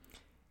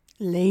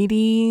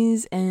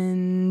Ladies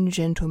and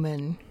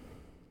gentlemen,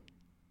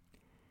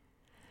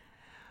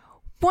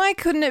 why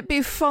couldn't it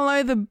be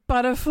Follow the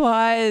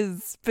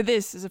Butterflies? For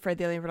this is a Fred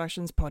the Alien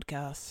Productions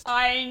podcast.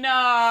 I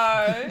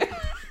know.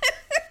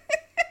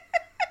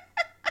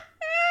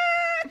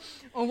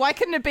 Or why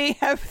couldn't it be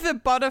Have the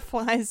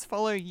Butterflies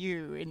Follow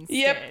You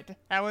instead? Yep.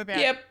 How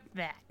about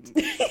that?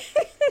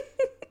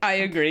 I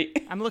agree.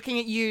 I'm looking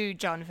at you,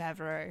 Jon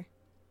Favreau.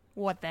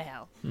 What the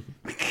hell?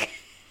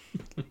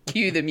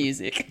 Cue the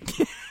music.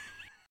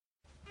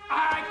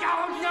 I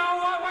don't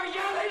know what we're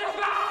yelling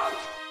about!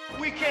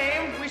 We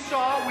came, we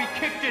saw, we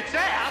kicked its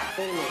ass!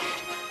 Wait a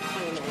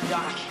minute.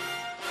 Doc.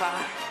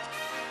 Are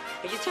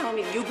you telling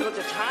me you built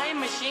a time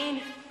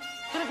machine?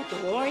 Kind of a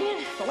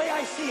DeLorean? The way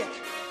I see it,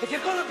 if you're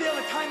gonna build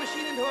a time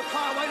machine into a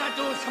car, why not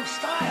do it some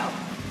style?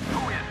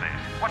 Who is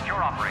this? What's your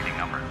operating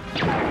number?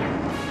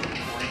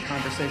 Boring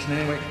conversation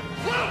anyway.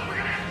 Whoa, we're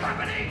gonna have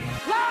company!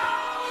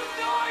 Loud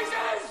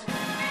noises!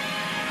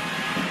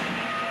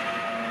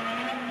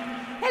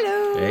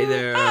 Hello. Hey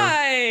there.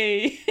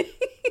 Hi.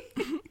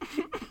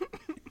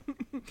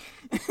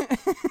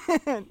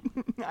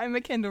 I'm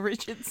a Kendall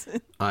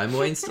Richardson. I'm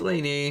Wayne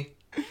Stellini.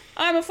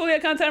 I'm a fully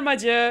accountant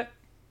major.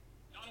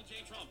 Donald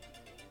J. Trump.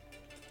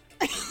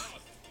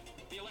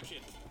 The election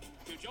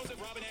to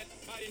Joseph Robinette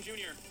Biden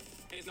Jr.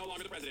 is no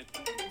longer the president.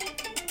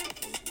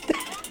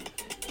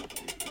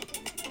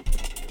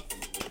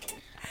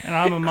 And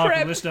I'm a Michael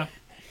Crap. Lister.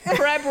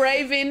 Crab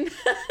Raven.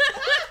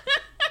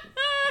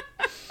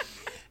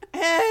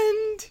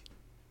 And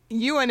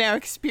you are now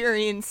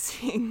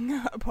experiencing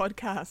a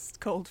podcast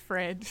called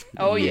Fred.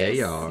 Oh, yeah, yes.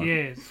 you are.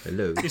 Yes.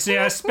 Hello. You see,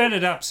 I sped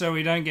it up so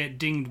we don't get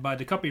dinged by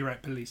the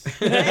copyright police. The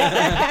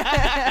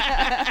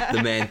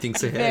man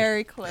thinks ahead.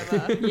 Very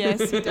clever.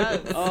 Yes, he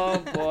does. Oh,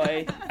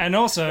 boy. And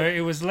also,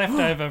 it was left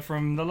over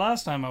from the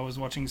last time I was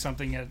watching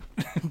something at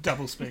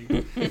double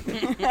speed.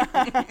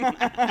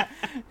 A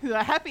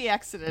happy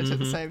accident at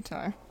the same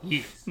time.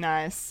 Yes.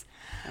 Nice.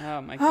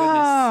 Oh, my goodness.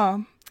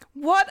 Oh,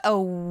 what a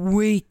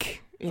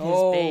week it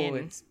has been.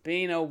 It's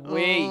been a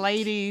week.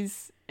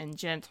 Ladies and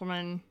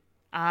gentlemen,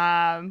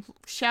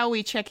 shall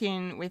we check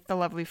in with the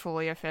lovely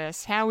Fulia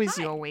first? How is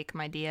your week,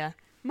 my dear?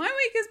 My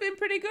week has been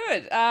pretty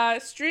good.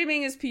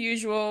 Streaming as per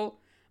usual.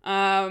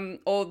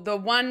 Or the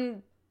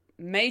one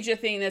major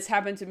thing that's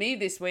happened to me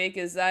this week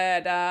is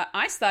that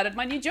I started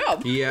my new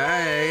job.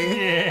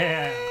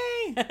 Yay.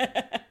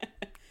 Yeah.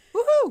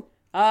 Woohoo!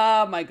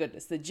 Oh my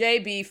goodness, the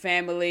JB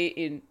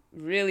family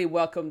really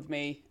welcomed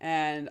me,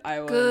 and I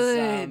was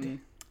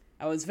Good.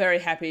 I was very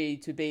happy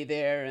to be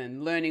there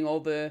and learning all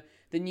the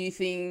new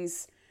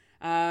things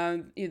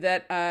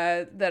that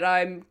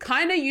I'm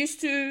kind of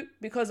used to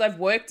because I've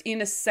worked in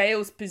a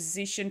sales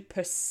position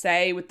per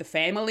se with the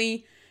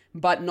family,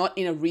 but not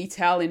in a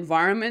retail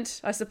environment,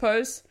 I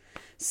suppose.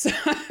 So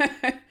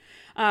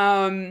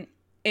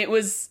it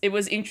was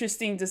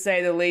interesting to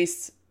say the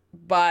least,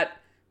 but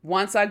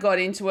once I got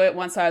into it,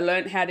 once I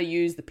learned how to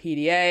use the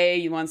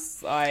PDA,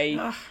 once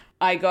I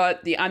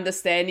got the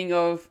understanding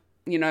of,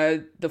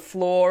 the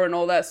floor and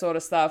all that sort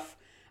of stuff,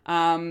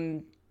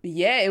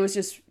 it was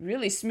just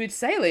really smooth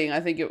sailing.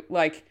 I think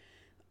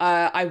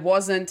I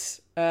wasn't,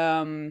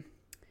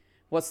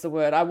 what's the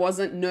word? I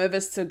wasn't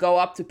nervous to go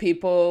up to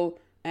people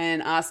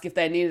and ask if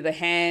they needed a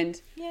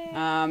hand.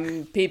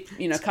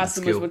 Customers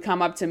skill. would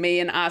come up to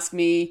me and ask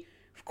me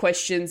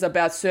questions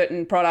about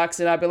certain products,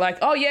 and I'd be like,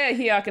 oh yeah,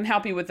 here, I can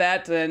help you with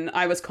that. And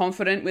I was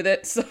confident with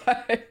it. So,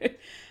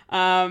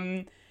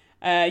 and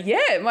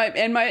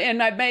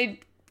I've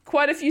made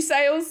quite a few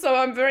sales, so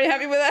I'm very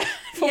happy with that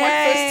for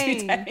my first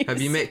 2 days.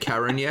 Have you met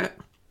Karen yet?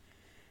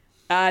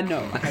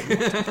 No, I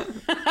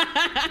haven't.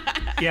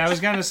 Yeah, I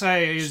was going to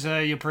say, is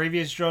your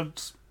previous job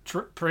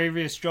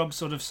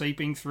sort of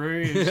seeping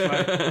through? Is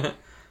like,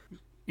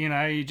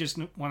 you just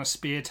want to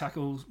spear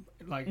tackle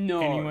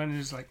anyone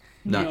who's like,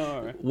 No.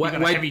 No. Wait,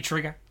 got a heavy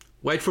trigger.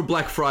 wait for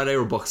Black Friday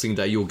or Boxing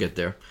Day. You'll get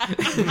there.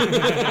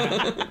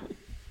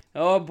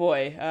 Oh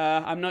boy,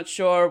 I'm not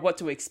sure what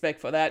to expect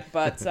for that,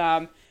 but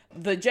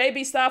the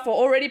JB staff are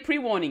already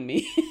pre-warning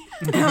me.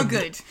 Oh,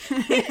 good.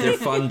 They're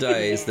fun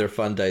days. They're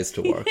fun days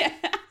to work.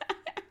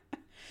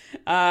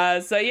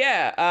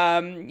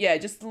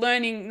 Just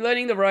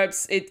learning the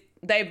ropes.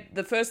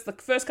 The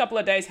first couple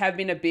of days have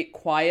been a bit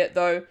quiet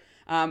though,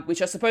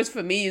 which I suppose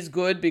for me is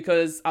good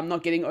because I'm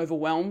not getting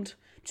overwhelmed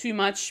too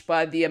much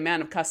by the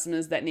amount of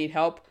customers that need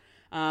help.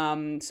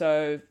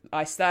 So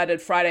I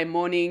started Friday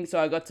morning, so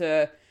I got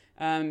to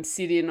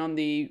sit in on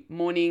the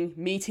morning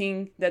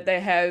meeting that they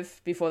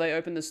have before they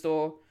open the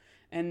store.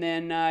 And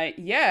then,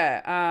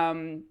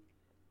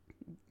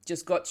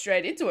 just got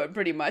straight into it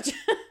pretty much.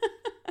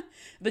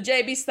 The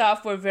JB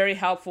staff were very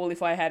helpful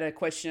if I had a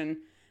question.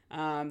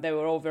 They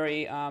were all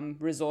very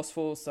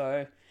resourcureful,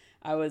 so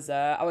I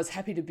was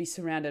happy to be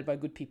surrounded by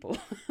good people.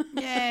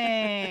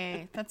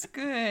 Yay. That's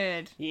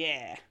good.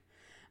 Yeah.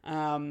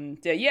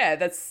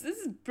 This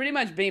has pretty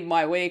much been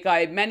my week.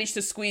 I managed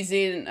to squeeze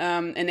in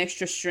an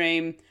extra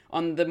stream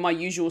on my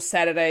usual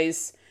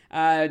Saturdays,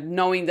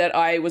 knowing that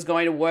I was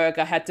going to work.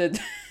 I had to,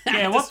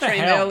 Yeah, what the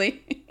stream hell?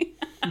 early.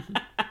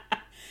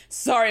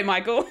 Sorry,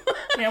 Michael.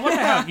 Yeah, what the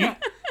hell?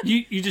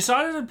 You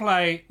decided to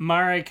play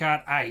Mario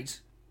Kart 8,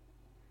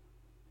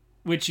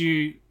 which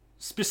you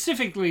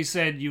specifically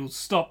said you'll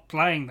stop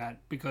playing that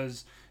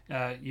because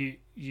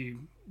you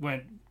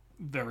weren't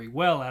very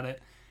well at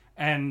it.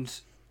 And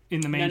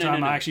in the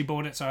meantime, No. I actually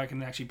bought it so I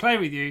can actually play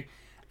with you.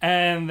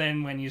 And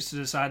then when you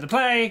decided to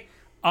play,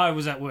 I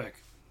was at work.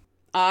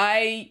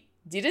 I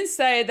didn't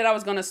say that I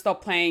was going to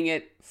stop playing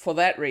it for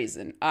that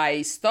reason.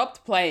 I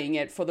stopped playing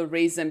it for the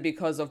reason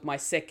because of my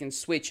second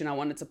Switch and I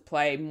wanted to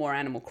play more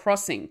Animal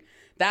Crossing.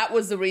 That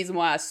was the reason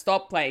why I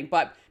stopped playing.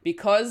 But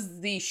because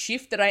the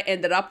shift that I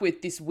ended up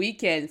with this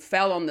weekend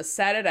fell on the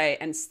Saturday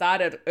and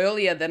started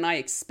earlier than I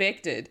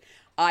expected,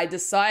 I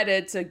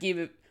decided to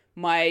give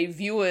my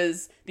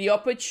viewers the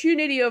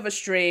opportunity of a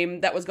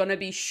stream that was going to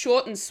be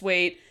short and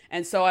sweet.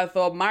 And so I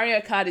thought Mario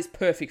Kart is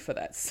perfect for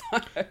that. So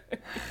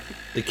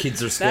The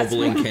kids are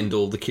squabbling,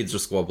 Kendall. The kids are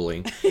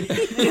squabbling.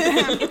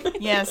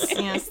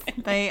 Yes,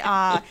 they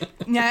are.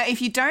 Now,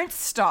 if you don't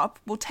stop,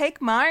 we'll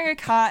take Mario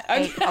Kart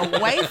 8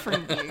 away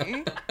from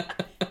you.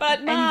 But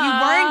and you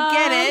won't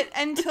get it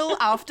until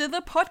after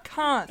the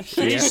podcast.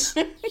 Yes.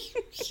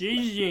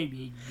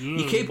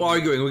 You keep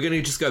arguing. We're going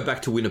to just go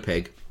back to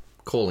Winnipeg.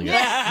 Calling it.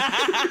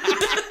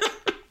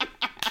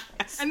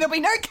 And there'll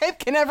be no Cape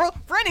Canaveral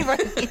for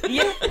anybody.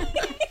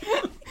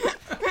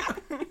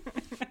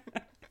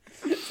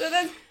 So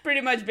that's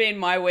pretty much been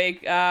my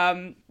week.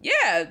 How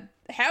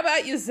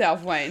about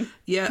yourself, Wayne?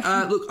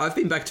 Yeah, look, I've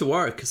been back to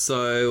work,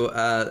 so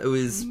it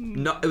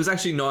was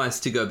actually nice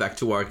to go back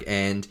to work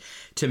and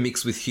to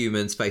mix with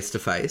humans face to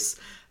face,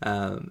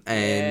 and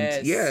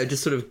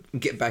just sort of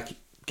get back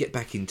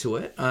into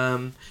it.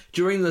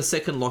 During the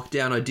second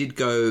lockdown, I did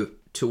go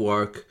to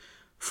work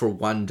for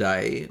one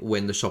day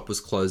when the shop was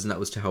closed, and that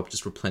was to help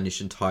just replenish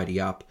and tidy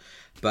up.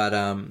 But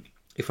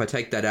if I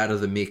take that out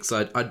of the mix,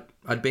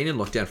 I'd been in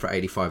lockdown for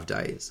 85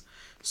 days.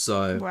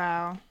 So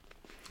wow.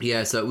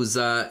 Yeah, so it was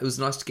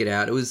nice to get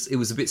out. It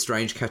was a bit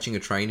strange catching a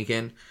train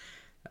again.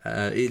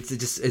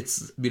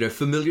 It's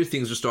familiar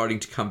things are starting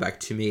to come back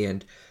to me,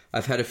 and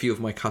I've had a few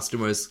of my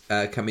customers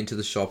come into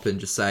the shop and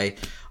just say,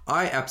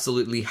 I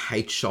absolutely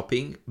hate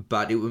shopping,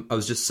 but I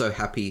was just so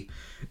happy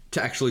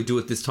to actually do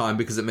it this time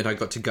because it meant I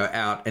got to go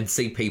out and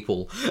see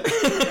people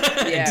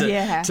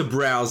to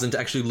browse and to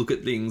actually look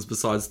at things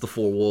besides the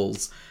four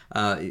walls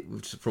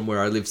from where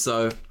I live.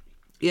 So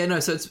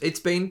so it's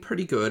been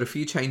pretty good. A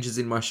few changes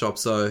in my shop,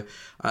 so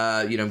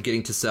I'm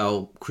getting to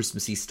sell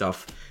Christmassy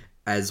stuff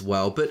as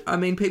well. But I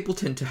mean, people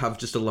tend to have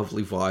just a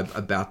lovely vibe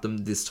about them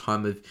this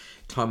time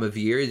of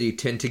year. You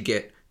tend to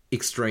get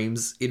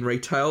extremes in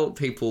retail.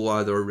 People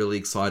either are really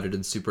excited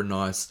and super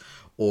nice,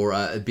 or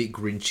a bit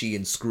grinchy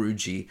and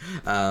scroogey.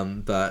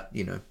 But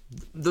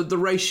the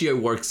ratio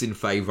works in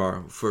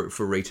favour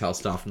for retail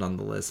stuff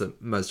nonetheless.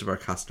 Most of our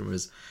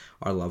customers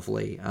are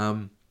lovely.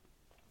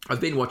 I've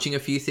been watching a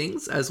few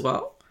things as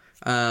well.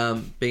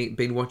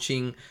 Been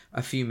watching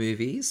a few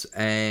movies,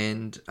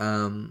 and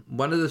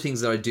one of the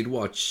things that I did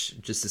watch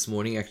just this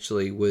morning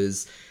actually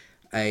was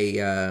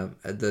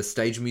the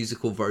stage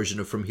musical version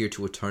of From Here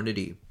to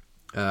Eternity,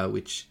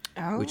 which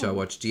I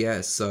watched.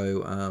 Yeah,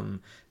 so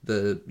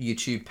the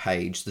YouTube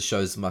page, The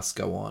Shows Must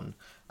Go On,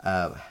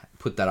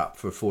 put that up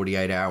for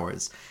 48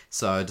 hours.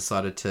 So I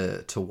decided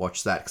to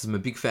watch that because I'm a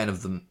big fan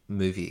of the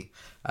movie,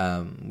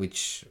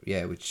 which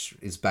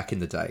is back in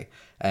the day.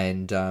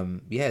 And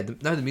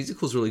the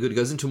musical's really good. It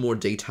goes into more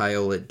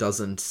detail. It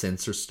doesn't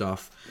censor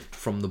stuff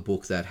from the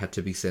book that had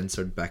to be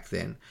censored back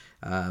then.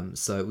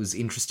 So it was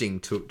interesting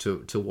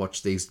to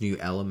watch these new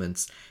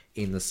elements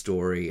in the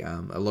story.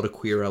 A lot of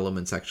queer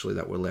elements actually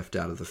that were left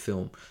out of the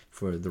film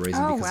for the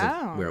reason of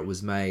where it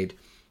was made.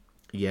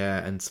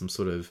 Yeah, and some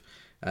sort of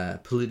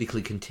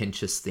politically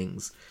contentious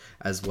things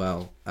as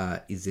well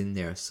is in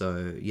there.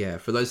 So yeah,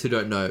 for those who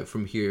don't know,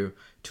 From Here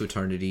to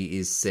Eternity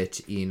is set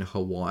in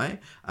Hawaii,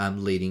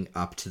 leading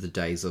up to the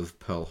days of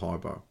Pearl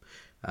Harbor.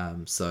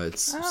 So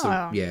it's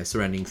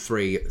surrounding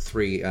three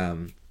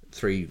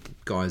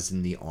guys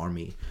in the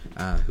army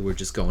who are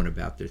just going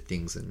about their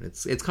things, and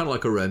it's kind of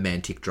like a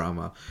romantic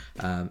drama.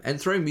 And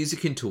throwing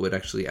music into it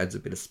actually adds a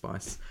bit of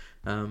spice.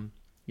 The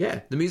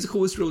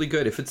musical was really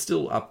good. If it's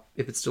still up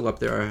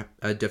there,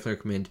 I definitely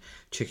recommend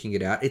checking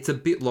it out. It's a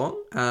bit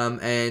long,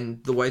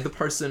 and the way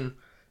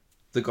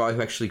the guy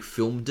who actually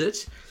filmed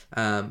it,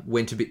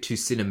 went a bit too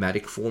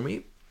cinematic for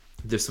me.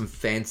 There's some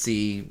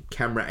fancy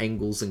camera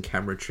angles and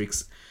camera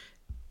tricks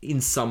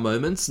in some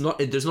moments.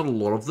 There's not a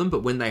lot of them,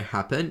 but when they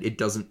happen, it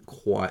doesn't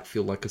quite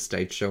feel like a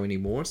stage show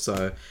anymore.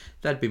 So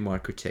that'd be my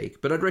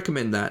critique. But I'd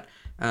recommend that.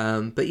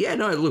 Have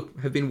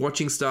been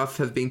watching stuff,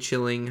 have been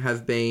chilling,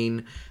 have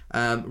been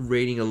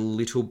reading a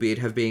little bit,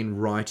 have been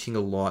writing a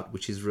lot,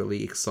 which is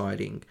really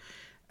exciting.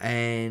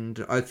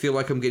 And I feel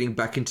like I'm getting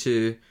back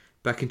into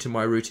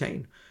my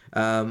routine,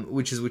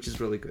 which is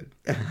really good.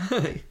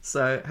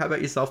 So how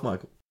about yourself,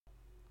 Michael?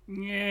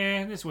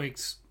 Yeah, this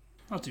week's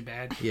not too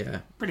bad.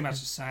 Yeah. Pretty much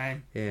the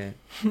same. Yeah.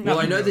 Well,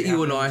 I know that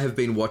you and I have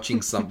been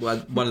watching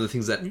one of the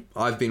things that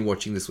I've been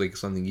watching this week is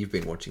something you've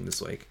been watching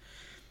this week.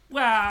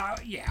 Well,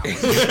 yeah.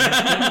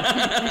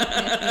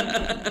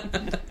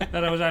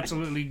 That I was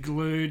absolutely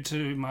glued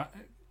to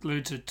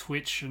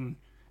Twitch and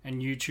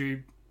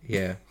YouTube.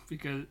 Yeah.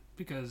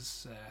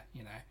 Because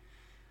you know,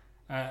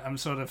 I'm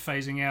sort of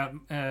phasing out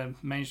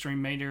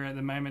mainstream media at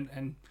the moment,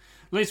 and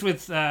at least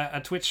with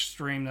a Twitch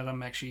stream that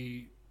I'm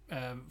actually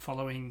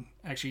following,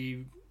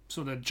 actually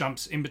sort of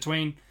jumps in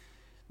between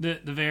the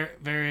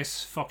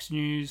various Fox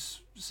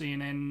News,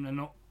 CNN,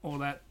 and all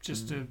that,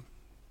 just to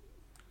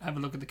have a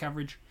look at the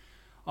coverage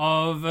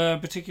of a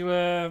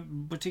particular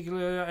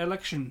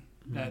election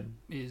that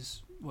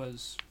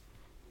was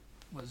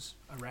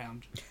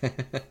around. I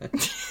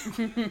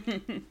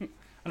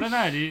don't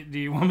know. Do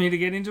you want me to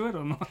get into it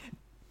or not?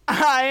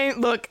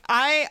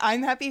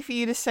 I'm happy for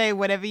you to say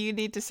whatever you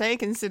need to say,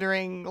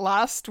 considering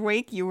last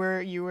week you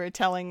were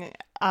telling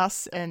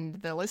us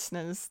and the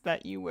listeners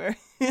that you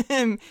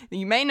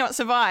may not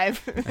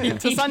survive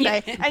until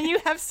Sunday, and you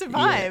have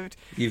survived.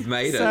 Yeah. You've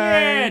made it. So...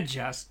 Yeah,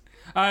 just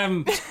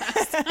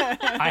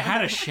I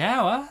had a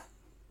shower.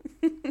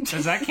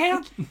 Does that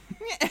count?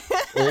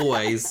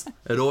 Always.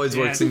 It always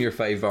works in your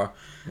favour.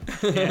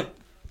 Yeah.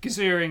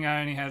 Considering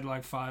I only had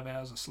like 5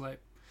 hours of sleep.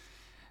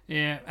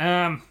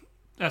 Yeah.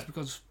 That's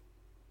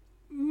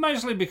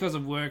mostly because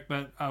of work,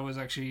 but I was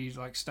actually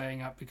like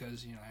staying up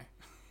because, you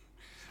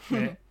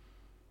know,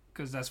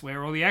 because that's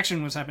where all the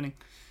action was happening.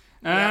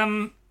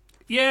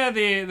 Yeah,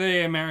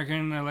 the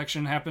American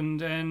election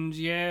happened, and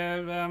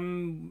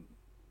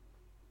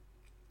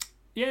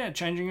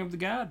changing of the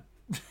guard.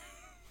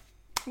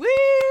 Woo!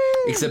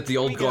 Except the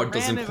old guard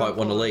doesn't quite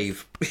want to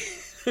leave.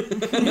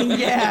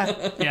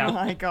 Yeah. Oh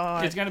my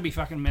god. It's going to be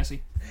fucking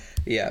messy.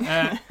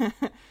 Yeah.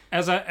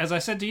 As I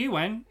said to you,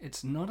 Wayne,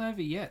 it's not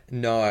over yet.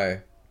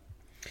 No.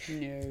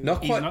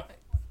 Not quite.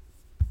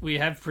 We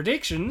have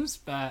predictions,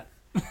 but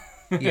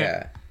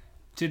yeah.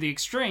 To the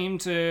extreme,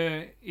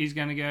 he's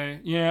going to go,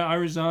 yeah, I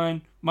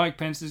resign. Mike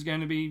Pence is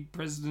going to be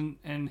president,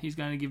 and he's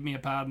going to give me a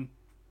pardon.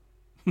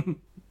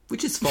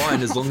 Which is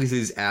fine as long as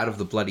he's out of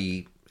the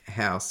bloody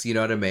house. You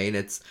know what I mean?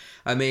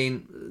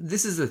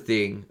 This is the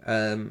thing.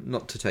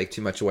 Not to take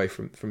too much away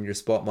from your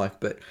spot, Mike,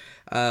 but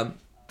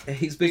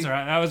he's been. It's all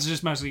right. I was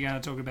just mostly going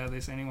to talk about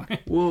this anyway.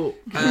 Well,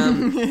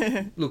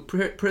 look,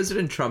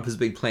 President Trump has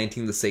been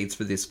planting the seeds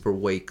for this for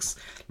weeks,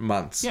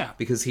 months. Yeah.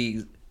 Because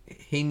he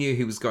knew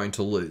he was going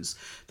to lose.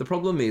 The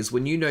problem is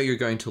when you know you're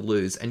going to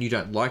lose and you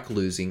don't like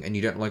losing and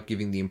you don't like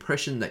giving the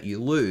impression that you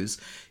lose,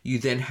 you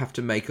then have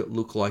to make it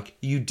look like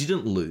you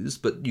didn't lose,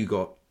 but you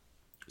got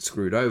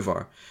screwed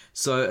over.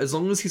 So as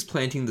long as he's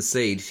planting the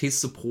seed, his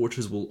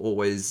supporters will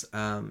always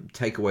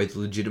take away the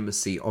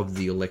legitimacy of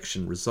the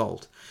election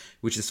result,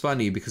 which is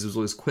funny because there was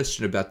always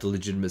question about the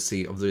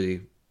legitimacy of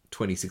the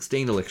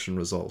 2016 election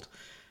result,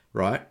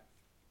 right?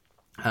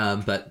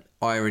 But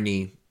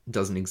irony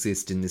doesn't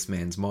exist in this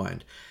man's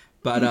mind.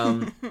 But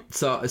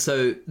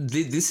so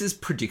this is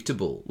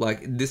predictable.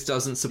 Like, this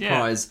doesn't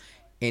surprise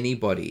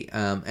anybody.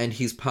 And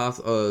his path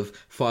of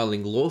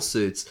filing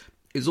lawsuits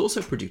is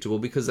also predictable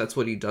because that's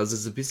what he does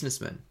as a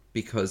businessman.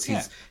 Because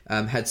he's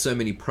had so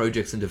many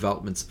projects and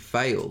developments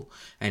fail,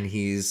 and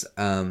he's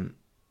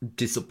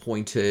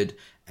disappointed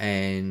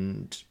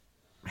and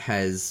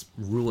has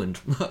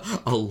ruined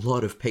a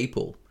lot of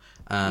people.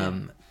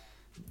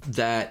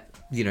 That,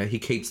 you know, he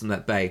keeps them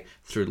at bay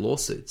through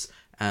lawsuits.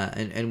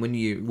 And when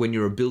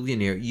you're a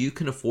billionaire, you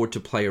can afford to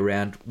play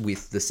around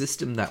with the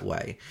system that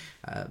way,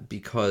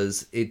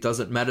 because it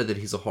doesn't matter that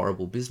he's a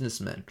horrible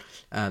businessman.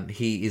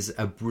 He is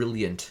a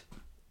brilliant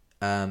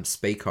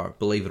speaker,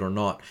 believe it or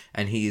not,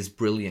 and he is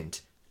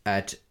brilliant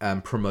at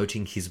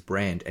promoting his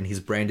brand, and his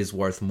brand is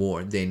worth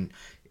more than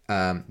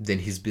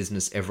his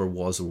business ever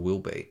was or will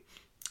be,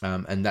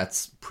 and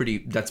that's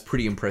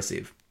pretty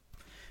impressive.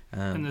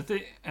 And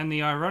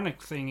the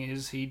ironic thing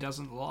is, he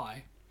doesn't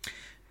lie.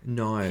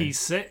 No, he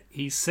said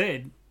he's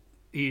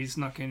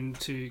not going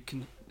to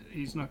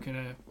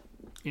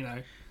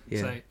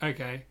say,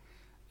 okay,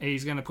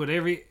 he's going to put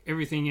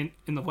everything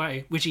in the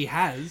way, which he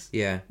has.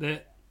 Yeah,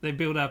 that they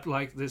build up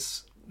like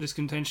this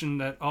contention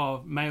that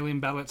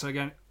mail-in ballots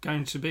are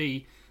going to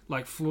be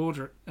like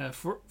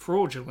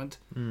fraudulent,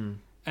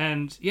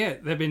 and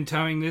they've been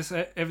towing this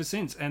ever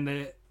since, and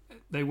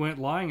they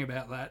weren't lying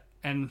about that,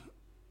 and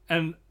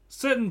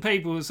certain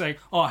people will say,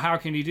 "Oh, how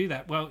can he do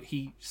that?" Well,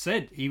 he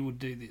said he would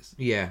do this.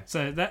 Yeah.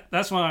 So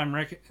that's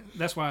why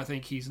that's why I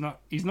think he's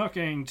not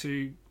going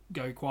to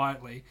go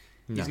quietly.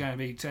 No. He's going to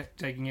be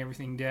taking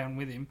everything down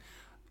with him.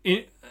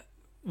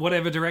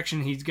 Whatever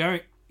direction he's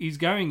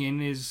going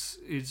in is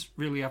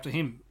really up to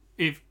him.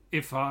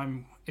 If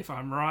I'm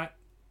right,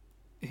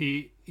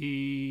 he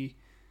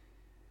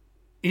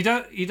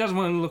doesn't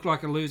want to look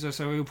like a loser,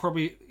 so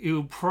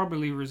he'll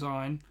probably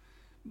resign.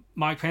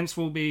 Mike Pence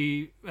will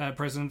be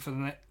president for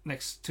the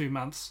next 2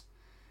 months,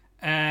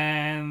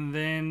 and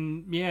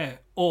then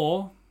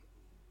or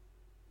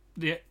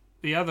the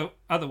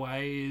other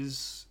way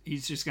is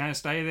he's just going to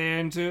stay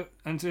there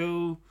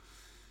until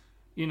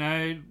you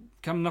know,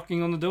 come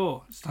knocking on the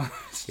door. It's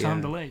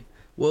time to leave.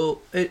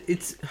 Well,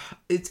 it's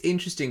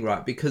interesting,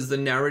 right? Because the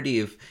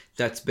narrative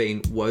that's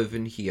been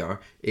woven here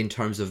in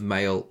terms of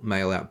mail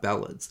out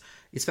ballots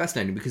is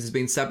fascinating because he's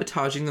been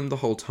sabotaging them the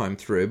whole time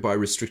through by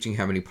restricting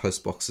how many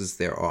post boxes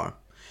there are,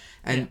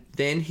 and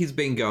then he's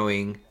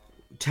been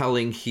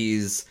telling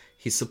his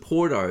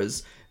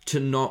supporters to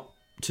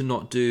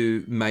not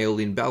do mail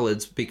in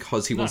ballots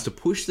because he wants to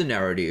push the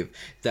narrative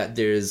that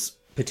there's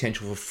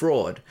potential for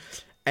fraud,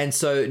 and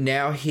so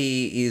now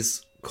he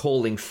is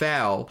calling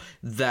foul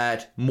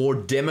that more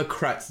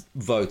Democrat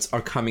votes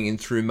are coming in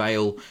through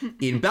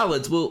mail-in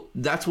ballots. Well,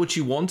 that's what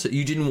you wanted.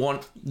 You didn't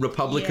want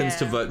Republicans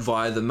to vote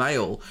via the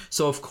mail.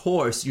 So, of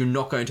course, you're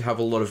not going to have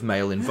a lot of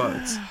mail-in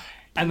votes.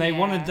 And they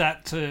wanted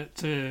that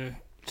to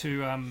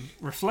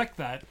reflect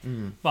that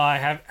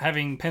by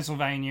having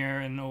Pennsylvania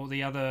and all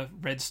the other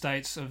red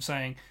states of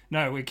saying,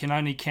 no, we can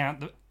only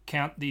count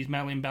these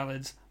mail-in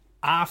ballots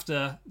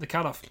after the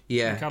cutoff.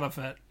 Yeah. The cutoff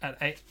at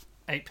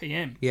 8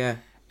 p.m. Yeah.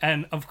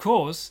 And of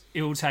course,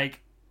 it will take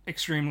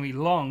extremely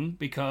long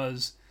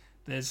because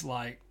there's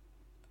like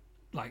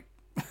I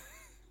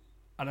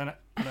don't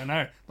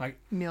know, like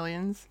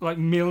millions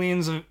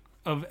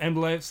of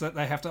envelopes that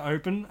they have to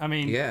open. I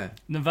mean,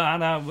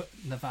 Nevada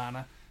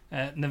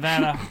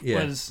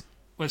was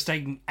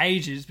taking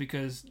ages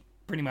because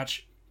pretty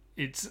much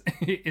it's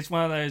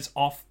one of those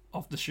off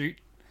the shoot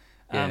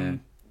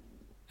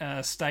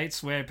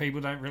states where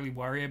people don't really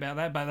worry about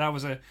that. But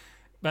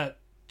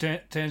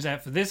turns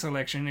out for this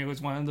election, it was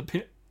one of the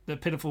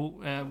pitiful,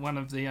 one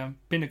of the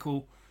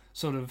pinnacle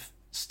sort of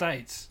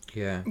states.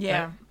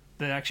 Yeah.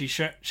 That actually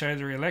show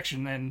the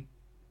re-election, and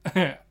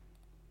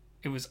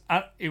it was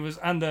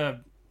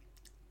under,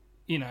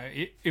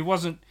 it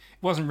wasn't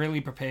really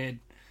prepared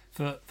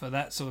for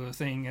that sort of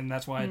thing, and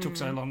that's why it took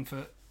so long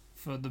for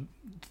the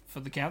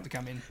count to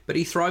come in. But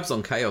he thrives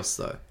on chaos,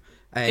 though,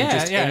 and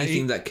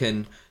anything that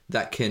can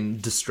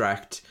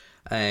distract.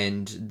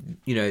 And,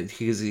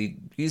 because he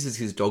uses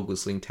his dog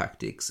whistling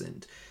tactics.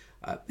 And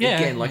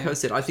again, like I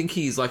said, I think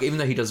he's even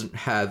though he doesn't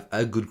have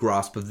a good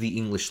grasp of the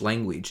English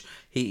language,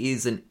 he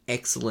is an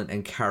excellent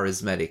and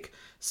charismatic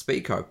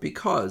speaker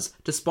because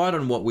despite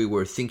on what we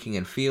were thinking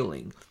and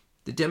feeling,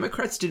 the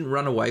Democrats didn't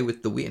run away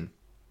with the win.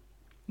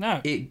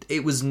 No.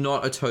 It was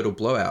not a total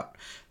blowout.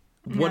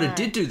 What it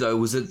did do, though,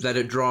 was that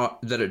it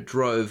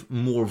drove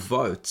more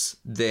votes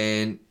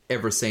than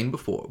ever seen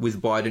before,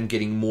 with Biden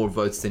getting more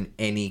votes than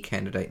any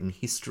candidate in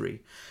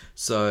history.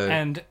 So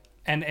and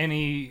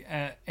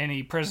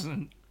any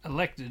president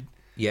elected,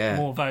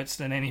 more votes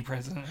than any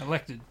president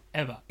elected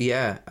ever.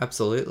 Yeah,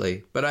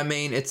 absolutely. But I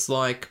mean, it's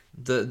like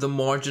the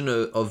margin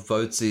of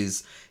votes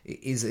is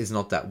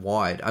not that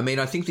wide. I mean,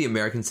 I think the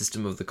American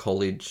system of the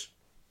college,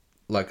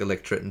 like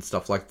electorate and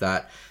stuff like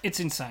that,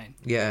 it's insane.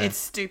 Yeah, it's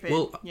stupid.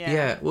 Well,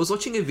 I was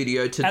watching a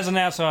video as an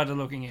outsider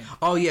looking in.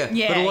 Oh yeah,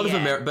 but a lot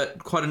of but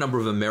quite a number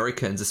of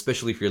Americans,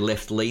 especially if you're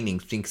left leaning,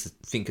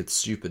 think it's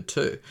stupid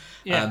too.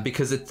 Yeah,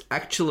 because it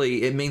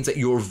means that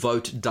your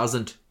vote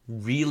doesn't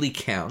really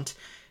count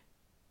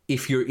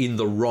if you're in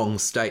the wrong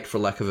state, for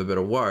lack of a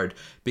better word.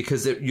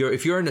 Because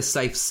if you're in a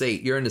safe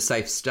seat, you're in a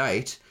safe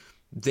state,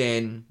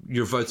 then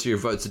your votes are your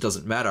votes. It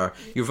doesn't matter.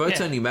 Your votes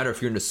only matter if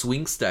you're in a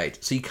swing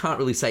state. So you can't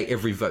really say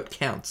every vote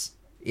counts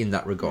in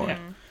that regard. Yeah.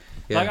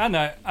 Yeah.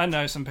 Like I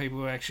know some people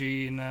who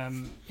actually in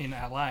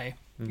LA,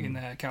 in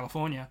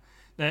California,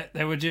 that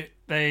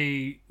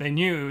they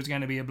knew it was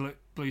going to be a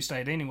blue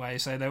state anyway.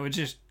 So they were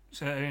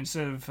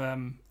instead of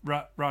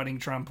writing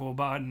Trump or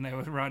Biden, they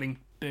were writing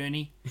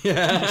Bernie.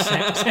 Yeah,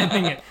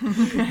 sending it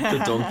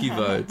the donkey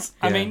votes.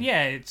 I mean,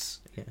 it's.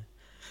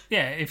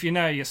 Yeah, if you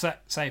know you're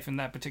safe in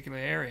that particular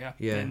area,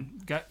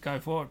 then go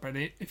for it. But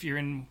if you're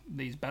in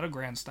these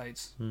battleground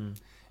states,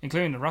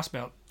 including the Rust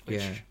Belt,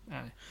 which,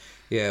 well,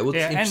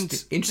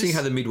 it's interesting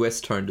how the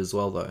Midwest turned as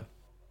well, though.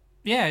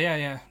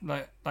 Yeah.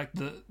 Like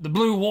the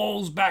blue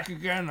wall's back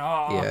again.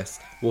 Oh. Yes.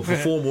 Well, for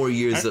 4 more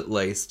years at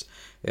least.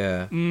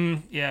 Yeah.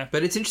 Yeah.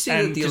 But it's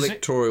interesting that the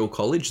Electoral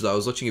College, though, I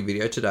was watching a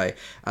video today,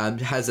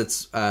 has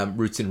its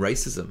roots in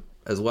racism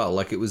as well.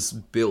 Like, it was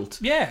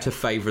built to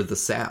favour the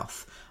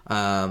South.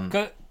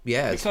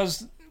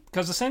 Because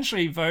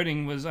essentially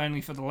voting was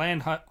only for the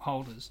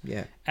landholders.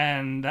 Yeah.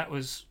 And that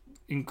was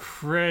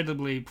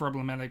incredibly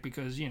problematic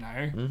because,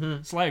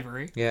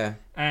 slavery. Yeah.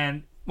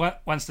 And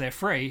once they're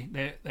free,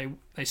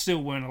 they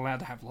still weren't allowed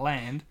to have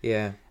land.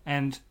 Yeah.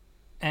 And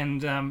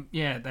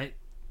the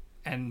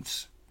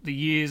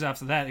years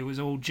after that, it was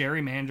all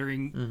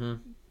gerrymandering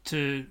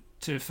to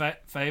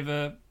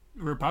favor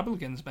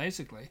Republicans,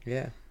 basically.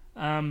 Yeah.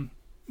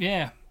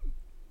 Yeah.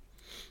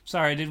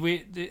 Sorry,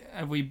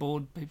 have we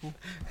bored people?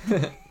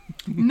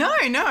 No.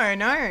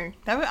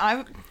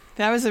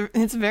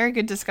 It's a very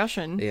good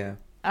discussion. Yeah.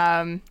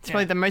 It's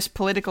probably the most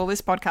political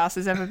this podcast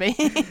has ever been.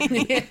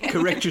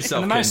 Correct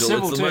yourself, And the most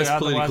Kendall. civil It's the too, most otherwise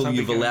political I'd be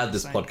you've going allowed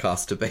this insane.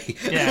 podcast to be.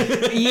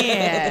 Yeah.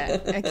 Yeah.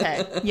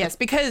 Okay. Yes,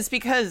 because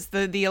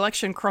the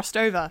election crossed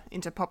over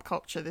into pop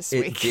culture this It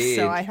week, did.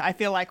 so I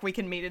feel like we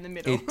can meet in the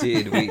middle. It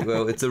did.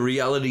 Well, it's a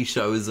reality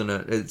show, isn't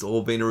it? It's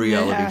all been a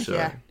reality show.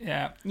 Yeah.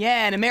 Yeah.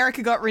 Yeah, and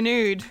America got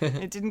renewed.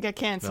 It didn't get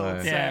cancelled.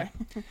 No. So Yeah.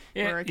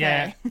 we're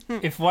okay. Yeah.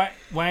 If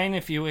Wayne,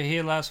 if you were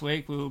here last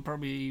week, we would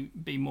probably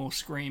be more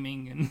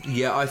screaming and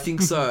Yeah, I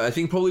think so. I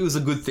think probably it was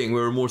a good thing. We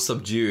were more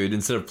subdued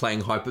instead of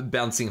playing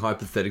bouncing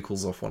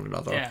hypotheticals off one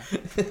another. yeah.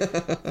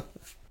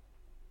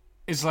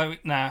 It's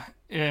like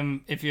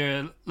if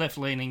you're left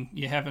leaning,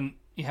 you haven't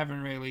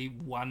really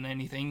won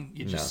anything.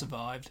 You just No.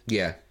 survived.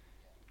 Yeah.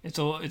 It's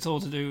all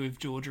to do with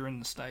Georgia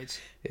and the states.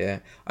 Yeah.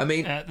 I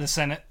mean, The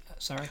Senate.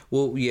 Sorry.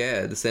 well,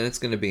 yeah, the Senate's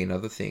going to be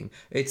another thing.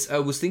 I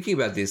was thinking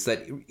about this,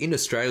 that in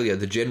Australia,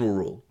 the general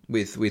rule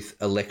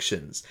with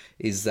elections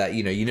is that,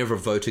 you know, you never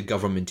vote a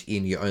government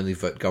in, you only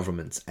vote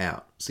governments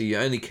out. So you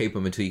only keep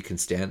them until you can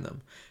stand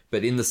them.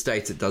 But in the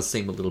States, it does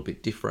seem a little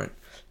bit different.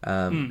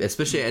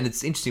 Especially, and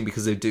it's interesting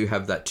because they do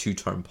have that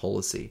two-tone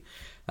policy.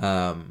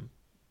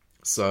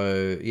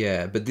 So,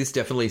 yeah, but this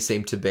definitely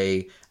seemed to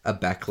be a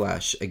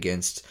backlash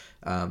against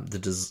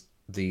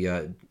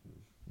the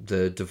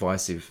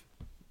divisive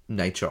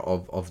nature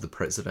of the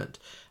president.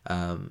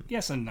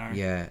 Yes and no.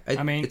 Yeah,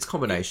 I mean, it's a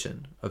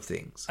combination of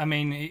things. I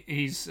mean,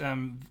 he's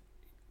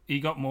he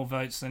got more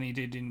votes than he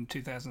did in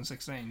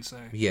 2016. So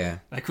Yeah,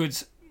 they could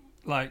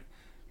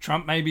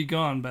Trump may be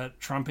gone, but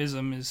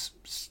Trumpism is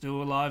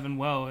still alive and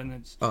well, and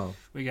it's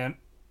going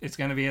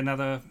to be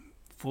another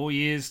 4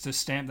 years to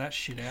stamp that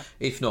shit out.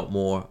 if not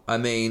more. I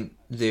mean,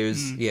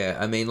 there's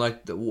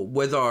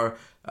whether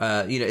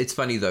it's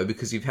funny though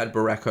because you've had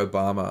Barack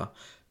Obama.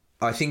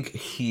 I think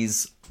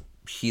his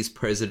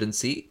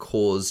presidency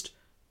caused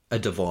a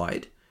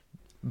divide,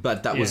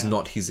 but that was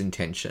not his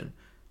intention.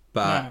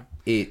 But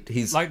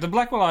he's like the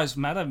Black Lives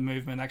Matter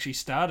movement actually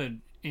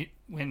started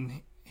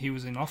when he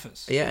was in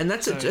office. Yeah, and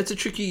that's a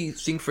tricky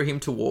thing for him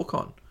to walk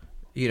on.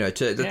 You know,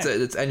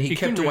 and he kept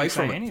couldn't away really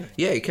from say it. anything.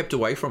 Yeah, he kept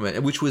away from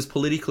it, which was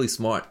politically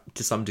smart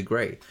to some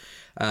degree,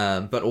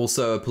 but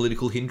also a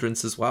political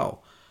hindrance as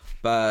well.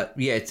 But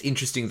yeah, it's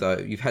interesting though.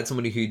 You've had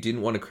somebody who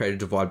didn't want to create a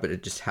divide, but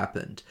it just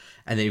happened,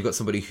 and then you've got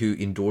somebody who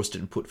endorsed it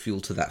and put fuel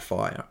to that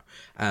fire.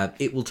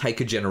 It will take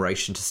a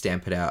generation to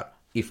stamp it out,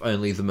 if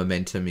only the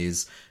momentum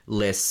is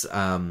less,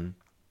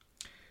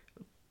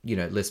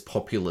 less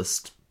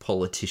populist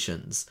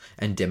politicians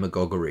and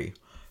demagoguery.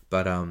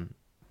 But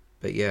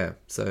yeah.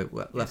 So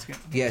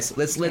yes,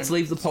 let's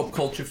leave the pop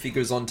culture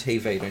figures on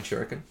TV, don't you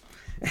reckon?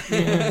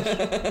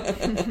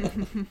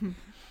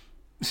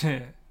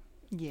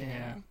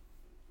 Yeah.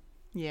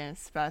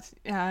 Yes, but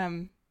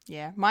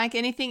yeah, Mike.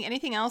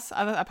 Anything else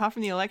apart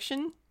from the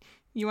election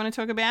you want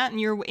to talk about in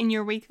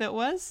your week that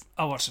was?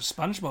 I watched a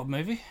SpongeBob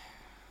movie.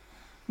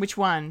 Which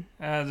one?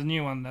 The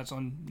new one that's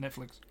on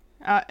Netflix.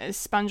 Is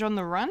Sponge on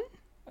the Run?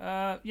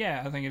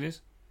 Yeah, I think it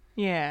is.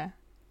 Yeah.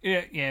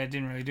 Yeah, it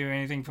didn't really do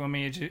anything for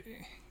me. It just,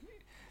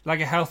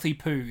 like a healthy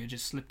poo, it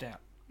just slipped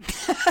out.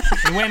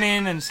 It went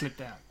in and slipped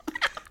out.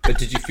 But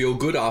did you feel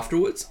good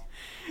afterwards?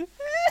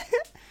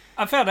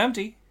 I felt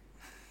empty.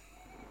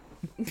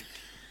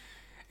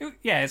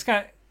 It's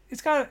kind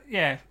of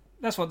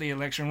that's what the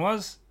election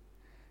was.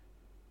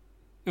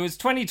 It was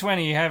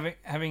 2020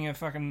 having a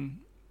fucking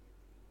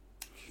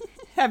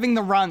having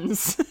the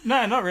runs.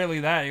 No, not really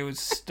that. It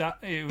was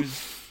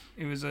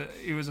it was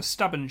a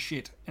stubborn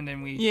shit, and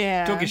then we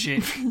took a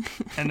shit,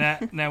 and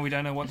now we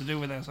don't know what to do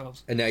with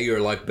ourselves. And now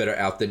you're like better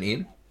out than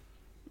in?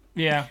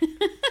 Yeah.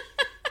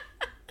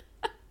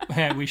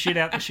 Yeah, we shit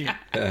out the shit.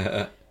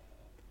 The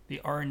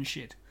orange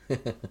shit.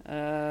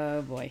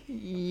 Oh boy.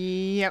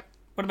 Yep.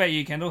 What about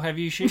you, Kendall? Have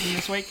you shitting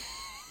this week?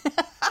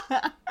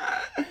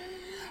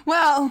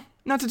 Well,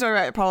 not to talk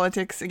about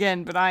politics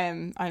again, but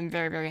I'm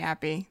very, very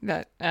happy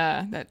that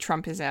that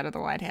Trump is out of the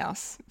White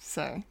House.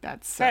 So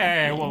that's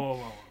Hey,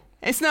 whoa.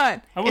 It's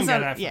not. I wouldn't it's go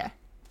not, that far. Yeah.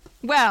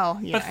 Well,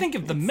 yeah. But think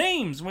of the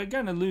memes. We're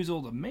going to lose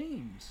all the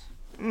memes.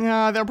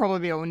 No, there'll probably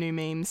be all new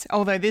memes.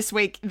 Although this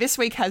week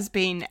has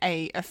been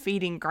a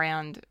feeding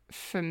ground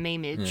for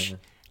memeage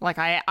like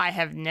I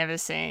have never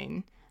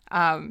seen.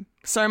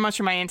 So much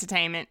of my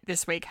entertainment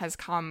this week has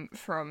come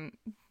from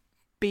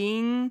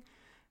being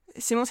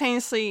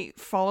simultaneously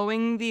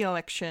following the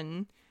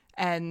election,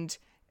 and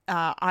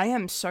I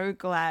am so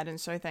glad and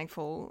so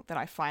thankful that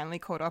I finally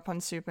caught up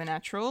on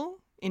Supernatural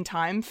in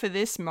time for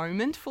this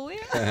moment for you.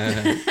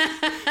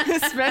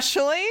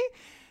 Especially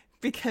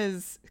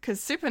because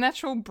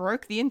Supernatural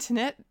broke the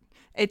internet.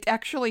 It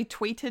actually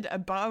tweeted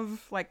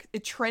above, like,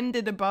 it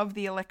trended above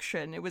the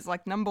election. It was,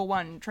 like,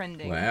 #1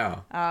 trending.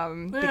 Wow.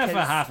 For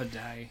half a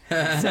day.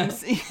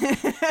 Has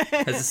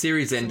the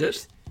series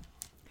ended?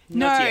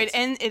 No, it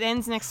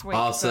ends next week.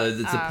 Oh, so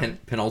but, it's a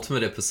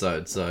penultimate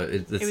episode. So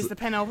it was the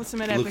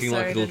penultimate episode. Looking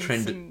like it'll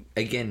trend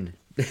again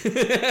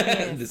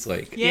this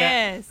week.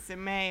 Yes, it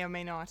may or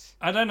may not.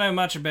 I don't know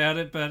much about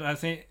it, but I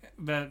think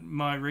that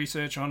my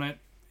research on it,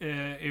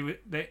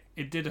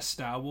 it did a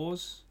Star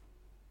Wars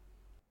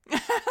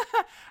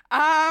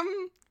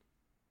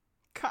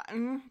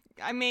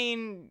I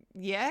mean,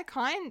 yeah,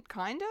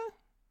 kinda,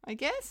 I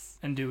guess.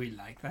 And do we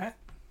like that?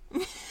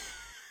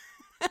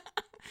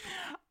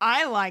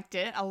 I liked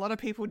it. A lot of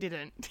people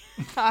didn't.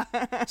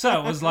 So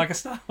it was like a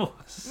Star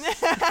Wars.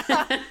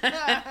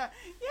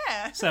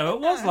 Yeah. So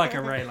it was like a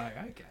Reylo.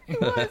 Okay.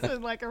 It was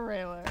like a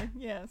Reylo.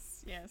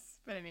 Yes.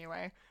 But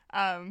anyway,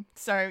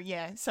 so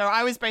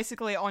I was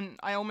basically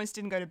I almost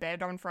didn't go to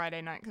bed on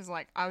Friday night because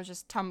like I was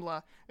just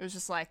Tumblr. It was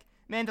just like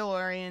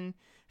Mandalorian,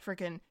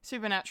 freaking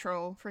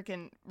Supernatural,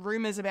 freaking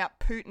rumors about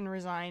Putin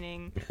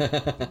resigning.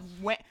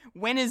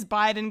 when is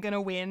Biden gonna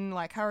win?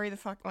 Like, hurry the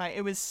fuck! Like,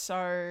 it was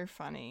so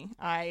funny.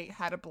 I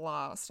had a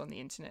blast on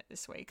the internet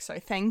this week. So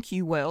thank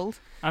you, world,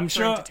 for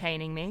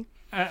entertaining me.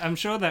 I'm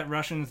sure that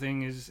Russian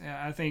thing is.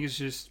 I think it's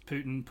just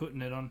Putin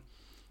putting it on.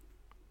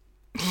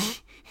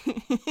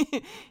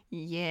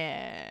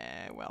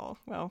 Yeah. Well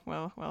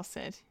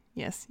said.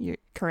 Yes, you're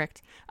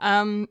correct.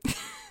 Apart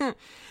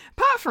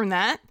from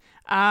that,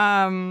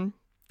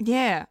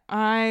 yeah,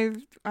 I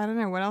don't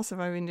know what else have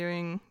I been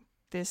doing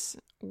this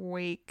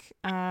week.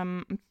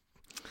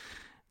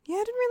 Yeah,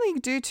 I didn't really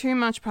do too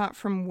much apart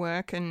from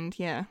work and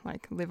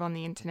like live on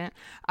the internet.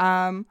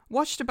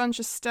 Watched a bunch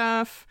of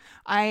stuff.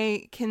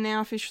 I can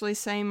now officially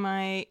say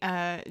my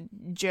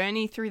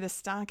journey through the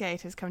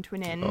Stargate has come to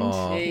an end.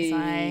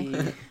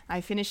 Hey.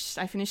 I finished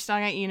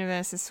Stargate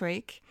Universe this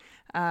week,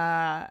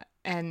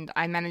 and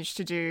I managed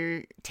to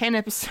do 10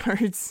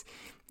 episodes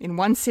in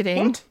one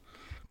sitting. What?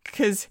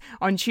 Because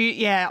on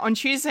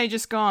Tuesday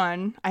just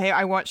gone,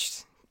 I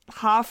watched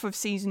half of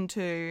season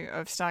 2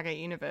 of Stargate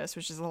Universe,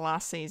 which is the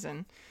last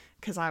season,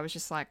 because I was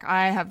just like,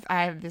 I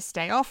have this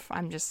day off.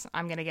 I'm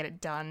gonna get it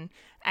done,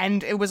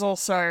 and it was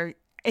also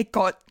it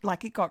got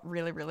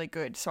really, really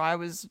good. So I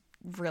was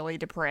really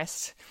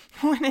depressed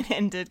when it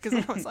ended because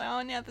I was like,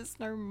 oh, now there's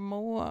no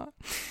more.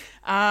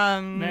 Now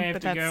you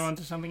have to go on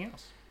to something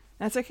else.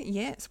 That's okay.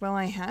 Yes, well,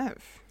 I have.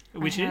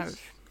 Which I is? have.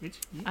 Which?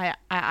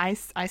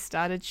 I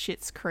started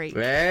Schitt's Creek.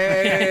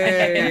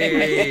 Hey!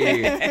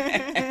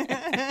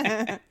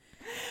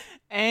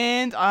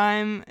 And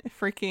I'm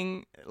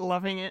freaking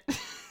loving it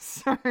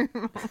so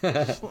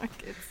much.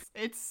 Like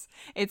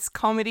it's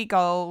comedy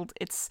gold.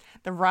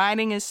 The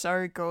writing is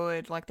so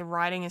good. Like the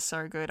writing is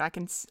so good. I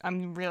can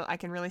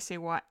really see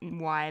why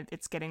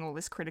it's getting all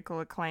this critical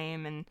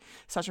acclaim and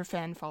such a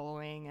fan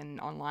following and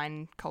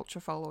online culture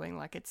following.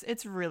 Like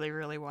it's really,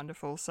 really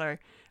wonderful. So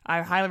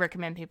I highly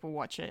recommend people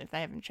watch it if they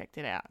haven't checked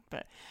it out.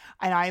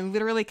 And I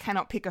literally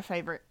cannot pick a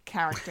favorite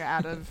character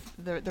out of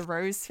the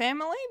Rose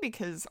family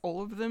because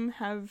all of them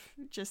have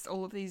just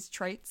all of these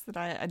traits that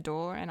I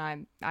adore.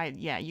 And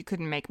you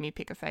couldn't make me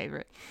pick a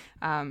favorite.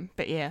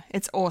 But yeah,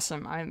 it's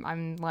awesome.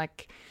 I'm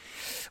like,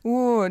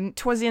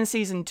 towards the end of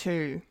season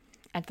 2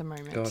 at the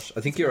moment. Gosh, I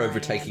think you're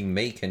overtaking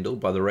me, Kendall,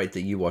 by the rate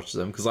that you watch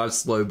them, because I've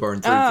slow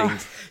burned through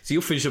things. So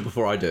you'll finish it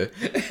before I do.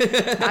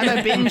 I'm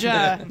a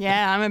binger.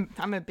 Yeah,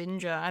 I'm a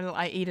binger.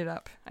 I eat it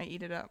up.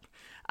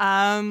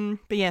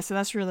 But yeah, so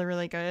that's really,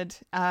 really good.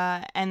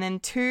 And then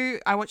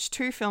I watched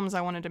 2 films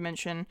I wanted to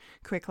mention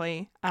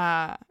quickly.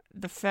 The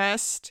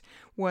first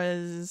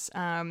was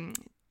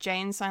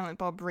Jay and Silent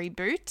Bob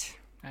Reboot.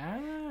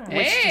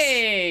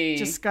 Hey!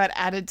 Just got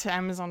added to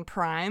Amazon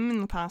Prime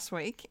in the past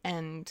week,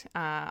 and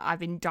I've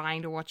been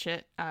dying to watch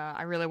it.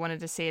 I really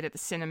wanted to see it at the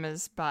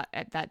cinemas, but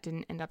that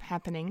didn't end up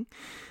happening.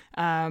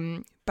 Yeah,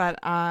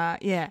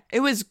 it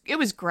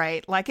was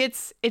great. Like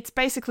it's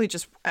basically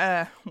just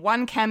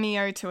one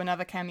cameo to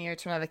another cameo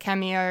to another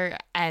cameo,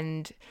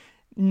 and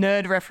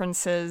nerd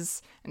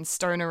references and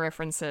stoner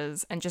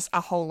references, and just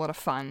a whole lot of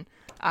fun.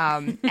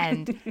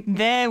 And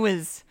there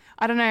was.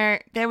 I don't know, I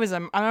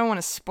don't want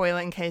to spoil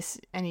it in case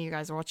any of you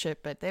guys watch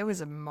it, but there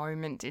was a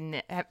moment in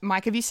it.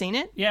 Mike, have you seen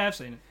it? Yeah, I've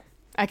seen it.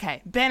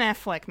 Okay, Ben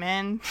Affleck,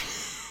 man.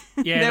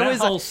 Yeah, that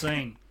whole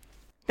scene.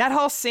 That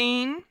whole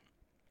scene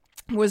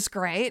was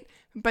great,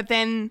 but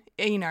then,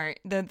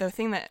 the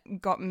thing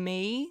that got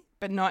me,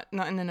 but not in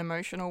an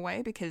emotional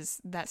way,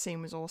 because that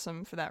scene was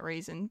awesome for that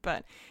reason,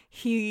 but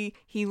he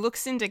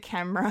looks into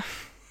camera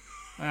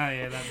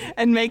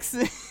and makes...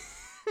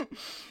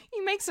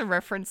 he makes a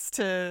reference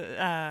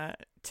to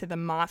the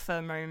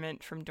Martha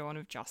moment from Dawn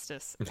of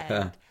Justice,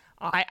 and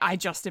I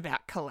just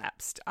about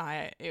collapsed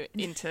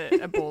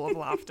into a ball of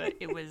laughter.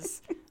 It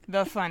was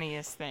the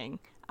funniest thing.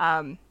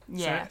 So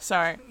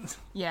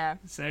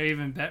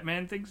even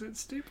Batman thinks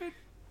it's stupid?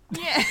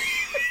 Yeah.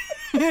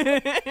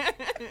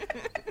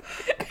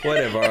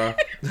 Whatever.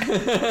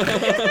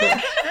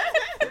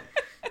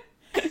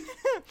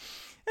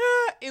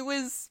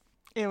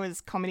 It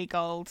was comedy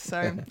gold.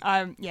 So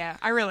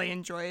I really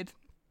enjoyed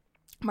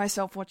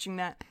myself watching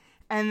that.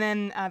 And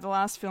then the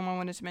last film I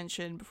wanted to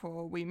mention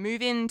before we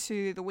move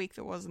into the week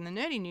that was in the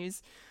nerdy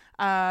news,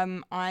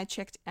 I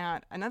checked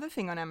out another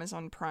thing on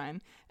Amazon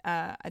Prime,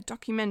 a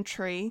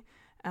documentary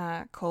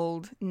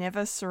called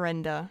Never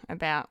Surrender,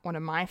 about one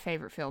of my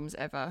favourite films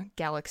ever,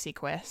 Galaxy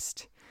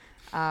Quest.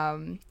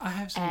 I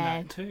have seen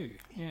that too.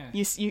 Yeah.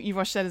 You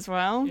watched that as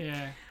well?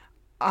 Yeah.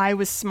 I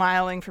was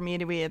smiling from ear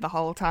to ear the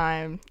whole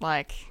time.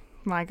 Like,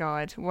 my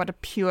God, what a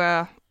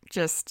pure,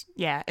 just,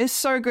 yeah, it's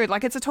so good.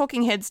 Like, it's a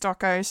talking heads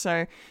doco,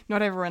 so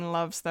not everyone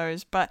loves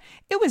those, but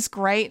it was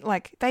great.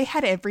 Like, they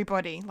had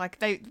everybody. Like,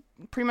 they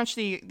pretty much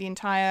the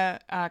entire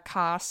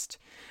cast.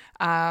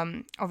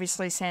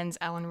 Obviously sans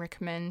Alan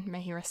Rickman,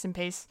 may he rest in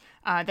peace.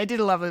 They did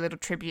a lovely little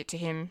tribute to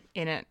him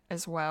in it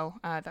as well.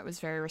 That was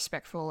very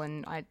respectful,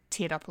 and I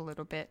teared up a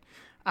little bit.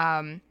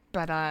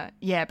 But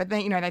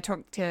then, you know, they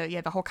talked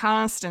to, the whole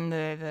cast and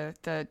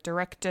the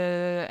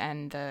director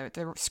and the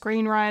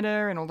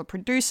screenwriter and all the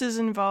producers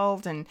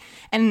involved and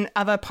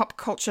other pop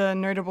culture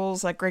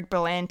notables like Greg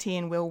Berlanti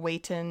and Will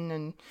Wheaton,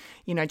 and,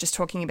 you know, just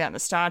talking about the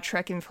Star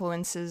Trek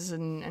influences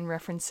and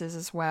references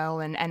as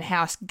well, and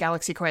how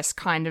Galaxy Quest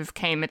kind of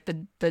came at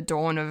the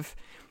dawn of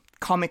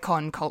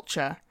Comic-Con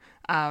culture.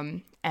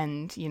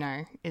 And, you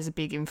know, is a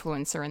big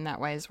influencer in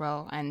that way as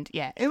well. And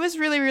yeah, it was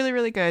really, really,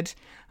 really good.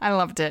 I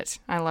loved it.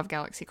 I love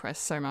Galaxy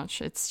Quest so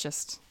much. It's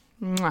just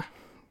an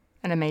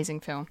amazing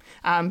film.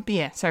 But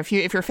yeah, so if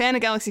you're a fan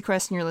of Galaxy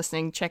Quest and you're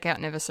listening, check out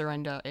Never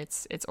Surrender.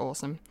 It's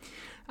awesome.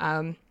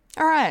 All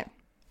right.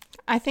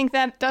 I think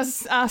that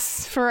does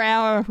us for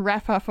our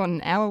wrap up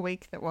on our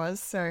week that was.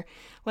 So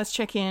let's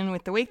check in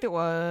with the week that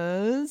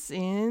was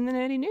in the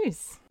nerdy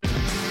news.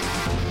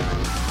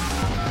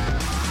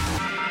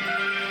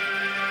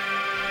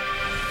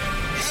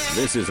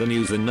 This is the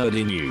news in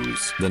Nerdy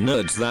News. The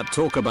nerds that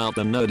talk about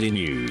the nerdy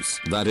news.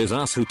 That is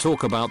us who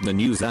talk about the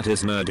news that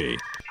is nerdy.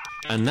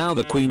 And now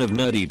the queen of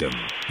nerdydom,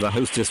 the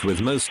hostess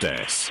with most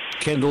S,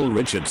 Kendall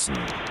Richardson.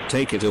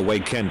 Take it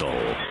away,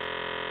 Kendall.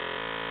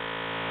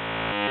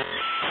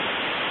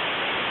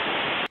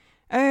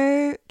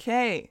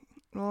 Okay,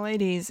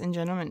 ladies and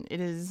gentlemen, it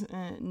is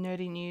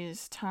nerdy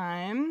news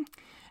time.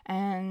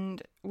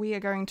 And we are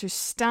going to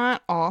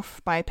start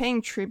off by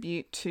paying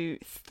tribute to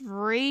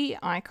 3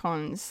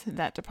 icons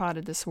that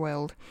departed this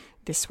world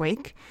this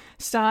week,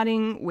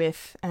 starting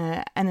with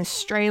an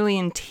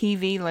Australian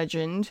TV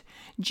legend,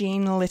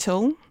 Jean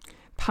Little,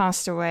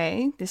 passed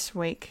away this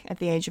week at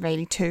the age of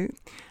 82.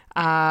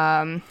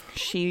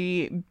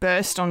 She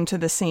burst onto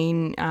the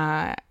scene,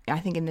 I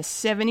think in the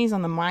 70s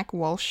on the Mike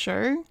Walsh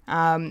show,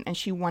 and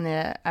she won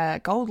a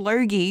gold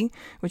Logie,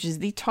 which is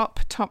the top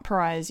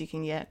prize you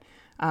can get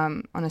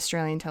on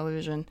Australian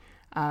television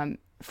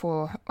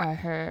for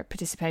her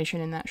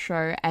participation in that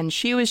show. And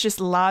she was just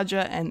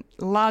larger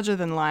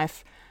than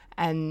life.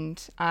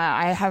 And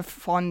I have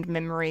fond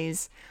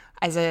memories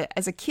as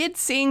a kid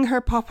seeing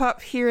her pop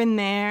up here and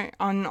there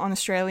on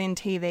Australian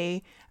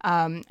TV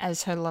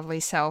as her lovely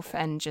self,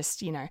 and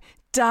just, you know,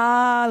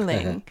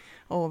 darling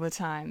all the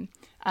time.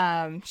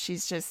 She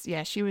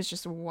was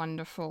just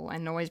wonderful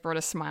and always brought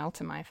a smile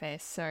to my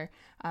face. So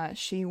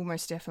she will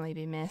most definitely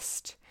be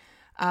missed.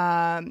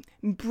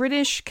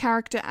 British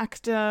character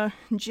actor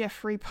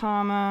Geoffrey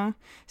Palmer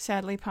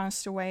sadly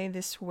passed away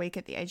this week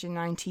at the age of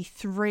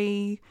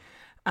 93.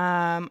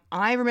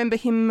 I remember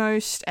him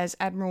most as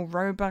Admiral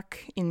Roebuck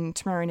in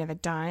Tomorrow Never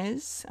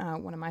Dies,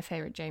 one of my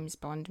favourite James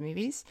Bond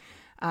movies.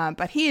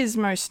 But he is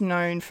most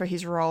known for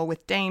his role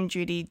with Dame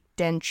Judi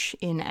Dench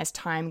in As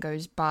Time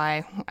Goes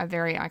By, a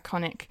very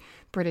iconic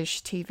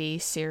British TV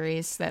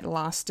series that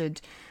lasted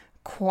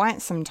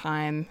quite some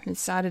time. It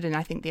started in,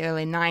 I think, the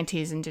early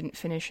 90s and didn't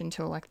finish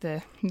until like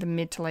the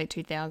mid to late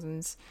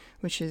 2000s,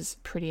 which is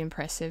pretty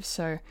impressive.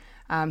 So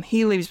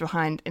he leaves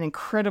behind an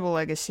incredible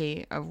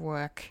legacy of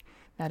work,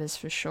 that is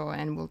for sure,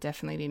 and will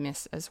definitely be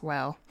missed as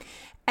well.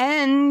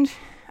 And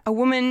a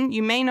woman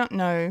you may not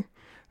know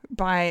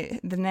by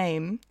the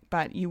name,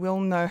 but you will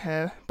know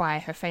her by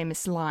her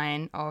famous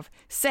line of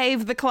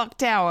 "Save the Clock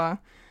Tower."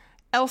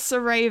 Elsa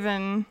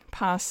Raven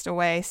passed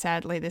away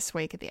sadly this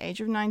week at the age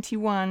of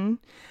 91.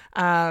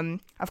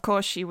 Of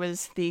course, she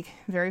was the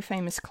very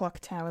famous clock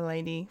tower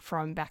lady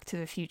from Back to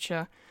the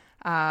Future.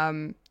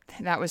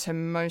 That was her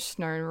most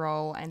known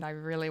role, and I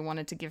really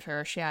wanted to give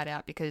her a shout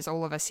out because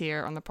all of us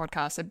here on the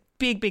podcast are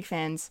big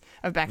fans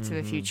of Back to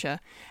the Future,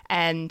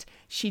 and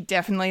she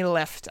definitely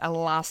left a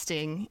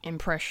lasting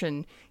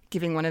impression,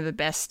 giving one of the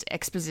best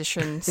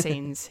exposition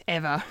scenes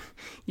ever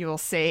you will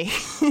see.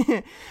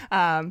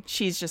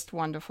 She's just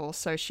wonderful,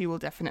 so she will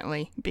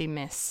definitely be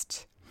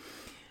missed.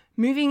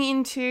 Moving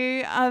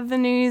into other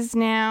news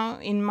now.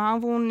 In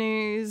Marvel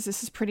news,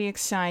 this is pretty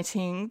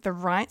exciting. The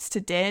rights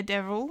to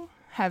Daredevil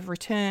have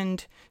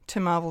returned to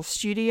Marvel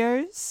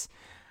Studios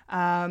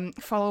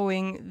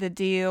following the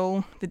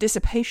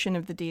dissipation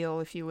of the deal,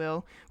 if you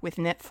will, with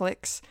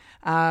Netflix.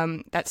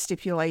 That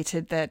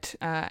stipulated that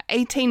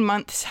 18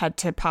 months had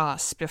to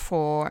pass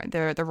before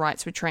the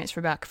rights would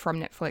transfer back from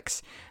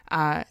Netflix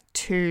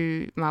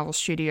to Marvel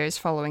Studios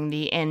following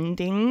the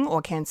ending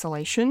or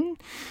cancellation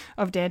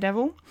of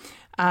Daredevil.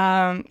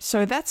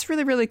 So that's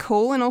really, really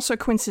cool, and also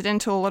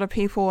coincidental. A lot of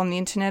people on the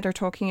internet are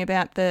talking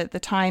about the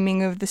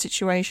timing of the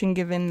situation,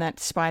 given that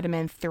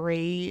Spider-Man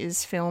 3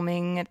 is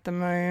filming at the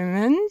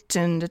moment,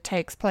 and it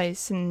takes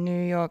place in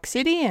New York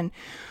City. And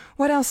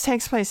what else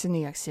takes place in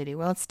New York City?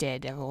 Well, it's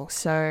Daredevil.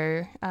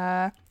 So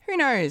who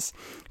knows?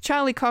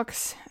 Charlie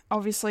Cox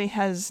obviously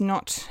has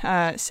not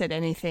said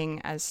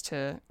anything as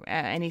to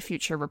any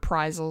future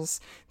reprisals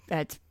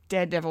that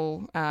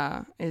Daredevil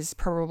is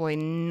probably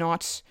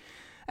not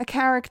a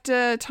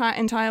character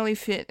entirely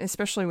fit,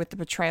 especially with the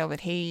portrayal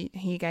that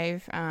he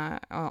gave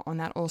on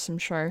that awesome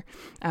show.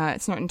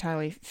 It's not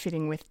entirely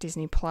fitting with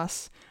Disney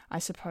Plus, I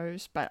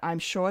suppose, but I'm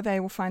sure they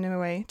will find a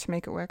way to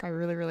make it work. I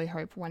really, really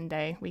hope one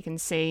day we can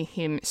see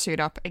him suit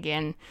up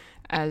again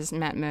as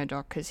Matt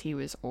Murdock, because he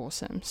was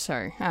awesome.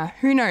 So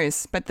who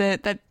knows? But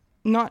that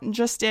not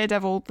just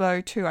Daredevil,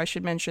 though, too. I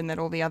should mention that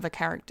all the other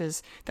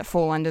characters that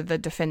fall under the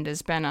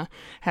Defenders banner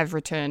have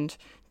returned.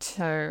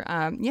 So,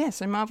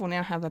 so Marvel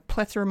now have a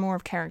plethora more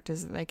of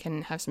characters that they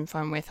can have some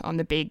fun with on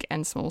the big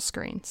and small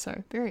screen.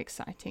 So, very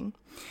exciting.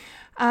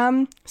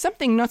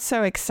 Something not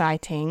so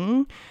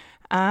exciting.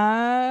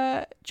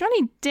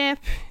 Johnny Depp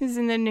is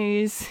in the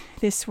news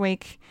this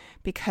week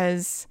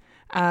because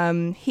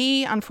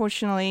he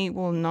unfortunately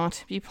will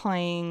not be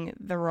playing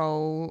the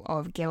role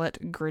of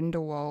Gellert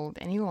Grindelwald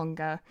any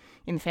longer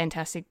in the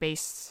Fantastic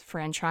Beasts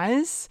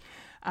franchise.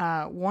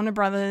 Warner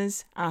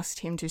Brothers asked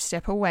him to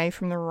step away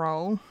from the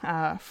role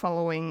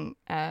following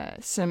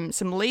some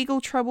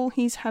legal trouble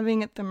he's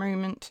having at the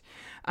moment,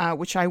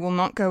 which I will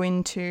not go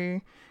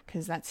into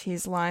because that's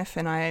his life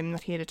and I am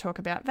not here to talk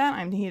about that.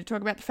 I'm here to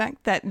talk about the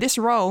fact that this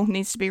role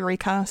needs to be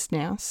recast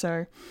now.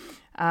 So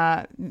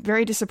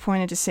very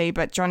disappointed to see,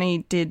 but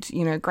Johnny did,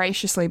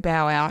 graciously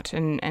bow out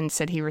and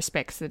said he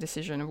respects the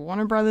decision of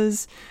Warner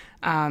Brothers,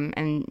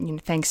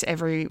 and thanks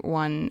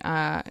everyone,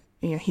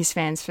 his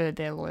fans for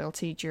their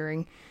loyalty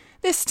during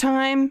this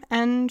time.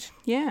 And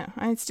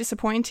it's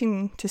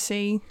disappointing to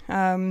see.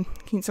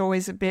 It's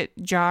always a bit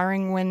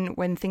jarring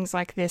when things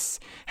like this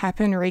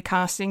happen,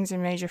 recastings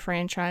in major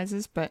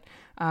franchises, but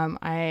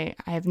I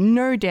have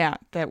no doubt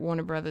that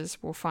Warner Brothers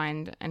will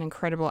find an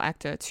incredible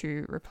actor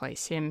to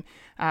replace him.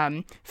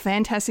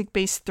 Fantastic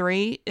Beasts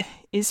 3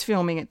 is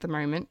filming at the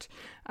moment,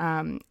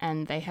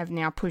 and they have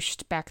now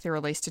pushed back the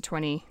release to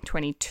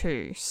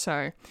 2022.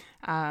 So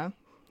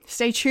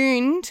stay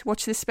tuned,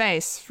 watch this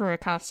space for a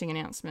casting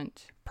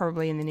announcement,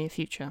 probably in the near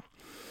future.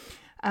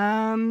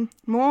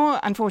 More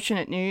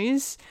unfortunate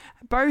news,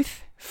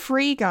 both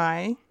Free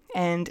Guy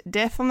and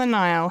Death on the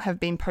Nile have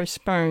been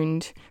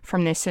postponed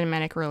from their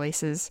cinematic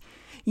releases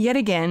yet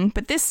again,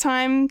 but this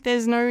time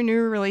there's no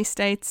new release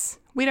dates.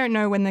 We don't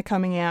know when they're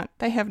coming out.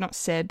 They have not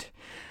said.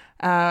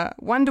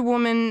 Wonder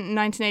Woman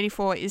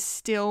 1984 is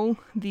still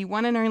the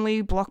one and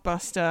only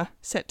blockbuster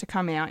set to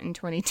come out in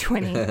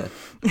 2020.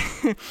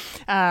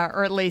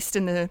 Or at least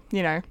in the,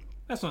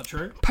 That's not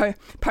true.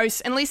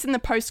 At least in the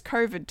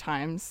post-COVID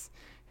times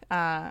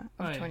of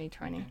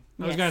 2020. Okay.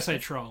 I was going to say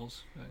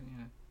Trolls.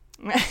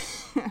 But,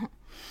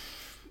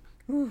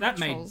 that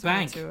made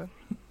bank.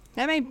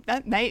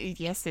 That made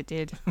yes, it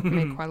did. It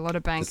made quite a lot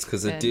of bank. Just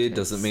because it did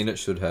doesn't mean it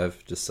should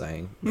have. Just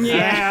saying.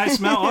 Yeah, I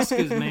smell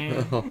Oscars,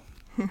 man.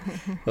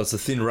 That's a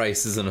thin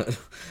race, isn't it?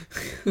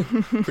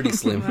 Pretty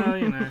slim.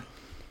 Well,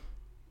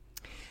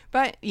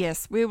 But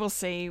yes, we will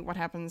see what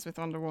happens with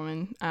Wonder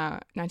Woman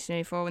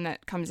 1984 when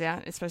that comes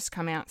out. It's supposed to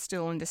come out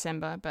still in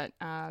December, but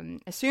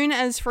as soon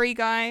as Free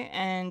Guy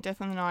and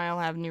Death on the Nile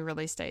have new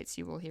release dates,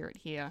 you will hear it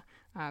here,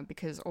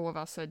 because all of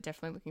us are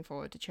definitely looking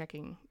forward to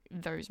checking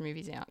those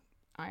movies out.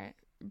 I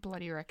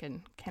bloody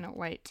reckon. Cannot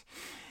wait.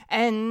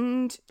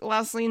 And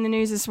lastly in the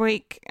news this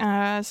week,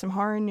 some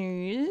horror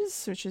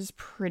news, which is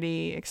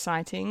pretty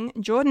exciting.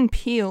 Jordan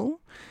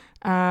Peele,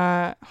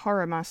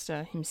 horror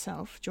master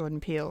himself, Jordan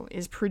Peele,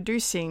 is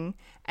producing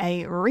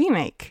a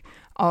remake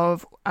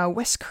of a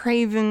Wes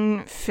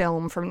Craven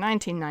film from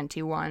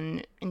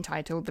 1991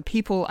 entitled The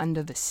People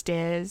Under the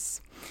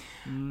Stairs.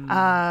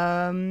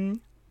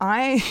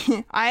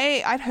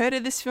 I'd heard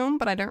of this film,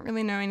 but I don't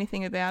really know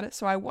anything about it.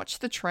 So I watched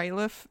the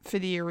trailer for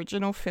the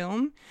original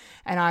film,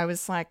 and I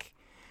was like,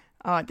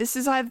 "Oh, this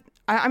is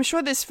I'm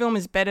sure this film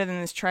is better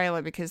than this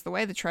trailer because the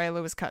way the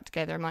trailer was cut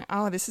together, I'm like,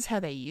 oh, this is how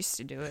they used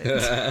to do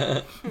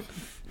it."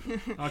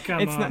 Oh,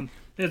 come on!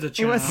 There's a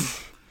charm.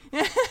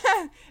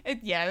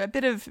 A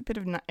bit of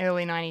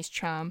early 90s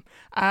charm.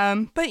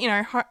 But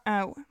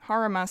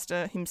horror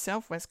master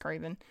himself, Wes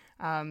Craven,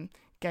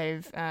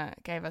 gave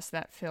us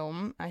that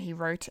film. He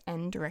wrote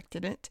and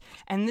directed it,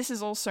 and this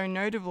is also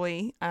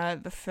notably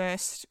the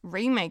first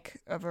remake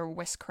of a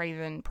Wes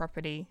Craven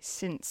property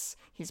since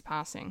his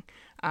passing.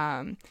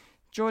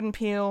 Jordan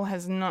Peele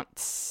has not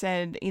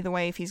said either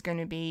way if he's going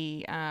to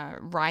be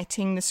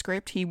writing the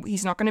script.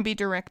 He's not going to be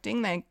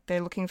directing.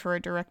 They're looking for a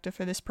director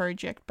for this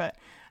project, but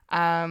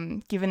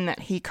given that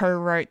he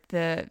co-wrote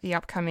the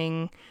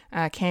upcoming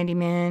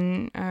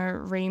Candyman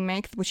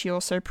remake, which he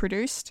also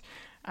produced,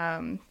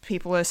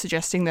 people are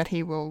suggesting that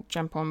he will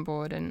jump on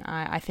board, and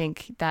I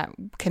think that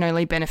can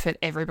only benefit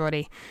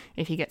everybody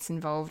if he gets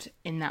involved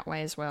in that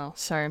way as well.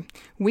 So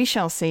we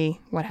shall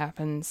see what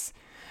happens.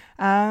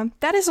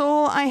 That is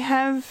all I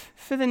have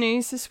for the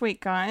news this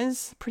week,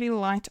 guys. Pretty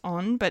light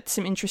on, but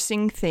some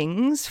interesting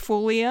things.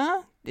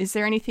 Fulia, is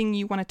there anything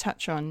you want to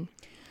touch on?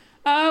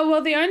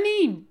 Well, the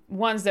only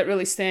ones that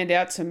really stand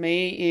out to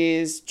me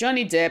is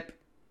Johnny Depp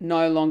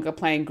no longer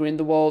playing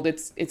Grindelwald.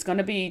 It's going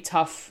to be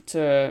tough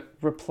to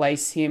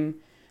replace him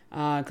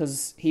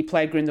because he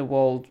played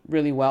Grindelwald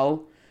really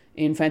well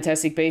in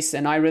Fantastic Beasts,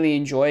 and I really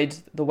enjoyed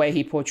the way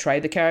he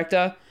portrayed the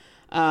character.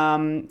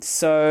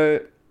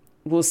 So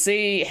we'll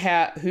see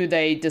who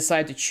they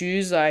decide to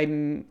choose.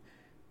 I'm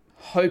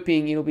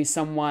hoping it'll be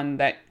someone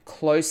that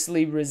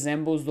closely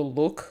resembles the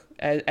look,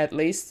 at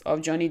least,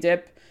 of Johnny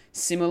Depp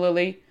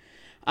similarly.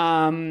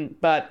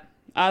 But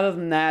other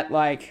than that,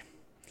 like,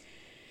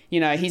 you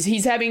know,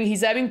 he's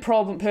having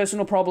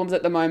personal problems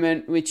at the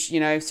moment, which, you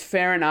know, is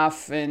fair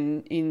enough.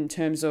 And in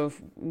terms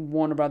of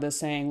Warner Brothers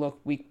saying, look,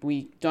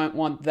 we don't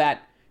want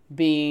that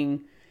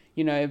being,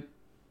 you know,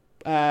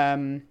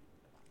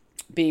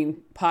 being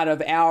part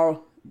of our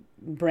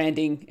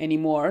branding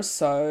anymore.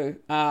 So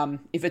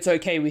if it's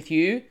okay with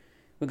you,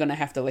 we're going to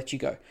have to let you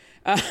go,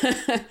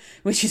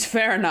 which is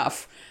fair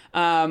enough.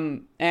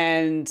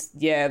 And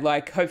yeah,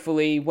 like,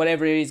 hopefully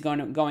whatever is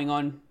going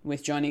on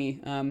with Johnny,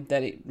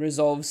 that it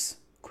resolves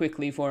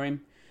quickly for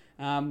him,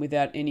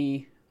 without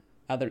any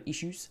other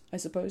issues, I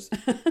suppose.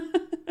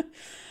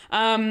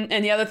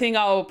 And the other thing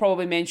I'll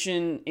probably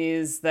mention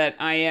is that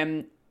I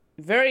am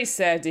very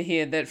sad to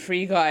hear that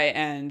Free Guy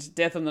and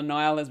Death on the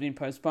Nile has been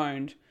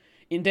postponed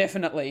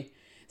indefinitely.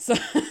 So,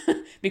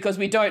 because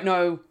we don't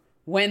know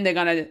when they're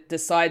going to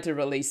decide to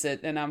release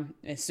it. And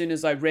as soon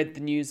as I read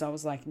the news, I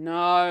was like,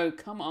 no,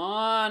 come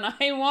on.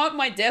 I want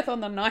my Death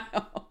on the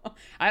Nile.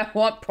 I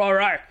want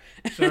Poirot.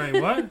 Sorry,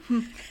 what?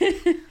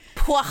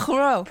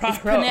 Poirot.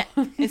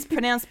 It's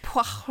pronounced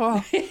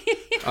Poirot.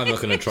 I'm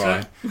not going to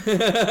try.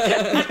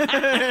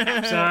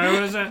 So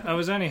I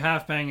was only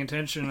half paying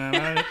attention,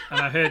 and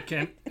I heard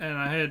Kent and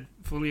I heard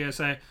Fulia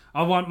say,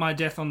 "I want my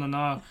Death on the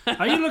Nile."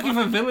 Are you looking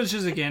for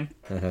villagers again?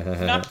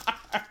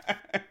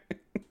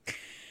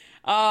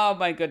 Oh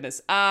my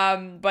goodness.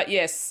 But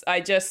yes,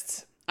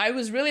 I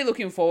was really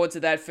looking forward to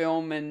that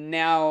film, and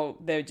now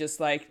they're just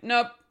like,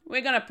 nope,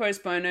 we're going to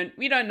postpone it.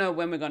 We don't know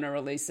when we're going to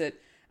release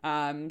it.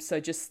 So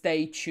just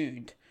stay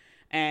tuned.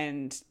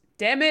 And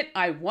damn it,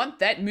 I want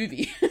that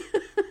movie.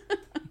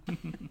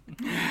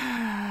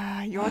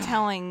 You're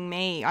telling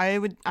me. I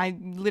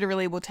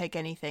literally will take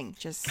anything.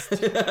 Just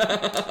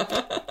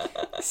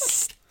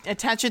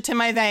attach it to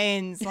my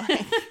veins.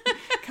 Like,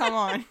 come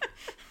on.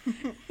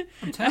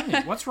 I'm telling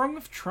you, what's wrong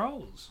with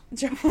trolls?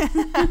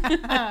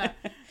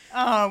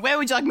 Oh, where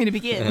would you like me to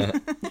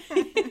begin?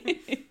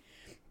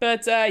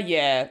 But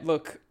yeah,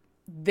 look,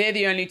 they're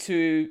the only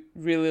two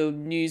real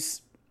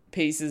news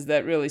pieces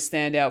that really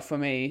stand out for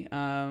me.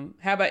 How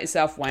about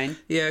yourself, Wayne?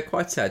 Yeah,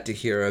 quite sad to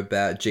hear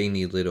about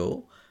Jeannie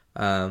Little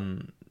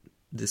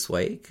this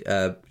week.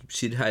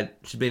 She'd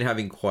been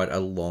having quite a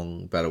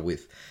long battle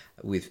with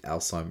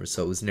Alzheimer's,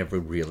 so it was never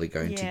really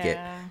going to get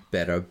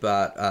better.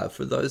 But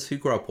for those who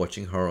grew up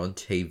watching her on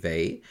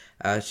TV,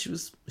 she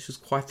was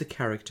quite the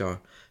character,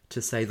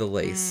 to say the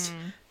least.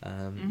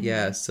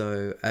 Yeah,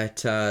 so at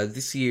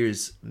this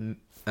year's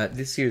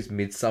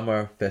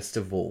Midsummer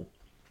Festival,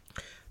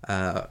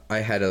 I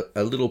had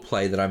a little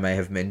play that I may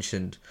have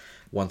mentioned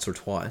once or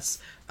twice,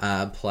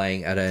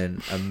 playing at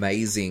an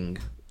amazing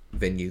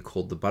venue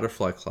called the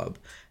Butterfly Club,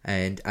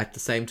 and at the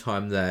same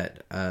time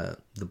that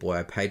The Boy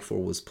I Paid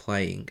For was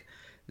playing,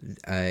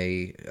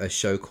 a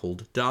show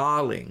called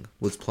Darling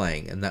was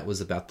playing, and that was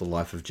about the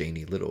life of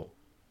Jeannie Little.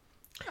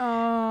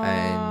 Oh.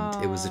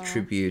 And it was a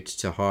tribute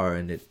to her,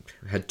 and it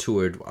had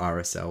toured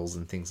RSLs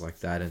and things like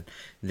that, and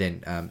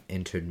then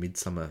entered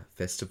Midsummer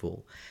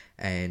Festival.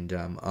 And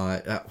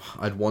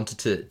I'd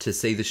wanted to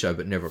see the show,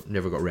 but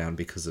never got around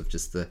because of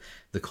just the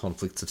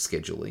conflicts of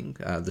scheduling.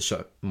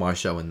 My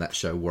show and that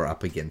show were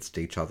up against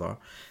each other.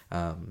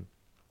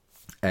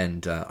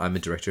 And I'm a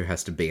director who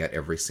has to be at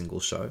every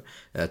single show.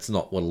 It's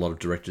not what a lot of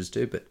directors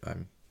do, but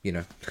you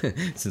know,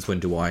 since when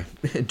do I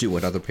do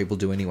what other people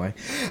do anyway?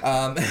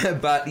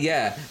 But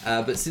yeah,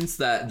 but since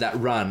that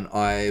run,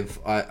 I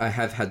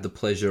have had the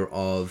pleasure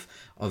of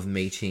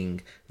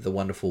meeting the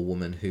wonderful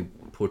woman who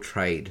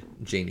portrayed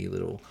Jeannie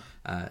Little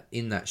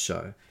in that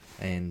show,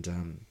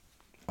 and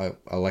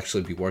I'll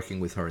actually be working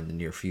with her in the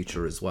near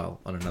future as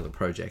well on another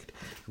project,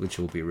 which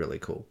will be really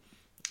cool.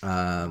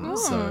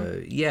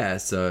 So yeah,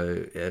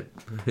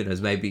 who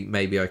knows,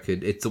 maybe I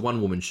could, it's a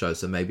one-woman show,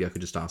 so maybe I could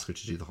just ask her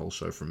to do the whole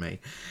show for me,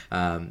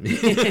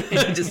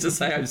 just to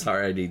say, I'm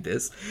sorry, I need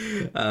this.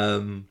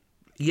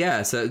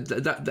 Yeah, so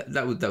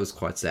that was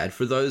quite sad.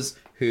 For those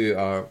who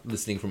are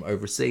listening from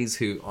overseas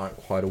who aren't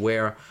quite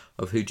aware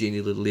of who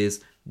Jeannie Little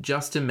is,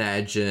 just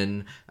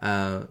imagine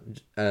a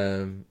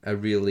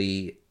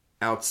really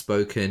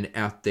outspoken,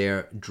 out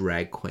there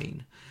drag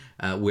queen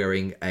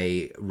wearing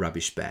a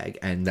rubbish bag,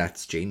 and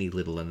that's Jeannie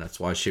Little, and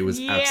that's why she was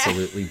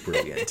absolutely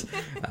brilliant.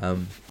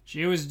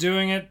 She was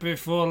doing it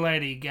before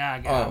Lady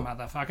Gaga,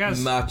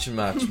 motherfuckers. Much.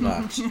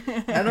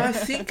 And I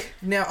think,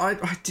 now,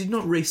 I did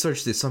not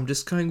research this, I'm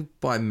just going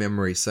by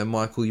memory, so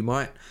Michael, you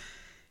might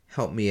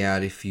help me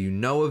out if you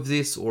know of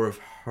this or have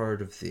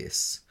heard of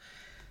this.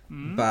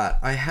 But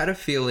I had a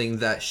feeling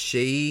that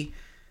she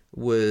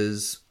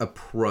was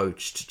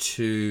approached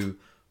to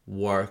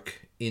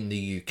work in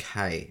the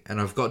UK, and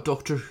I've got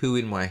Doctor Who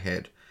in my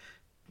head,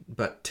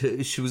 but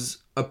she was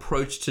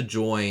approached to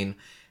join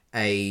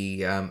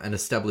an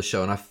established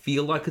show, and I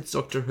feel like it's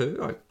Doctor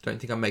Who. I don't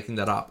think I'm making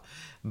that up,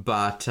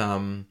 but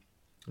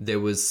there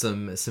was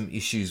some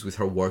issues with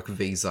her work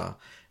visa,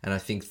 and I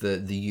think the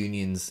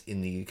unions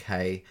in the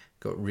UK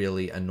got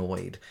really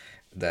annoyed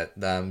that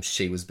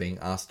she was being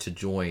asked to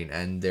join,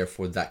 and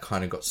therefore that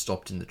kind of got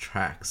stopped in the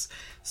tracks.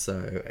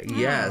 So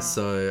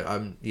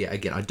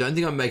again, I don't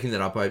think I'm making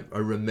that up. I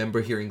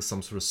remember hearing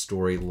some sort of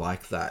story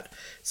like that.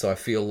 So I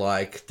feel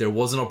like there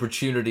was an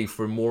opportunity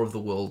for more of the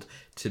world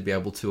to be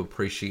able to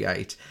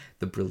appreciate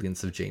the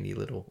brilliance of Jeannie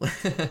Little.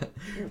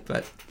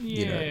 But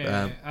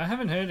I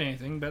haven't heard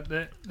anything, but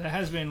there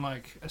has been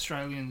like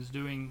Australians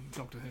doing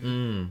Doctor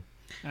Who.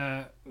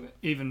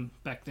 Even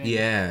back then.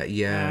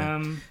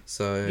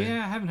 So I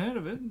haven't heard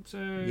of it. So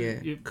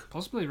you're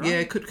possibly right. Yeah,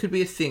 it could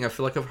be a thing. I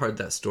feel like I've heard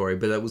that story,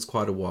 but that was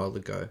quite a while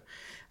ago.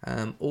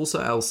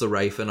 Also, Elsa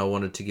Rafen, I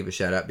wanted to give a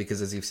shout out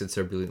because, as you've said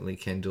so brilliantly,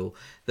 Kendall,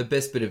 the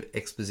best bit of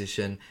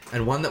exposition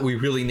and one that we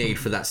really need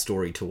for that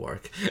story to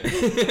work.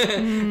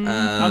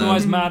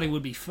 Otherwise, Marty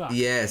would be fucked.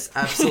 Yes,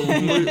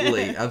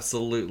 absolutely,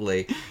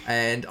 absolutely.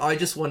 And I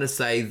just want to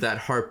say that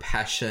her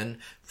passion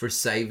for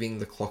saving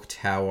the clock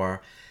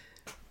tower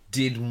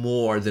did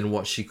more than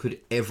what she could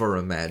ever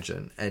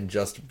imagine, and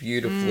just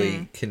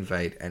beautifully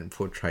conveyed and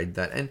portrayed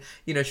that. And,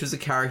 you know, she was a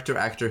character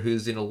actor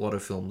who's in a lot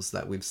of films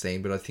that we've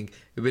seen, but I think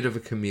a bit of a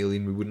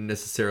chameleon. We wouldn't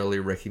necessarily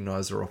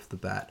recognise her off the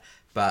bat,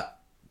 but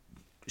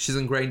she's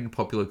ingrained in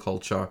popular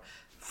culture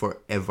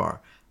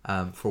forever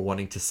for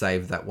wanting to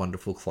save that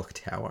wonderful clock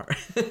tower.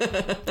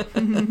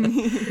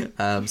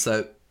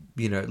 So,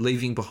 you know,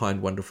 leaving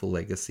behind wonderful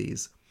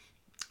legacies.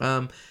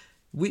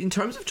 In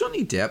terms of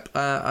Johnny Depp,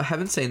 I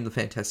haven't seen the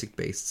Fantastic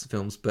Beasts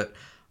films, but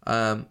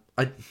I'm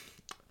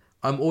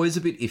always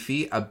a bit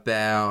iffy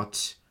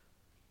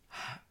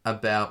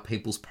about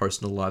people's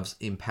personal lives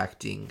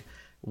impacting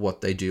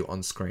what they do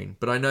on screen.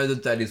 But I know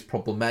that is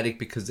problematic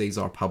because these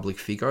are public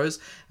figures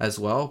as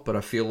well. But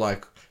I feel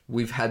like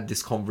we've had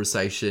this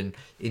conversation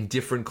in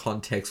different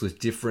contexts with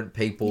different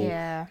people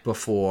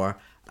before.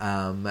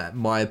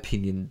 My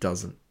opinion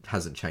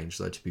hasn't changed,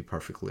 though, to be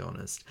perfectly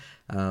honest.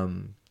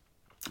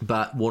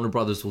 But Warner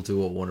Brothers will do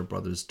what Warner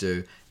Brothers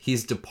do.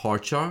 His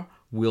departure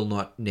will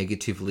not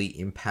negatively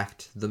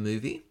impact the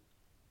movie.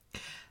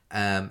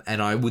 And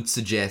I would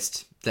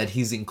suggest that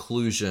his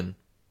inclusion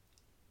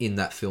in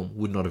that film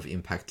would not have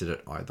impacted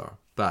it either.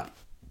 But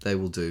they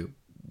will do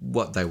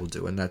what they will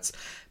do, and that's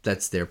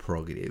their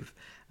prerogative.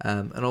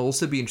 And I'll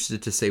also be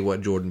interested to see what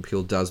Jordan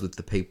Peele does with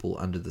The People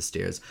Under the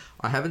Stairs.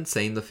 I haven't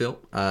seen the film,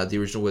 the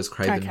original Wes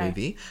Craven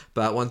movie,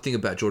 but one thing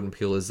about Jordan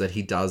Peele is that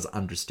he does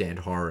understand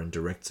horror and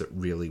directs it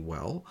really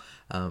well.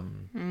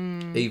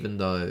 Even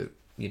though,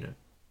 you know,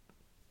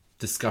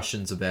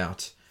 discussions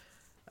about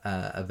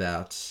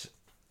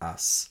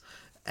Us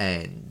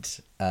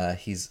and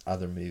his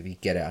other movie,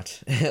 Get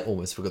Out,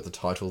 almost forgot the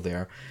title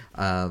there,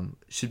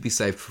 should be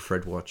saved for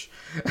Fred Watch.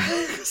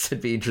 So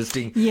it'd be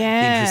interesting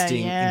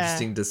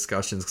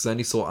discussions, because I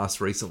only saw Us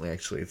recently,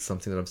 actually. It's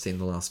something that I've seen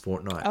the last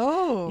fortnight.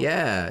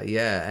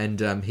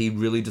 And he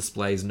really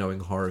displays knowing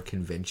horror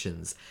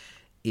conventions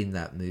in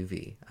that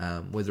movie.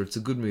 Whether it's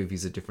a good movie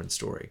is a different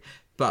story,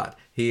 but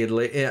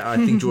I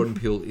think Jordan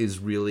Peele is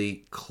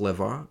really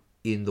clever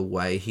in the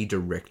way he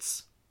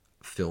directs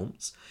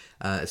films,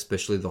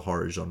 especially the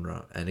horror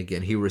genre, and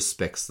again, he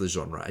respects the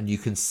genre, and you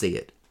can see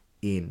it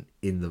in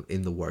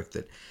the work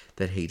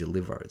that he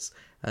delivers.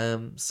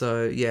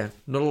 So yeah,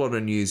 not a lot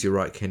of news, you're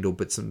right, Kendall,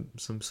 but some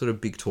sort of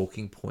big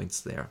talking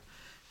points there.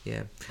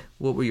 Yeah,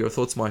 what were your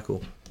thoughts,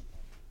 Michael?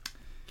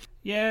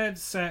 Yeah,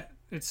 it's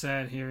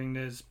sad hearing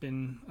there's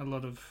been a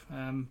lot of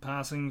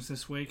passings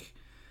this week.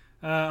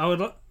 I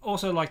would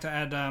also like to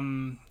add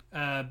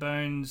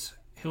Bones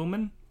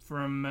Hillman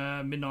from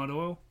Midnight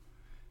Oil,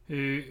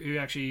 who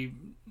actually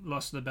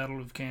lost the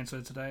battle of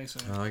cancer today. So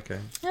okay.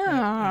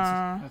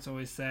 That's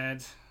always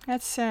sad.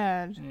 That's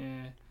sad.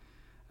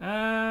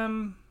 Yeah.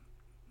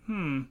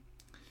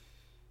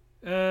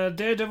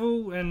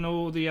 Daredevil and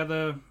all the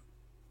other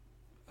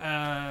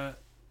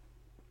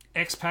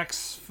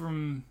X-Packs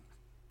from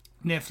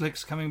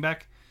Netflix coming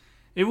back.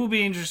 It will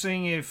be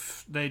interesting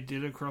if they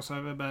did a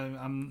crossover, but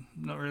I'm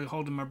not really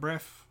holding my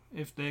breath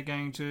if they're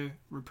going to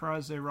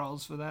reprise their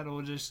roles for that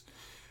or just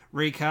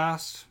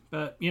recast.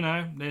 But, you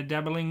know, they're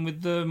dabbling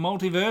with the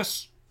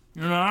multiverse.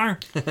 You know,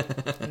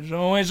 there's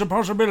always a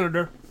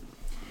possibility.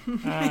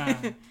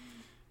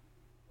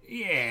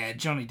 Yeah,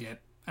 Johnny Depp.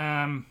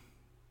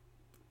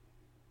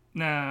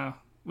 No,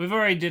 we've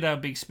already did our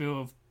big spiel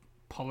of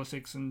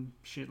politics and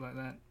shit like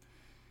that.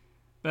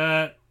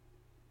 But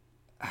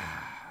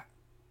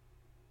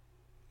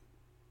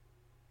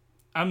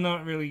I'm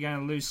not really going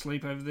to lose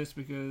sleep over this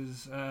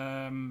because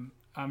I'm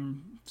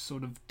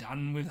sort of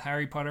done with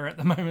Harry Potter at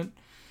the moment.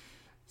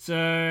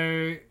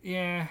 So,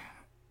 yeah,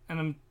 and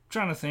I'm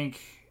trying to think.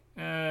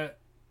 They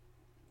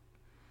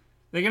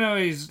can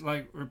always,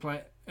 like,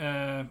 replace...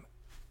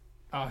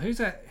 who's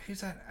that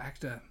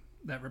actor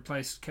that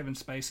replaced Kevin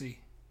Spacey?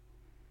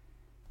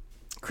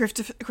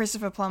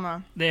 Christopher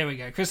Plummer. There we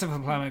go. Christopher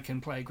Plummer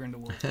can play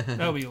Grindelwald.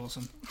 That'll be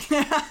awesome.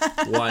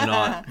 Why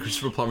not?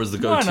 Christopher Plummer's the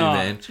Why go-to not?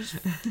 man. Just,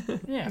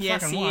 yeah,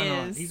 Yes, fucking he why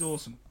not? is. He's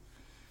awesome.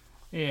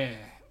 Yeah.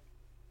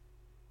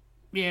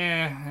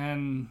 Yeah,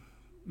 and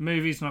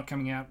movies not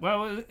coming out.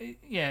 Well,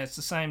 yeah, it's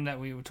the same that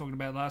we were talking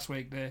about last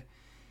week. The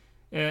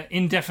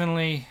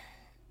indefinitely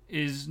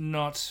is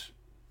not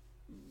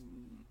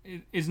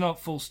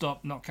full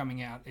stop not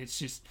coming out. It's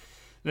just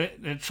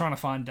they're trying to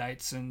find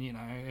dates, and you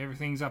know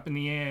everything's up in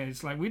the air.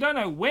 It's like we don't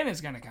know when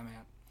it's going to come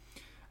out.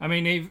 I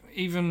mean,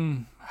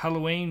 even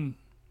Halloween,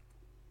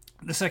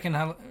 the second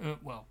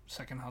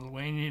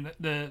Halloween, you know,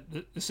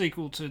 the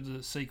sequel to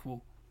the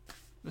sequel,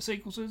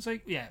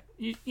 yeah,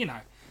 you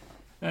know,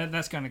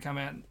 that's going to come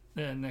out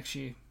next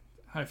year,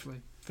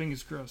 hopefully.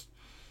 Fingers crossed.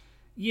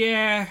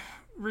 Yeah,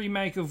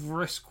 remake of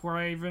Wes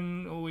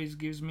Craven always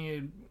gives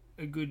me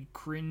a good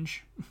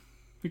cringe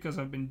because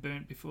I've been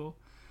burnt before.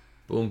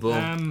 Boom,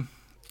 boom.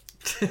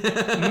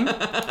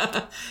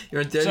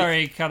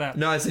 Sorry, cut out.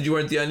 No, I said you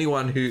weren't the only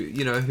one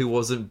who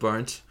wasn't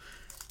burnt.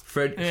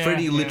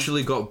 Freddie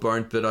literally got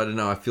burnt, but I don't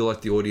know. I feel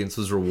like the audience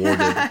was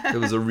rewarded. It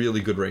was a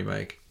really good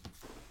remake.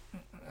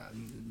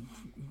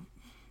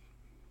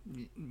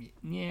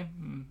 Yeah.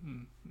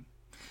 Mm-hmm.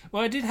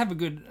 Well, it did have a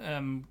good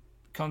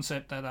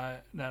concept that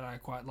I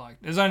quite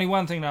liked. There's only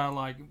one thing that I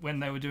like when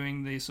they were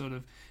doing these sort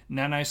of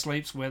nano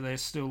sleeps where they're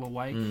still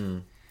awake,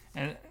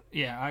 and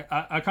yeah,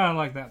 I kind of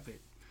like that bit.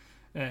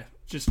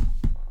 Just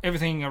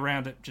everything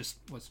around it just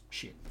was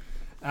shit.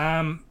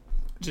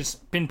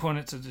 Just pinpoint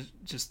it to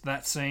just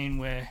that scene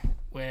where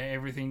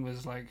everything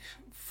was like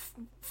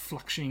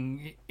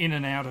fluctuating in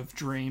and out of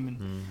dream,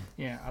 and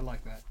yeah, I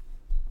like that.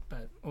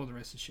 But all the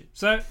rest is shit.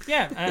 So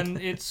yeah, and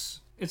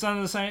it's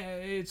under the same.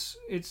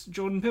 It's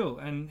Jordan Peele,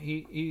 and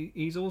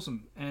he's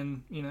awesome,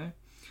 and you know,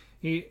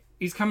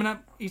 he's coming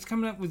up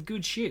with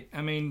good shit.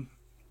 I mean,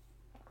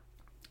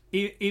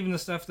 even the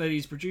stuff that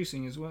he's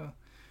producing as well.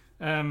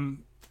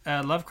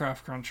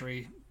 Lovecraft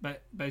Country,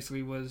 but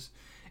basically was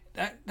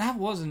that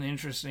was an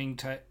interesting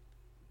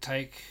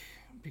take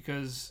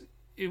because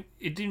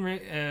it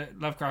didn't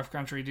Lovecraft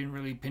Country didn't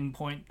really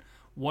pinpoint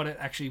what it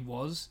actually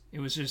was. It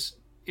was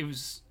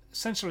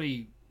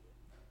essentially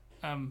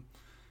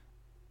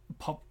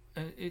pop.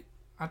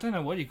 I don't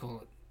know what you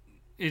call it.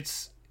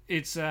 It's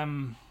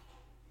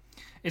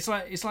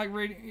like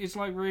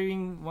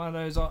reading one of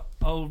those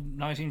old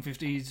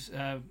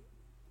 1950s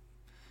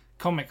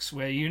comics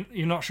where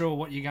you're not sure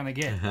what you're gonna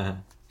get.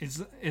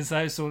 It's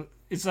those sort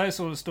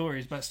of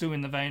stories, but still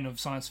in the vein of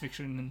science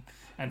fiction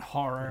and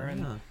horror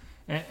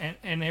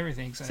and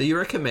everything. So you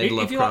recommend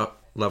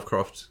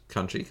Lovecraft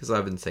Country because I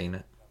haven't seen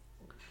it.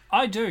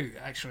 I do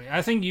actually.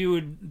 I think you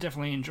would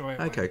definitely enjoy it.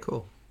 Okay,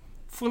 cool.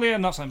 Fully,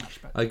 not so much,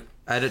 but I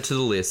add it to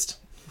the list.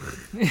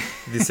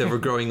 This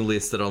ever-growing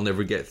list that I'll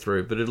never get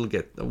through, but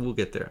we'll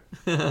get there.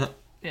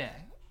 Yeah,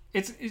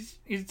 it's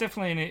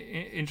definitely an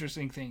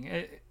interesting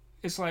thing.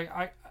 It's like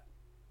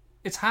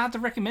it's hard to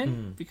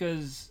recommend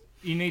because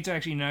you need to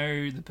actually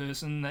know the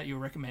person that you're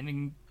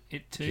recommending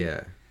it to.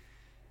 Yeah.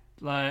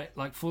 Like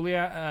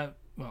Fulia,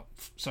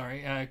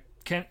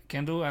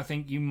 Kendall, I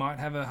think you might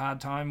have a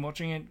hard time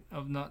watching it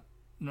of not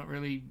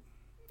really,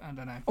 I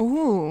don't know.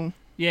 Ooh.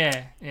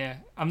 Yeah.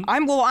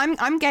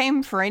 I'm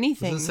game for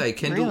anything. I was gonna say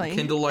Kendall. Really.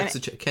 Kendall likes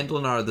Kendall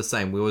and I are the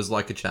same. We always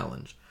like a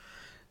challenge.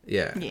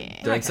 Yeah.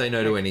 Don't say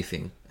no to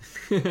anything.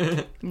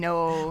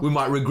 No. We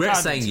might regret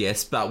saying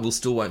yes, but we'll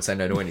still won't say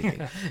no to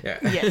anything. Yeah.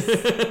 Yes.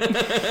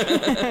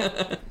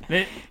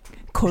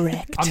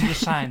 Correct. I'm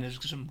just saying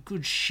there's some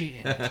good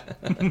shit in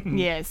it.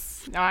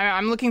 Yes.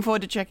 I'm looking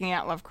forward to checking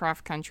out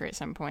Lovecraft Country at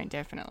some point,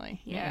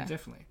 definitely. Yeah,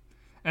 definitely.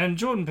 And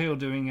Jordan Peele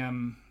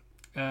doing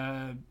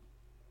the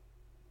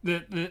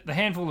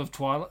handful of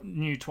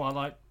new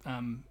Twilight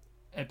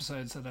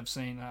episodes that I've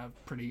seen are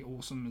pretty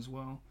awesome as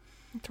well.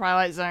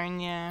 Twilight Zone,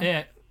 yeah.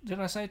 Yeah. Did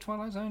I say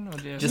Twilight Zone? Or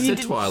did I just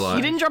said Twilight.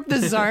 You didn't drop the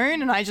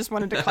zone, and I just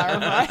wanted to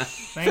clarify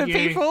for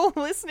people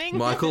listening.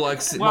 Michael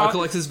likes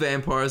his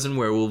vampires and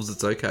werewolves.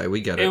 It's okay.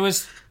 We get it. It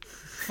was...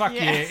 Fuck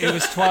yeah. It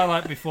was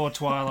Twilight before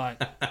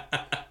Twilight.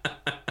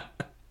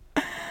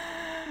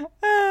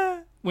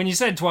 When you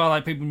said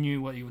Twilight, people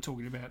knew what you were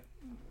talking about.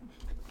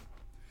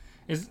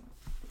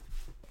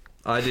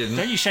 I didn't.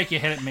 Don't you shake your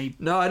head at me.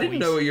 No, I didn't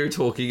know what you were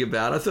talking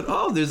about. I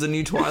thought, there's a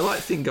new Twilight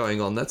thing going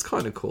on. That's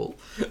kind of cool.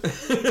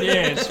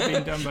 Yeah, it's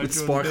been done by with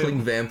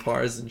sparkling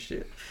vampires and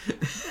shit.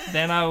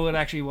 Then I would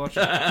actually watch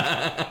it.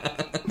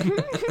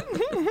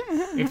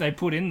 If they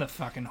put in the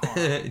fucking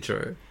horror.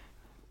 True.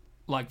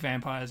 Like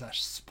vampires are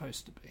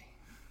supposed to be.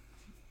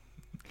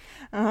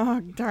 Oh,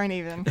 don't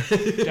even.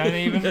 Don't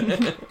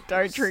even?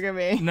 Don't trigger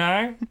me.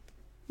 No?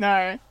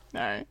 No.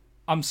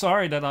 I'm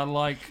sorry that I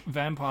like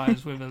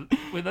vampires with a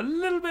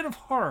little bit of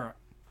horror.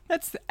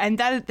 There's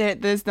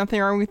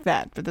nothing wrong with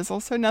that, but there's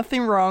also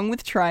nothing wrong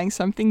with trying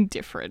something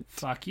different.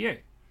 Fuck you.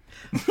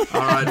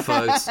 All right,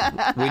 folks,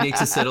 we need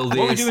to settle this.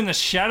 What we do in the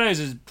shadows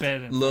is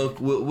better. Look,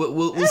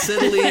 we'll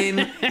settle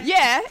in.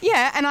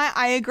 Yeah, and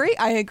I agree.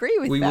 I agree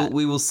with that.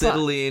 We will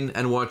settle in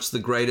and watch the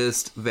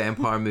greatest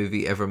vampire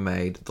movie ever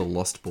made, The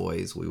Lost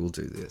Boys. We will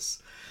do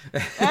this.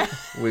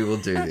 We will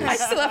do I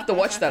this. still have to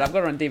watch that. I've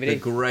got it on DVD. The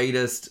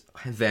greatest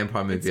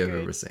vampire movie I've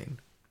ever seen.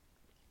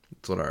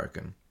 That's what I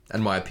reckon.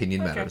 And my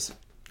opinion matters.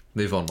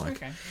 Move on, Mike.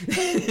 Okay.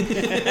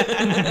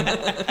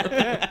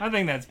 I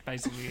think that's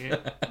basically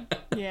it.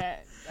 Yeah.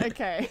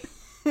 Okay.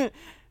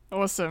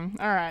 Awesome.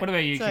 All right. What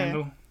about you,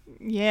 Kendall?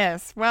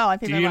 Yes. Well, I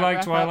think do you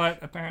like Twilight?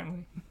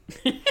 Apparently.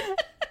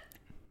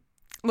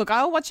 Look,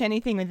 I'll watch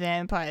anything with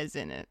vampires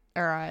in it.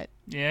 All right.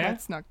 Yeah.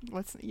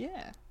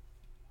 Yeah.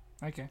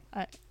 Okay.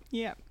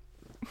 Yeah.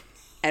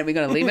 And we're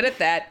going to leave it at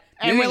that.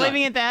 And we're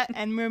leaving it at that,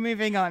 and we're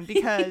moving on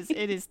because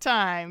it is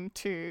time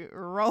to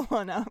roll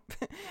on up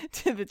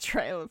to the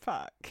trailer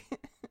park.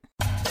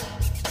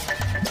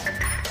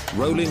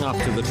 Rolling up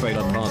to the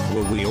trailer park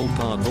where we all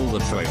park all the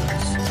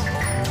trailers.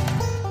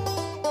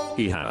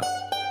 Yeah.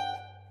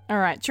 All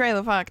right,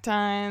 trailer park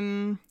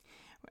time.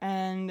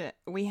 And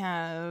we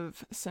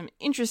have some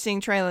interesting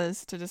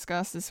trailers to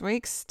discuss this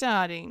week,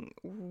 starting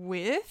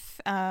with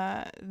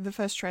the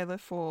first trailer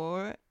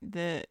for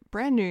the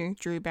brand new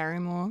Drew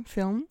Barrymore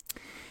film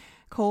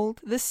called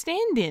The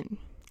Stand-In.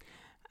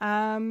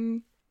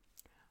 I'm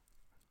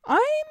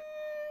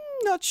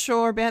not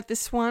sure about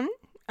this one.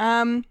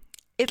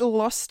 It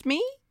lost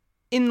me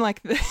in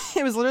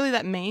it was literally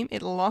that meme.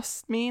 It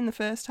lost me in the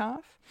first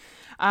half.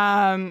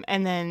 And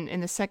then in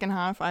the second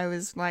half, I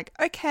was like,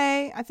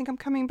 okay, I think I'm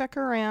coming back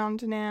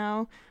around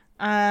now.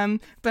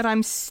 But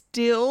I'm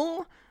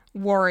still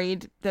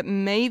worried that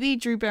maybe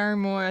Drew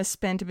Barrymore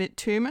spent a bit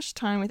too much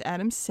time with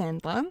Adam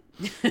Sandler.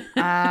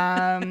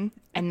 And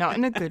not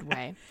in a good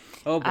way.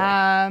 Oh,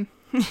 boy.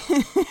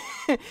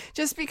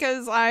 Just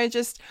because I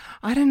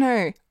don't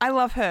know. I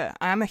love her.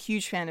 I'm a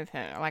huge fan of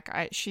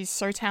her. She's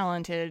so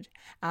talented,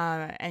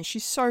 and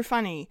she's so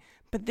funny.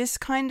 But this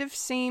kind of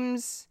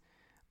seems,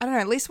 I don't know,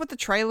 at least what the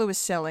trailer was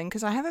selling,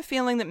 because I have a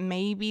feeling that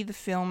maybe the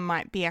film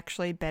might be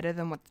actually better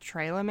than what the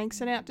trailer makes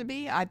it out to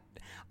be. I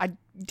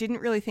didn't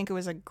really think it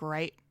was a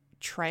great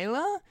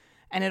trailer,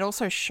 and it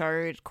also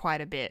showed quite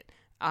a bit.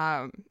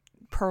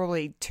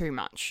 Probably too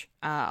much.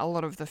 A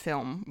lot of the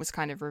film was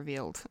kind of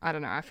revealed. I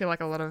don't know. I feel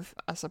like a lot of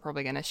us are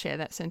probably going to share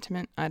that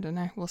sentiment. I don't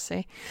know. We'll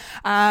see.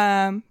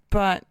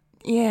 But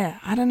yeah,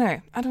 I don't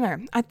know.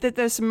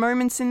 There's some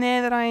moments in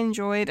there that I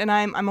enjoyed, and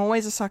I'm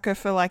always a sucker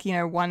for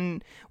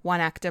one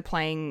actor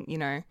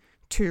playing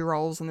two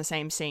roles in the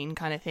same scene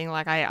kind of thing.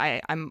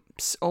 I'm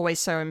always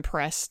so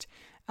impressed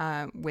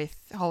with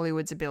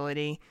Hollywood's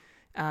ability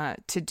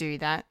to do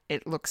that.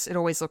 It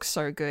always looks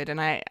so good, and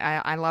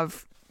I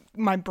love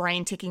my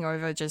brain ticking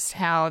over just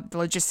how the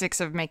logistics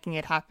of making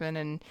it happen,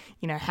 and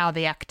how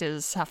the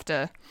actors have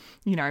to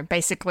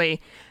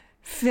basically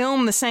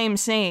film the same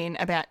scene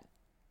about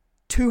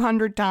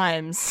 200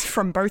 times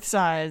from both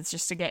sides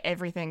just to get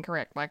everything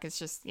correct. It's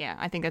just, yeah,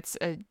 I think that's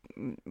a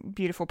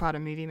beautiful part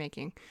of movie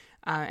making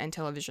and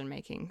television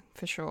making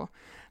for sure.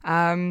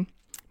 Yeah,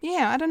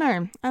 I don't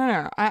know.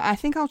 I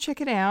think I'll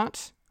check it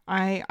out.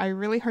 I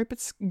really hope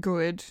it's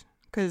good,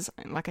 because,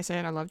 like I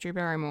said, I love Drew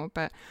Barrymore,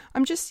 but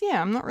I'm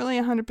not really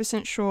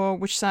 100% sure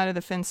which side of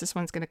the fence this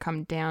one's going to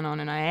come down on,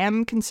 and I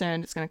am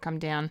concerned it's going to come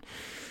down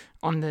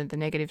on the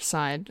negative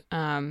side.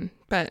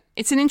 But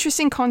it's an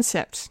interesting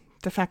concept,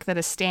 the fact that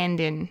a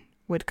stand-in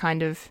would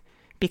kind of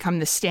become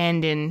the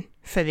stand-in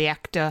for the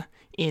actor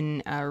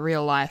in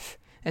real life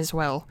as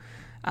well,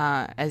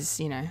 as,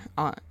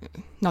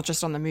 not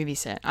just on the movie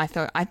set. I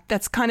thought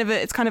it's kind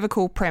of a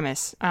cool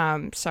premise.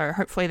 So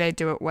hopefully they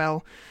do it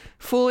well.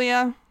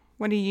 Fulia,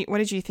 what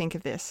did you think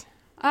of this?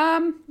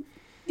 Yeah,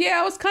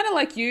 I was kind of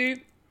like you.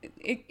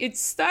 It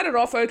started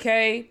off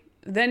okay,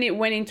 then it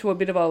went into a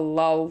bit of a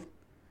lull,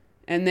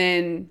 and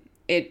then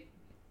it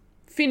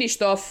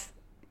finished off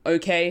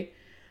okay.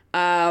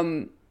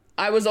 I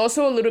was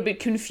also a little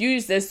bit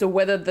confused as to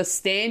whether the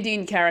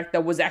stand-in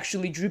character was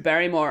actually Drew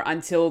Barrymore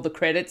until the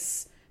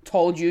credits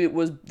told you it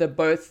was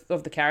both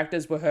of the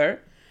characters were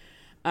her.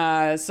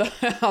 So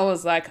I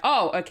was like,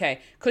 oh, okay,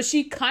 because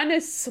she kind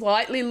of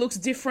slightly looks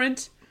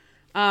different.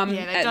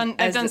 They've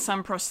done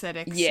some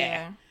prosthetics.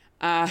 Yeah.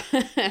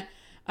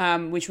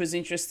 Which was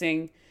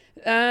interesting.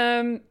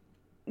 I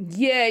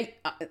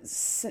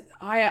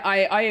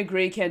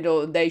agree,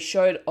 Kendall. They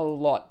showed a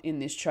lot in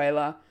this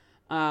trailer.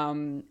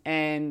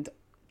 And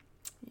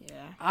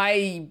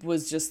I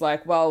was just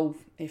like, well,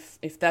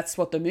 if that's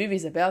what the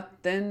movie's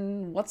about,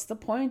 then what's the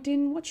point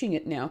in watching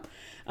it now?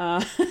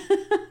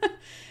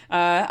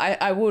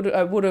 I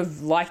would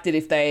have liked it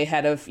if they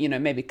had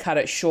maybe cut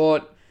it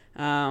short.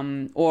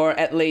 Or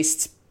at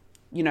least,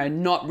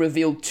 not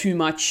reveal too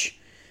much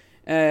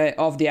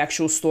of the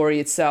actual story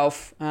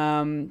itself.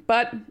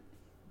 But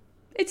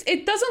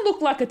it doesn't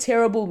look like a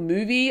terrible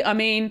movie. I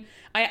mean,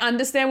 I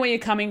understand where you're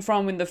coming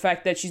from with the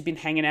fact that she's been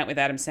hanging out with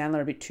Adam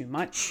Sandler a bit too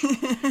much.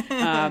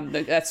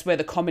 That's where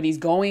the comedy's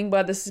going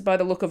by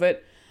the look of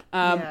it.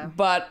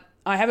 But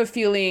I have a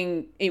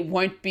feeling it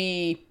won't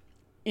be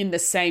in the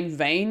same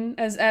vein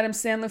as Adam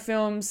Sandler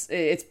films.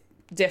 It's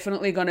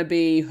definitely going to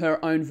be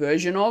her own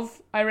version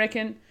of, I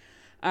reckon.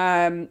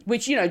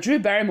 Which, you know, Drew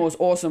Barrymore's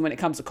awesome when it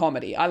comes to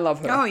comedy. I love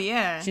her. Oh,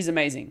 yeah. She's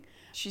amazing.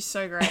 She's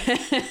so great.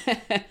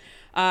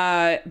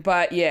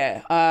 But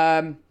yeah,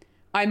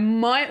 I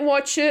might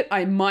watch it.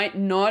 I might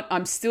not.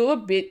 I'm sort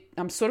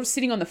of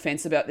sitting on the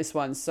fence about this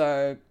one.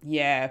 So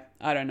yeah,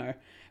 I don't know.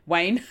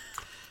 Wayne?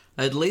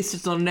 At least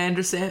it's not an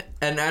Adam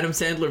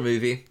Sandler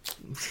movie.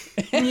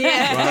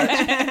 Yeah.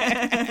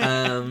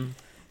 Right?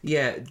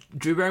 Yeah,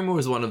 Drew Barrymore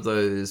is one of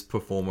those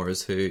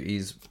performers who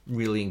is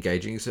really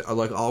engaging. So,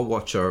 I'll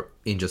watch her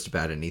in just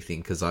about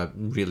anything because I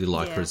really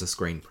like her as a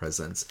screen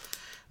presence.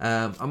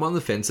 I'm on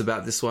the fence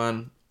about this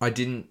one. I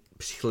didn't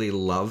particularly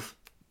love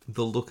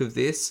the look of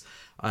this.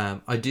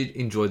 I did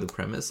enjoy the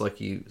premise.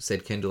 Like you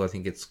said, Kendall, I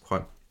think it's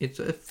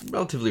a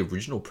relatively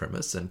original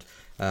premise, and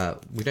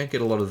we don't get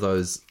a lot of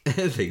those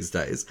these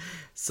days.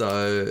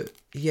 So,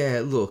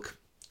 yeah, look,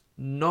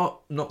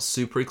 not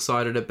super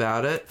excited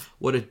about it.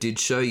 What it did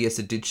show, yes,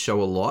 it did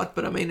show a lot,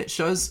 but I mean, it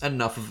shows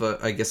enough of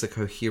a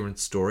coherent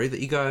story that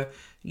you go,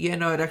 yeah,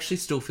 no, it actually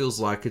still feels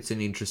like it's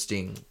an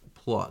interesting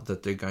plot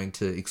that they're going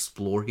to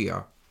explore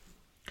here.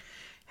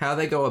 How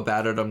they go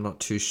about it, I'm not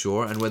too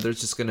sure, and whether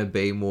it's just going to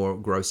be more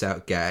gross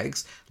out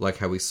gags, like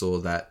how we saw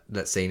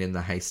that scene in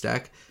the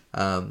haystack.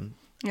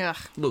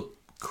 Look,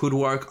 could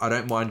work. I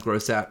don't mind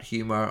gross out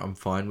humor. I'm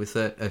fine with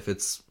it if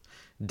it's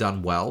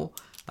done well.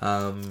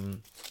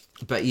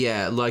 But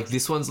yeah, like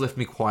this one's left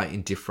me quite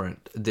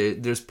indifferent.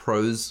 There's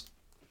pros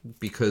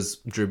because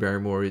Drew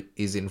Barrymore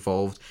is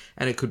involved,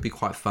 and it could be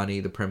quite funny.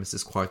 The premise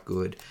is quite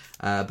good,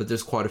 but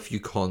there's quite a few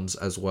cons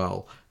as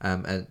well,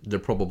 and they're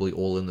probably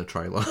all in the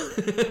trailer,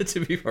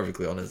 to be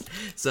perfectly honest.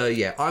 So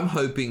yeah, I'm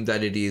hoping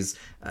that it is,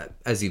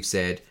 as you've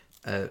said,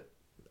 a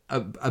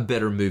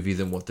better movie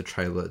than what the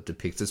trailer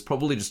depicts. It's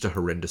probably just a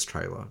horrendous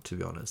trailer, to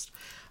be honest.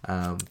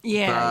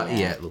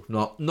 Yeah, look,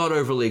 not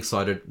overly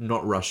excited,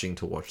 not rushing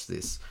to watch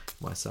this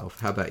myself.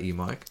 How about you,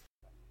 Mike?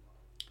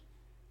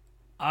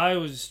 I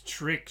was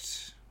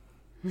tricked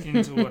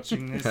into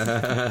watching this.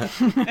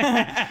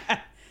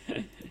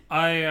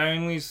 I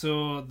only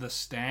saw The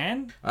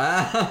Stand. And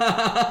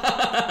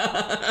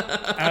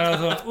I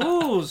thought,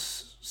 ooh,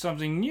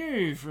 something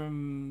new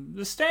from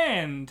The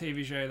Stand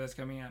TV show that's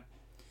coming out.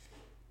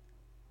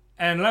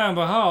 And lo and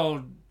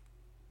behold,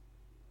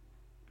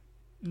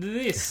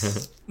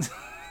 this.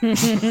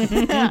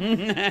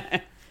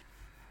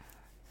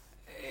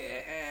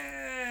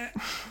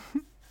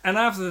 And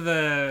after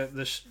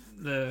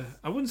the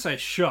I wouldn't say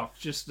shock,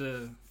 just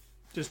the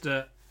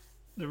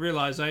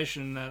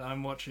realization that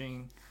I'm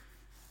watching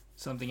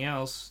something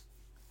else,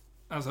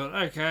 I thought,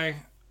 okay,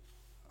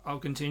 I'll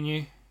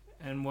continue,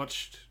 and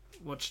watched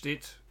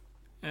it.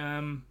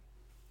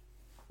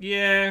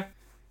 Yeah,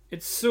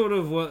 it's sort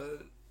of what.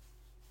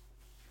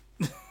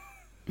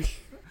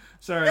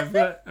 Sorry, I've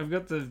got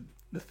the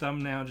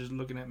thumbnail just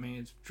looking at me.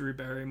 It's Drew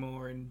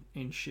Barrymore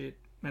in shit,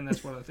 and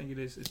that's what I think it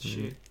is. It's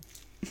shit.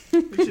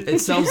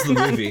 It sells the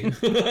movie.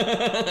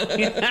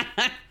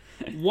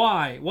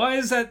 Why? Why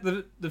is that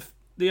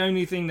the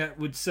only thing that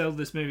would sell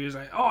this movie? Is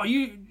like, oh,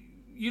 you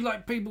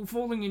like people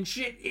falling in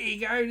shit? Here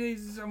you go.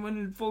 There's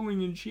someone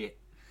falling in shit.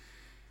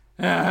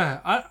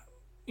 I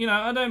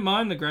don't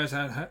mind the gross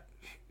out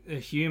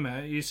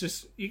humor. It's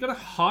just you got to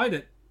hide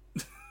it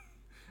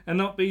and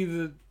not be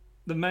the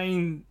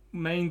main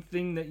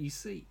thing that you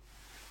see.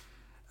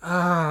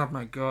 Oh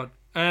my god.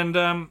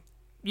 And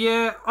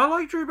yeah, I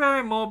like Drew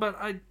Barrymore, but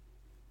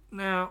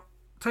now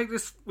take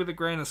this with a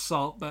grain of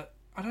salt, but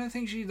I don't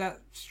think she's that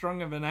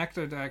strong of an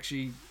actor to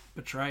actually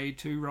portray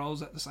two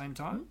roles at the same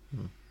time.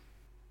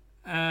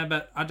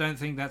 But I don't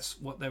think that's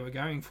what they were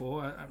going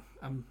for.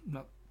 I'm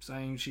not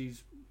saying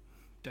she's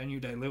Daniel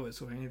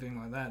Day-Lewis or anything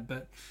like that,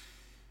 but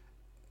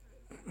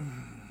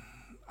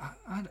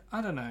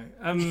I don't know.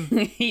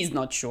 He's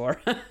not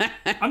sure.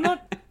 I'm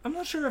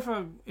not sure if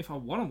I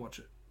want to watch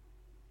it.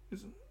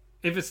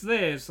 If it's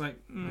there, it's like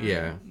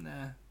nah,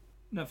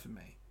 not for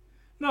me.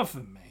 Not for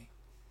me.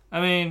 I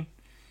mean,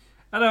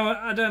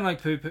 I don't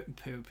like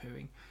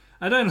poo-pooing.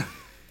 I don't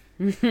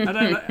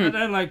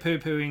like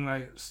poo-pooing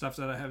like stuff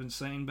that I haven't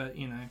seen, but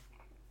you know,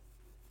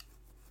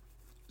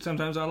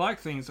 sometimes I like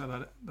things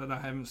that I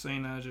haven't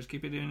seen, and I just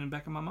keep it in the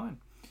back of my mind.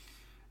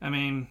 I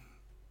mean,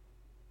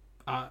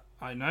 I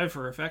know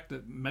for a fact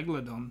that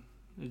Megalodon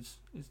is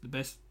the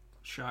best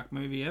shark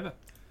movie ever,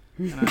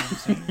 and I haven't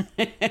seen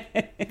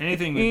it.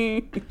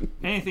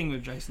 Anything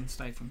with Jason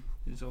Statham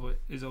is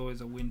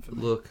always a win for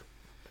me. Look,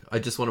 I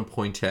just want to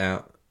point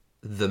out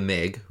The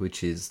Meg,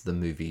 which is the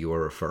movie you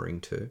are referring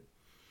to,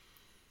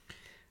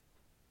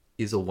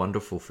 is a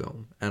wonderful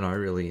film, and I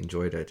really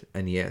enjoyed it.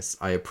 And yes,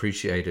 I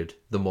appreciated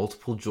the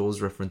multiple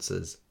Jaws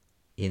references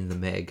in The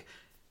Meg,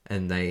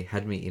 and they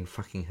had me in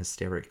fucking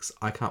hysterics.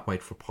 I can't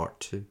wait for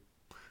part 2.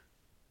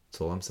 That's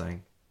all I'm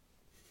saying.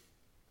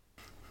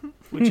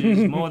 Which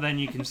is more than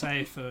you can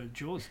say for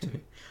Jaws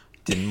 2.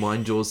 Didn't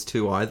mind Jaws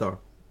 2 either.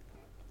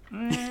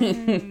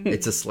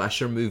 It's a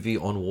slasher movie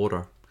on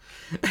water.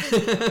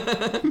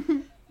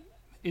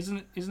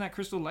 Isn't that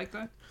Crystal Lake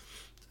though?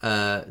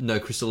 No,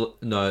 Crystal.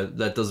 No,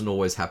 that doesn't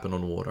always happen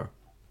on water.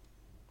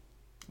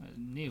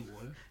 Near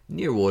water.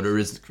 Near water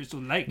is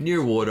Crystal Lake.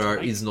 Near water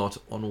is not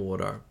on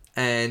water,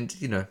 and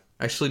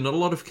actually, not a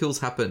lot of kills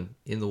happen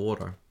in the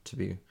water. To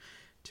be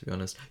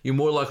honest, you're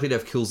more likely to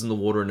have kills in the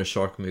water in a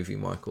shark movie,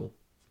 Michael.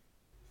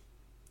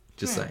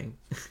 Just saying.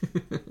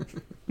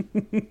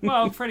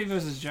 Well, Freddy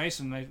vs.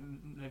 Jason, they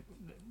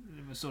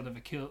was sort of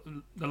a kill.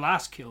 The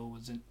last kill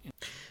was in.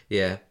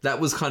 Yeah, that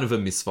was kind of a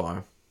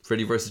misfire.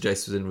 Freddy vs.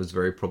 Jason was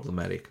very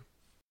problematic.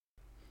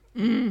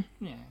 Yeah,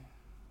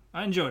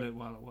 I enjoyed it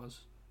while it was.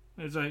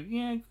 It was like,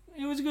 yeah,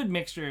 it was a good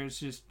mixture. It's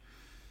just,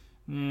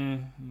 yeah.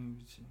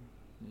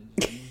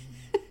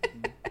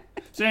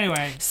 So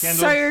anyway,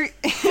 Kendall.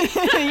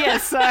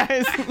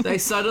 They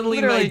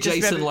suddenly made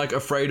Jason like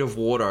afraid of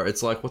water.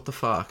 It's like, what the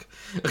fuck?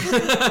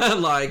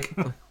 Like,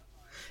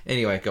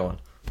 anyway, go on.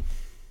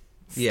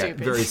 Yeah,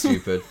 Stupid. very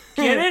stupid.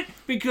 Get it?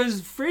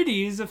 Because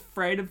Freddy is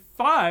afraid of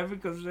fire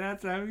because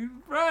that's how he's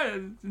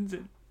afraid.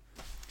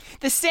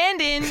 The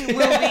stand-in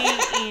will be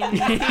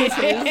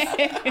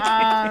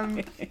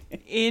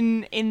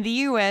in the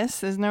US.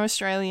 There's no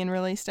Australian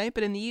release date,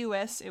 but in the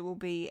US it will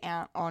be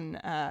out on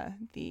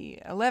the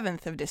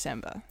 11th of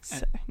December.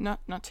 So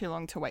not too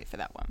long to wait for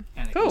that one.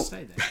 And it can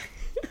stay there.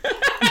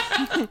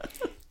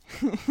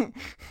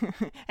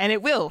 And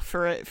it will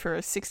for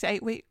a 6 to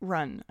 8 week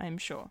run, I'm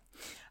sure.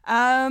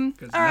 All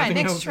right,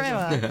 next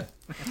trailer.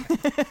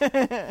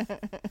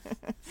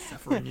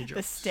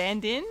 The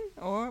Stand-In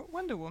or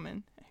Wonder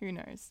Woman. Who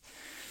knows?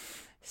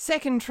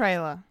 Second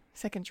trailer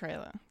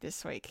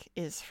this week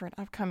is for an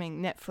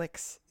upcoming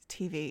Netflix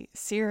TV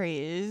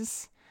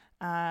series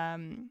by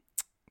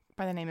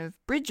the name of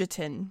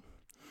Bridgerton,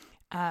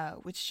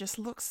 which just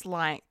looks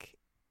like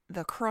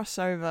the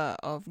crossover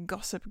of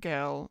Gossip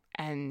Girl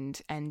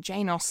and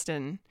Jane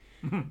Austen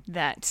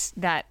that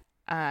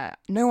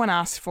no one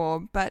asked for,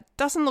 but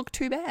doesn't look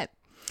too bad.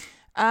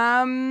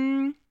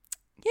 Yeah,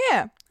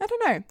 I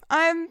don't know.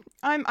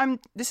 I'm.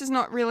 This is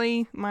not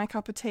really my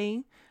cup of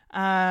tea.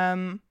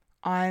 It's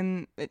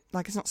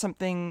not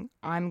something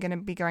I'm gonna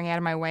be going out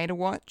of my way to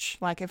watch.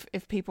 Like if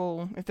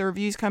the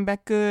reviews come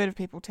back good, if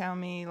people tell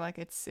me like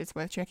it's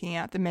worth checking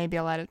out, then maybe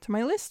I'll add it to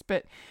my list.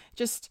 But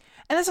and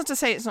that's not to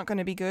say it's not going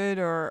to be good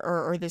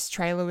or this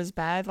trailer was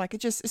bad. Like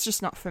it's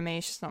just not for me.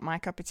 It's just not my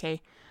cup of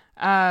tea.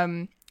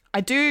 I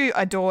do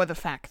adore the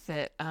fact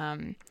that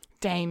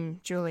Dame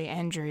Julie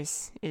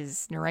Andrews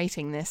is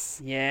narrating this.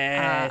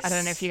 Yes. I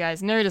don't know if you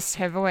guys noticed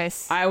her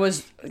voice. I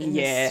was,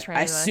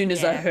 as soon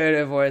as I heard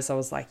her voice, I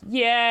was like,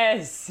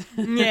 yes.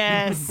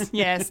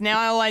 Yes. Now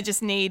all I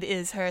just need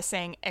is her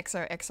saying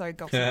XOXO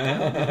Gossip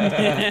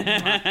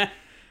Girl.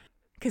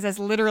 Because that's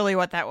literally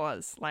what that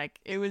was. Like,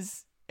 it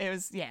was,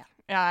 yeah.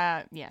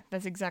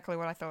 That's exactly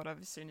what I thought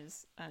of as soon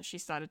as she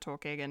started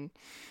talking and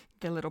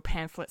the little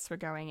pamphlets were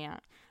going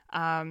out.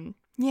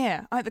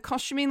 The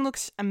costuming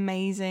looks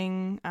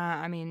amazing.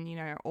 I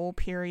mean, all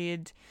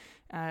period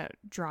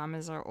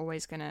dramas are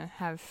always going to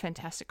have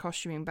fantastic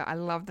costuming, but I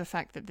love the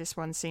fact that this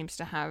one seems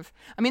to have...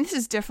 I mean, this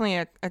is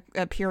definitely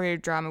a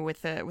period drama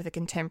with a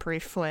contemporary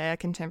flair,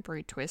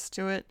 contemporary twist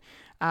to it.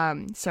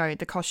 So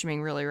the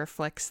costuming really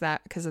reflects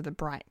that because of the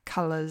bright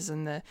colours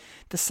and the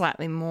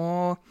slightly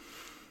more,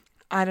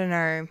 I don't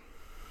know,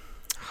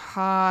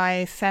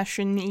 high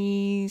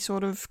fashion-y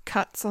sort of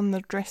cuts on the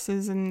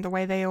dresses and the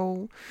way they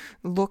all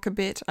look a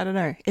bit. I don't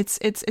know. It's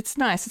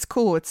nice. It's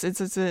cool. It's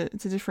a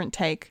different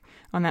take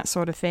on that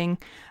sort of thing.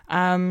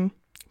 But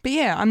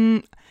yeah,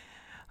 I'm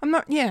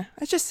not. Yeah,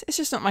 it's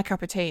just not my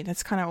cup of tea.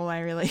 That's kind of all I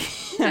really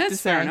have to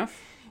say. Fair enough.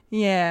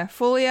 Yeah,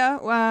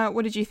 Fulia,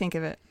 what did you think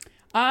of it?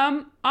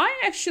 I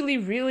actually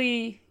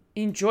really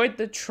enjoyed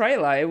the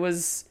trailer.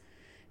 It's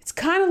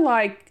kind of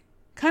like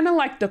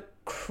The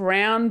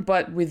Crown,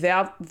 but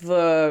without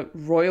the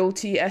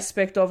royalty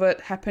aspect of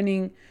it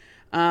happening.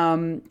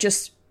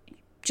 Just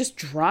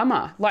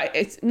drama. Like,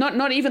 it's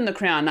not even The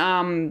Crown.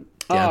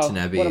 Downton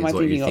Abbey what am I is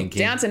what you're thinking of?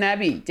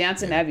 thinking.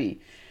 Downton Abbey.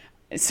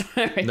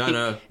 Sorry. No,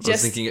 I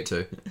was thinking it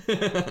too.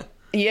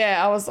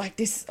 Yeah, I was like,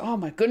 this, oh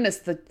my goodness,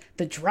 the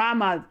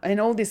drama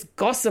and all this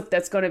gossip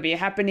that's going to be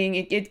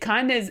happening.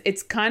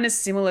 It's kind of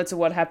similar to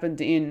what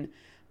happened in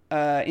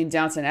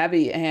Downton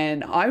Abbey,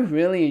 and I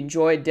really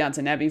enjoyed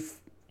Downton Abbey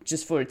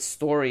just for its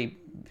story.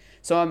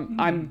 So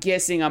I'm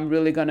guessing I'm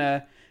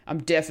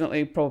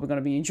definitely probably going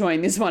to be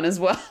enjoying this one as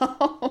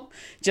well.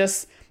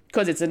 Just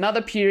because it's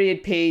another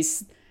period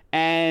piece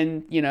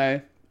and,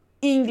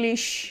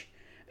 English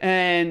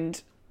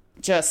and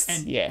just,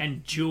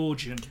 And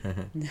Georgian.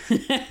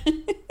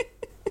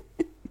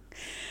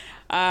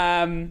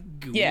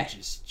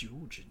 Gorgeous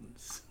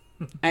Georgians.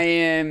 I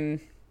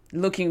am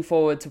looking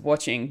forward to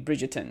watching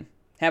Bridgerton.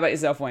 How about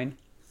yourself, Wayne?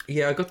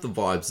 Yeah, I got the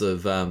vibes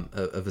of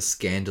a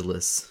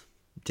scandalous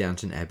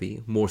Downton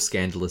Abbey, more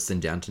scandalous than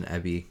Downton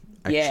Abbey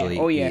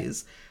actually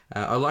is.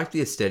 I like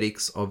the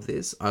aesthetics of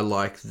this. I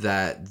like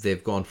that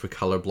they've gone for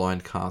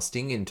colourblind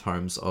casting in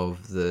terms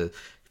of the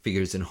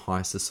figures in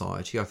high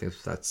society. I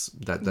think that's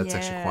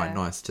actually quite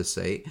nice to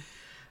see.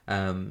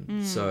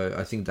 So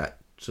I think that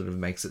sort of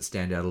makes it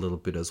stand out a little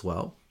bit as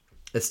well.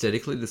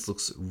 aesthetically, this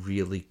looks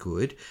really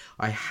good.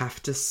 I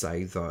have to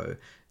say, though,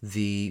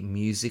 the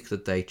music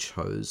that they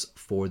chose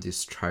for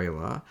this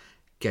trailer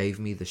gave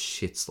me the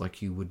shits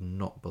like you would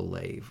not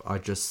believe. I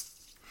just...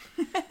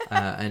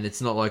 and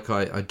it's not like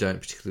I don't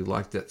particularly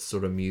like that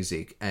sort of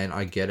music, and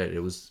I get it.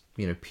 It was,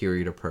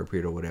 period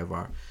appropriate or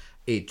whatever.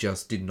 It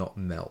just did not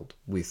meld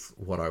with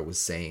what I was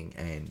seeing,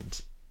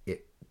 and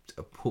it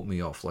put me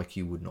off like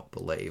you would not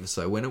believe.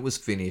 So when it was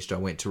finished, I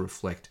went to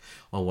reflect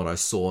on what I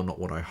saw, not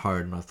what I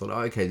heard, and I thought,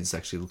 oh, okay, this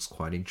actually looks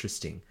quite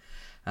interesting.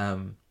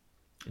 Do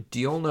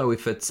you all know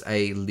if it's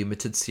a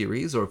limited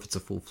series or if it's a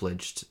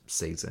full-fledged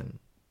season?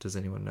 Does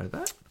anyone know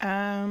that?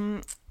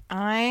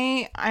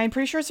 I'm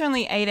pretty sure it's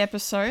only 8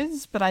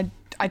 episodes, but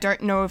I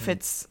don't know if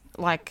it's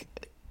like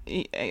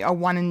a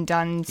one and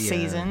done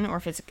season or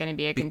if it's going to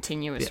be a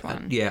continuous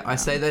one. Yeah, I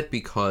say that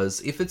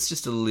because if it's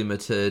just a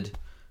limited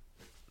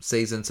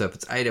season, so if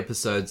it's 8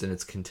 episodes and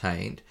it's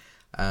contained,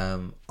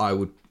 I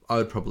would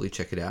probably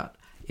check it out.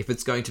 If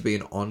it's going to be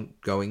an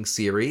ongoing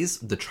series,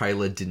 the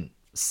trailer didn't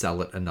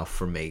sell it enough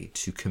for me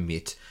to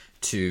commit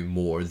to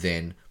more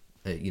than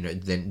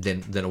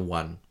than a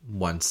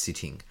one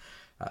sitting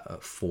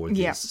for this.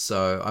 Yeah.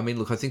 So I mean,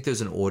 look, I think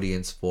there's an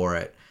audience for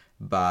it,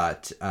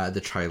 but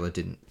the trailer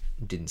didn't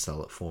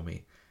sell it for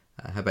me.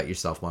 How about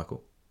yourself,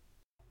 Michael?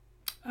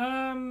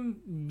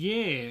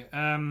 Yeah.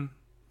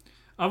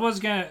 I was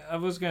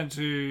going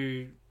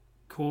to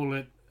call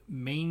it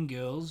Mean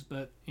Girls,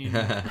 but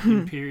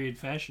in period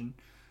fashion.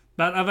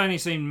 But I've only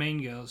seen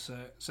Mean Girls,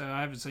 so I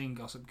haven't seen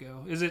Gossip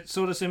Girl. Is it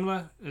sort of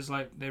similar? It's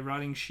like they're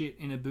writing shit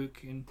in a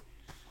book and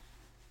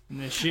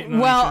they're shitting on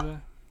each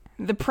other?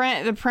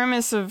 The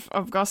premise of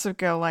Gossip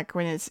Girl, like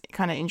when it's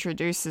kind of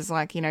introduced, is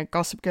like,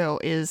 Gossip Girl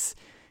is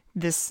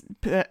this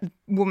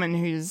woman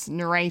who's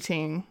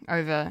narrating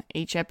over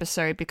each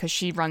episode because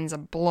she runs a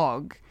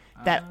blog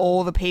that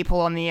all the people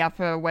on the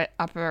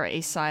upper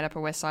east side, upper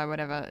west side,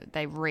 whatever,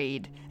 they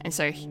read. And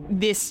so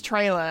this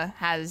trailer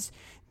has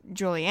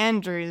Julie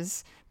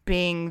Andrews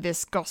being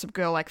this Gossip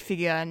Girl like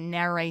figure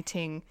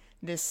narrating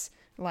this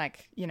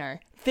like,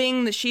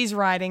 thing that she's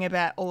writing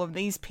about all of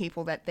these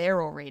people that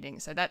they're all reading.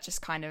 So that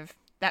just kind of,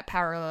 that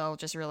parallel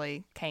just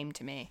really came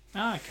to me.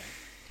 Oh, okay.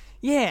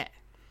 Yeah.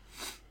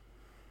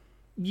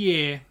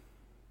 Yeah.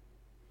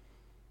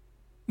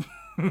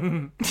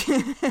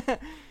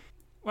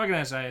 What can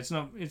I say? It's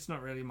not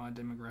really my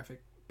demographic,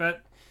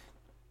 but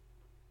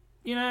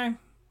it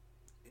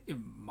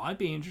might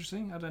be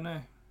interesting. I don't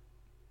know.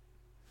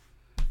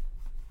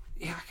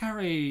 Yeah, I can't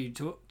really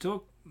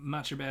talk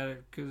much about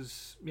it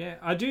because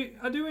I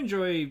do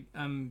enjoy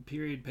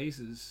period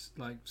pieces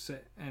like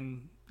set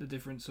and the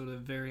different sort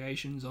of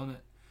variations on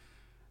it.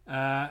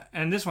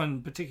 And this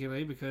one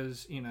particularly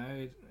because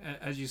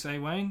as you say,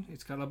 Wayne,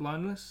 it's color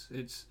blindness.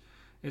 It's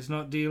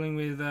not dealing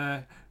with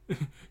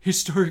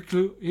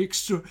historical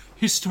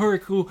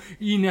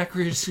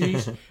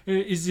inaccuracies.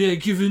 Is there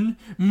given?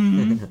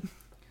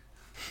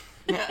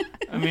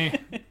 I mean,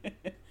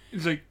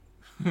 it's like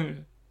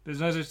there's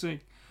no such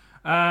thing.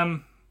 I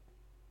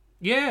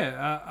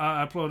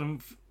applaud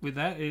him with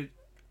that.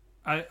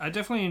 I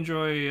definitely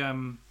enjoy.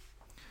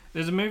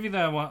 There's a movie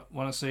that I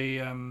want to see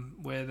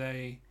where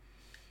they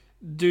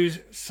do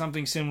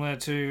something similar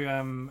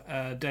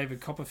to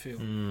David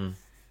Copperfield,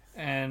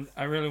 and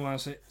I really want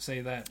to see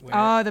that.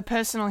 Where, The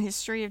Personal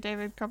History of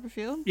David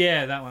Copperfield.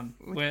 Yeah, that one.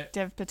 With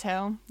Dev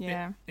Patel.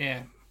 Yeah.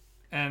 Yeah,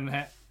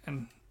 and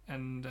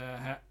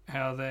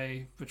how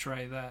they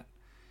portray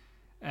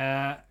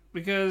that,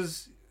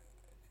 because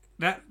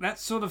that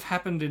sort of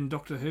happened in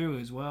Doctor Who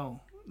as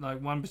well.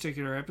 Like one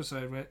particular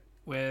episode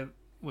where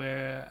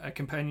a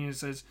companion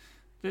says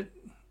that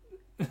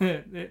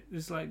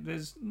it's like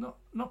there's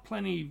not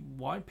plenty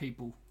white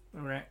people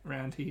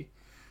around here.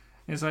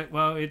 It's like,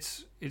 well,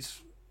 it's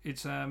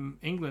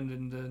England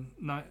in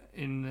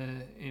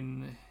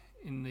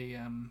the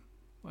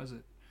what is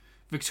it,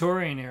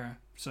 Victorian era.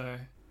 So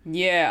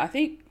yeah, I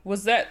think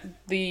was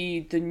that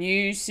the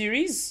new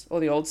series or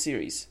the old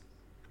series?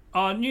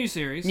 Oh, new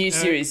series. New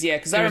series, yeah,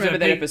 because I remember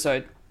that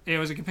episode. Yeah, it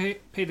was a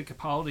Peter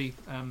Capaldi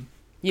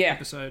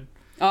episode.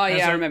 Oh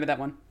yeah, I remember that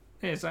one.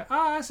 Yeah, it's like,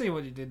 I see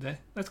what you did there.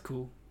 That's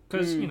cool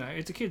because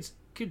it's a kids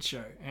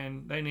show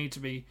and they need to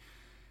be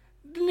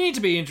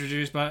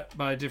introduced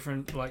by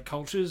different like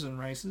cultures and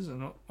races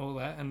and all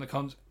that and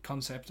the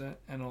concept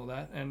and all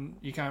that, and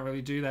you can't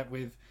really do that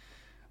with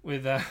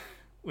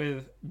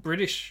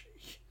British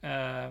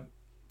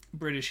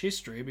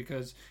history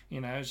because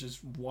it's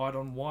just white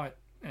on white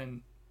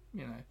and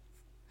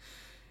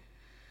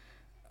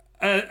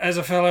as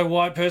a fellow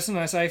white person,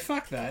 I say,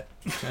 fuck that.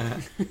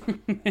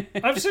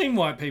 I've seen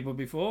white people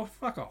before.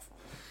 Fuck off.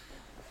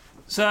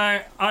 So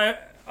I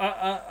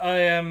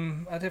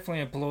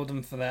definitely applaud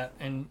them for that,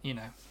 and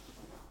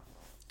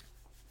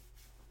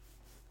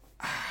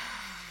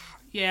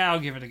yeah, I'll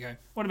give it a go.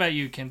 What about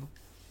you, Kendall?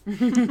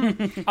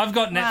 I've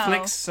got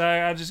Netflix, so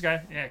I'll just go,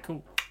 yeah,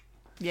 cool.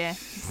 Yeah,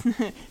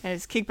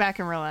 just kick back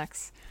and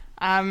relax.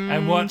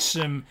 And watch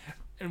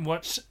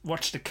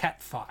the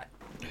cat fight.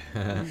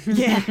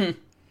 Yeah.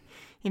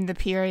 In the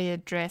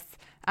period dress.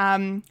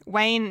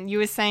 Wayne, you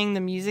were saying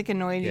the music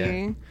annoyed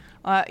you.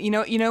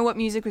 You know what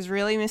music was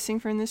really missing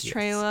from this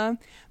trailer?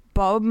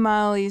 Bob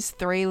Marley's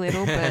Three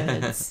Little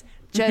Birds.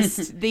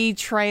 Just the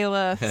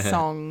trailer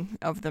song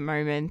of the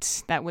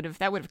moment. That would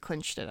have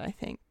clinched it, I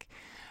think.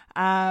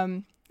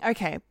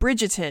 Okay,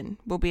 Bridgerton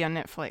will be on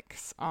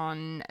Netflix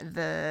on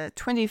the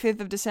 25th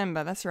of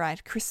December. That's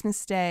right,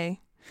 Christmas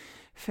Day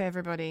for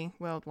everybody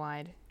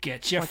worldwide.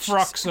 Get your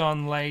frocks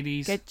on,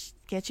 ladies.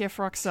 Get your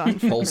frocks on.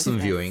 Wholesome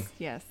viewing.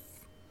 Yes.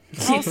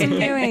 Wholesome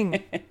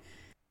viewing.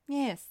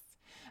 Yes.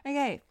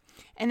 Okay.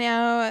 And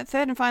our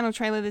third and final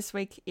trailer this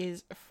week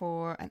is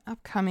for an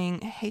upcoming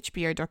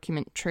HBO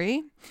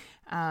documentary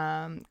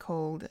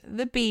called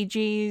The Bee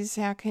Gees,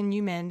 How Can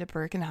You Mend a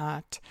Broken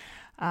Heart?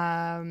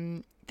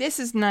 This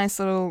is nice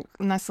little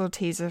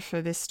teaser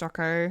for this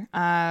doco.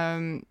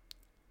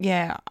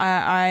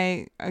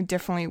 I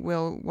definitely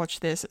will watch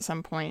this at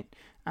some point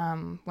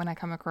when I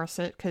come across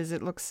it, because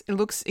it looks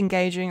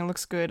engaging. It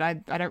looks good. I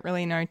don't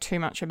really know too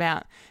much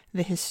about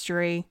the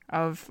history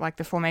of like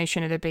the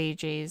formation of the Bee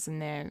Gees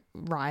and their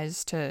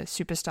rise to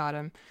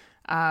superstardom,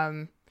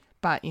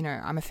 but you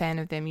know, I'm a fan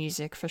of their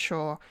music for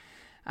sure.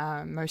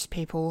 Most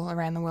people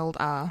around the world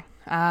are.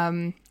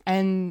 I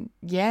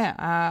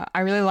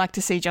really like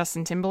to see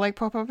Justin Timberlake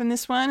pop up in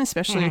this one,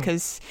 especially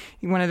because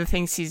one of the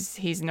things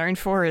he's known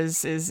for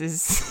is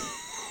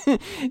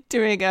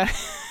doing a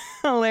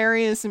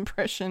hilarious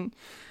impression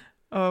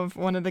of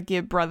one of the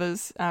Gibb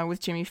brothers with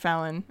Jimmy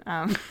Fallon.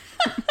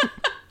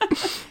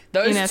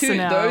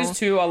 Those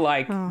two are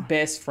like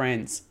best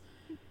friends.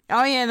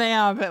 Oh yeah, they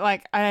are. But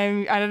like,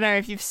 I don't know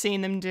if you've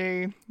seen them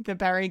do the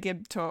Barry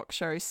Gibb talk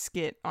show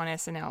skit on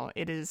SNL.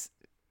 It is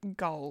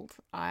gold.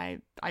 I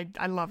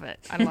love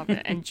it. I love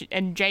it. And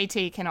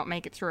JT cannot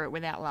make it through it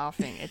without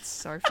laughing. It's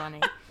so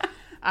funny.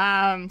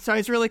 So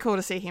it's really cool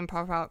to see him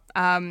pop up.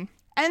 And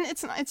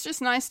it's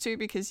just nice too,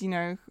 because you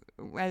know,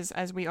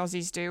 as we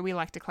Aussies do, we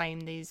like to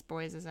claim these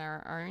boys as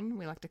our own.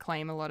 We like to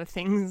claim a lot of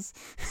things.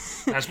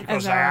 That's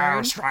because they are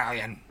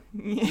Australian.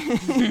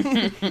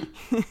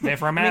 They're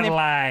from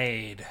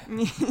Adelaide.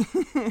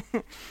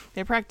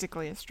 They're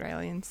practically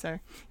Australian, so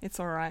it's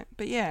all right.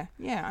 But yeah.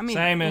 I mean,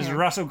 same as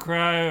Russell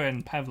Crowe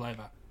and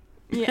Pavlova.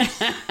 Yeah.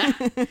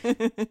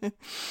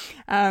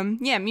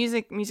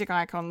 Music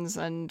icons,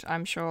 and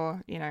I'm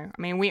sure, you know,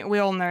 I mean, we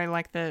all know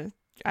like a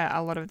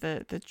lot of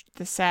the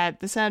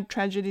sad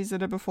tragedies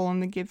that have befallen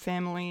the Gibb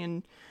family,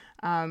 and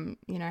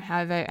you know,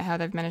 how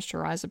they've managed to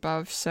rise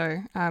above.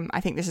 So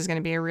I think this is going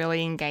to be a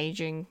really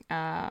engaging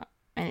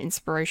and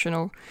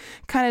inspirational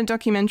kind of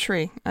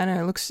documentary. I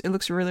know it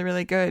looks really,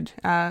 really good.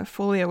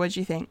 Fulia, what do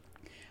you think?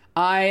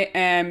 I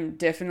am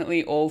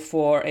definitely all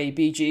for a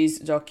Bee Gees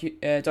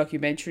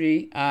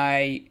documentary.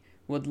 I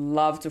would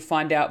love to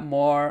find out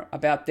more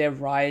about their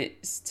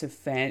rise to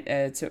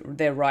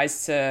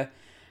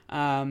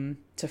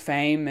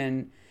fame,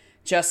 and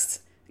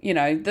just, you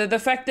know, the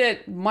fact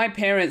that my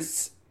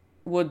parents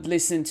would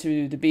listen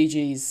to the Bee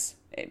Gees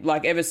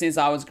like ever since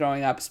I was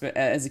growing up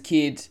as a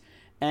kid.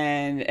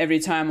 And every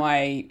time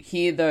I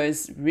hear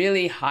those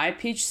really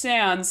high-pitched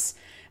sounds,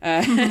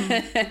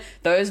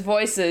 those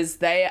voices,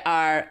 they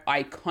are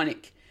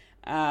iconic.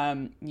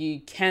 You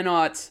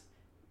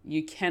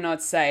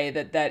cannot say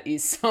that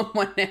is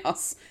someone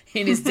else.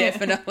 It is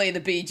definitely the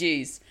Bee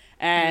Gees.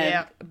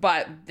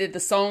 But the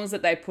songs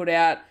that they put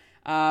out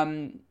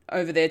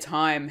over their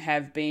time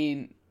have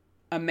been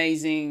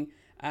amazing,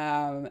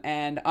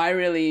 and I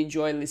really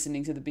enjoy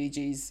listening to the Bee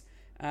Gees.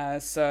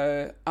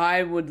 So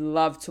I would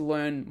love to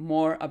learn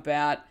more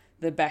about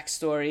the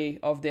backstory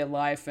of their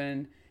life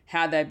and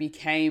how they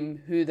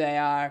became who they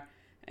are,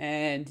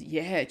 and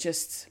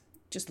just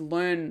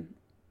learn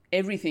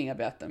everything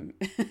about them.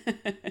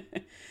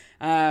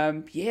 I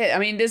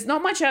mean, there's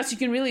not much else you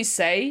can really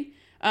say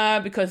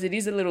because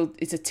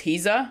it's a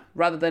teaser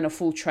rather than a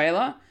full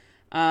trailer.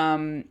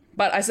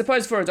 But I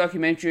suppose for a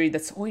documentary,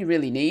 that's all you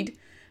really need.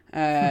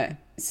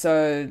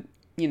 So,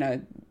 you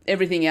know,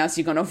 everything else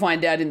you're going to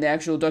find out in the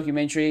actual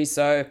documentary.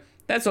 So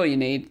that's all you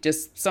need.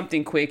 Just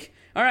something quick.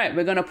 All right,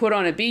 we're going to put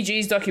on a Bee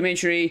Gees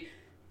documentary.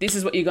 This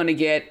is what you're going to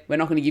get. We're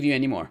not going to give you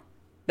any more.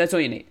 That's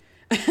all you need.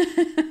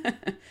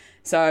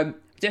 So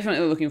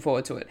definitely looking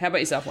forward to it. How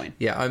about yourself, Wayne?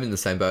 Yeah, I'm in the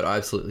same boat. I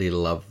absolutely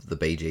love the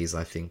Bee Gees.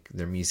 I think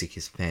their music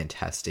is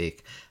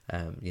fantastic.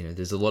 You know,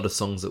 there's a lot of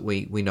songs that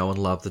we know and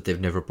love that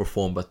they've never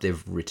performed, but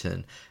they've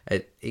written.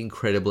 An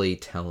incredibly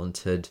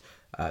talented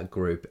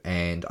group,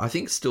 and I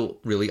think still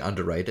really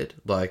underrated.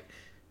 Like,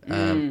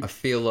 I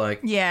feel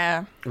like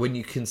when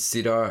you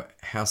consider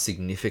how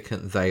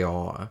significant they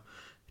are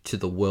to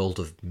the world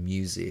of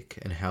music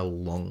and how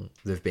long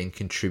they've been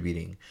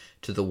contributing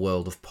to the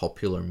world of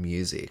popular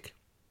music,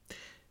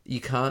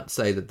 you can't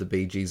say that the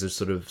Bee Gees are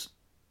sort of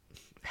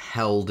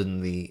held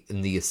in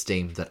the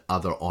esteem that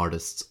other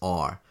artists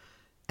are,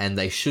 and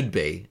they should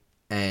be.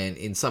 And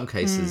in some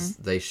cases,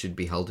 they should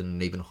be held in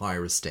an even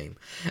higher esteem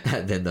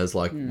than those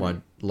like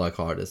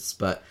artists.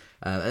 But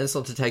and it's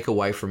not to take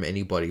away from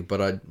anybody,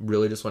 but I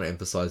really just want to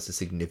emphasize the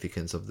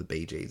significance of the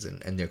Bee Gees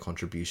and their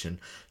contribution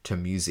to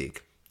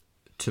music,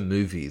 to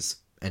movies,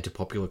 and to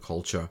popular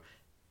culture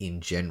in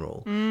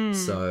general.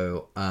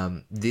 So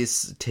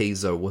this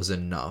teaser was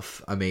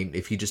enough. I mean,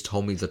 if you just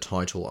told me the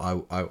title,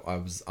 I'm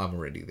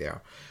already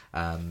there.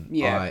 I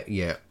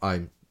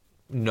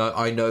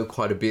know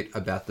quite a bit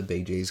about the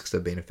Bee Gees because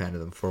I've been a fan of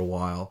them for a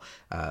while,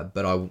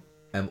 but I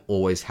am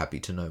always happy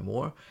to know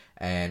more,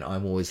 and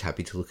I'm always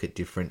happy to look at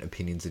different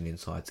opinions and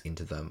insights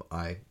into them.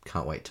 I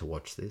can't wait to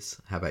watch this.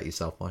 How about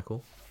yourself,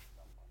 Michael?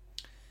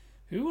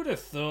 Who would have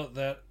thought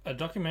that a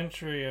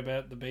documentary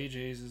about the Bee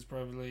Gees is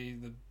probably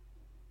the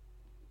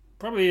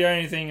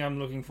only thing I'm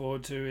looking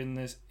forward to in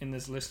this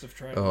list of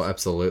trailers? Oh,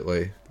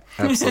 absolutely.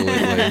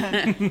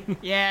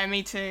 Yeah,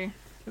 me too.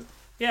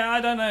 Yeah,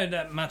 I don't know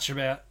that much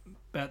about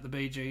the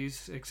Bee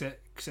Gees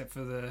except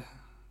for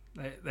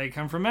they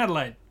come from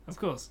Adelaide, of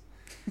course,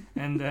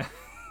 and all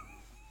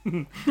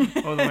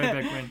the way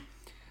back when.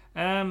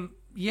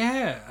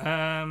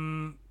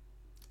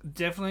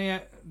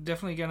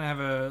 Definitely going to have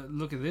a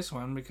look at this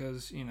one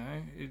because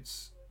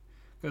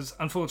because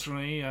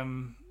unfortunately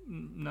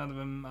none of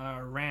them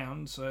are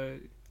around. So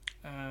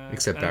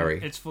except Barry,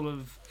 it's full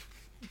of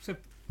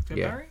except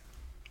Yeah. Barry.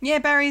 Yeah,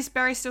 Barry's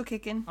still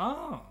kicking.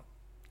 Oh,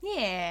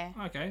 yeah.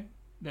 Okay,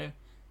 the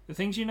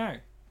things you know.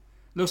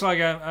 Looks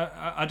like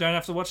I don't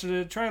have to watch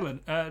the trailer.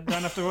 Don't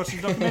have to watch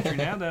the documentary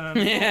now.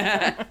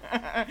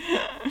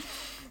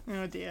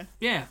 Oh dear.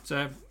 Yeah.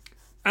 So,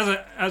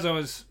 as I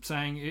was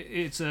saying,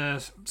 it's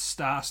a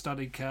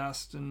star-studded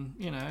cast, and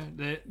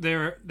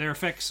they're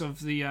effects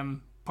of the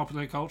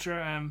popular culture,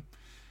 and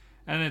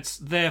it's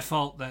their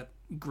fault that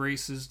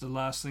Grease is the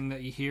last thing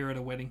that you hear at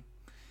a wedding.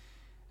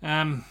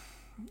 The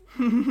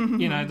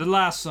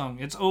last song.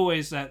 It's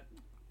always that.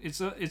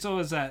 It's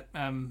always that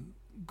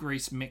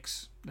Grease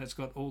mix that's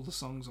got all the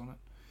songs on it.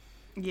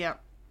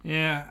 Yep.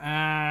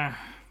 Yeah.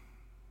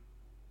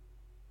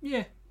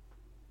 Yeah.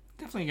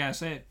 Definitely gotta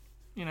say it.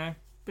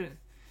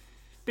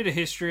 Bit of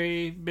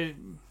history,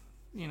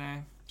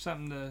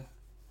 something to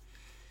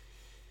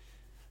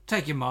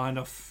take your mind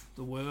off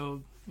the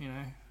world.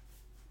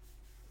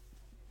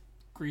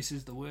 Grease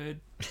is the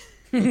word.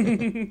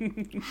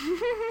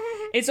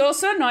 It's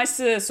also nice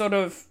to sort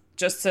of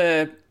just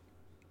to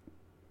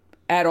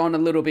add on a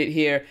little bit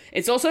here.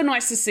 It's also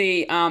nice to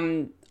see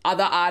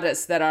other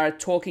artists that are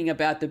talking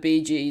about the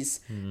Bee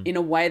Gees in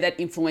a way that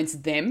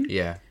influenced them.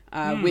 Yeah.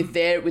 With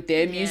their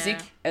music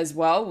as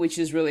well, which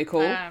is really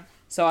cool.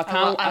 So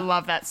I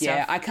love that stuff.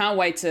 Yeah, I can't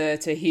wait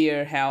to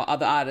hear how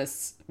other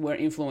artists were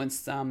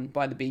influenced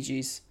by the Bee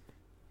Gees.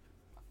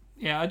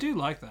 Yeah, I do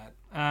like that.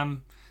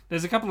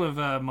 There's a couple of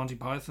Monty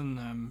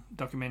Python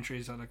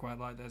documentaries that I quite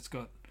like that's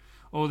got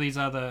all these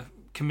other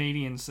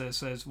comedians that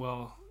says,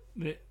 well,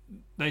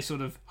 they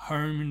sort of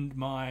honed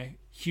my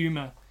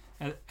humour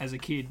as a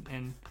kid,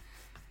 and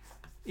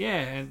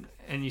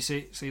and you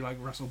see like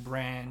Russell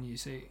Brand, you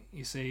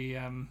see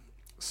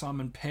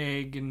Simon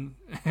Pegg and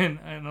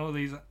all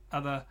these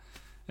other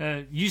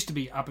used to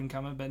be up and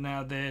coming, but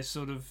now they're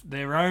sort of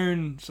their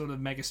own sort of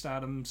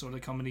megastardom sort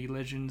of comedy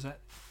legends,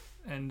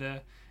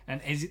 and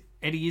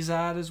Eddie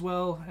Izzard as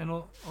well, and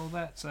all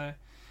that. So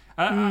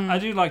I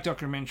do like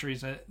documentaries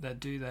that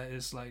do that.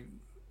 It's like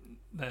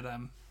that.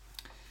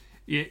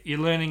 You're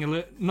learning a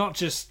little, not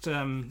just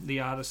the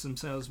artists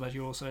themselves, but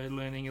you're also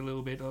learning a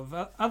little bit of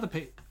other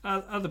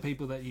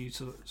people that you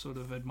sort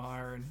of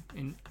admire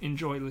and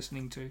enjoy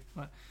listening to.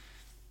 Like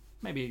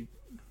maybe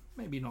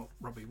not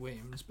Robbie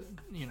Williams, but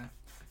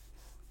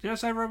Did I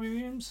say Robbie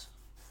Williams?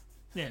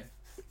 Yeah.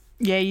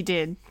 Yeah, you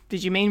did.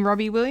 Did you mean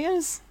Robbie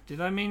Williams?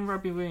 Did I mean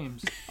Robbie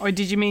Williams? Or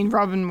did you mean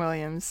Robin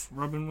Williams?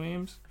 Robin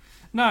Williams?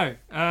 No.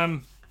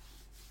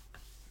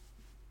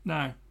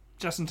 No.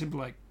 Justin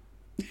Timberlake.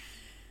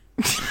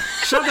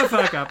 Shut the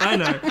fuck up, I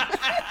know.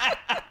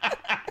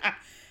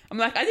 I'm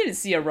like, I didn't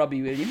see a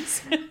Robbie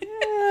Williams.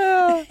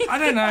 I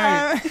don't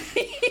know.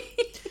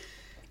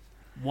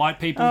 White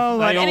people,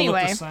 they all look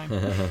the same.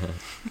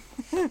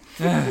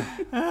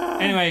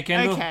 Anyway,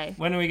 Kendall, okay.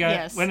 When are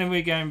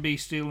we going to be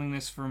stealing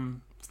this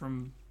from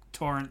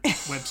torrent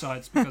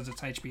websites because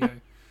it's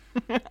HBO?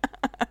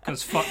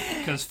 Because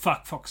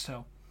fuck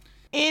Foxtel.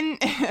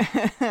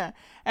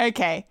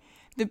 Okay.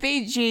 The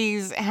Bee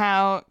Gees,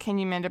 How Can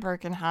You Mend a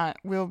Broken Heart,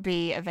 will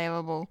be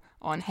available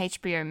on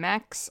HBO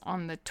Max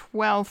on the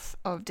 12th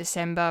of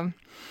December.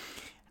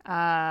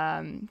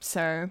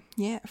 So,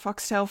 yeah,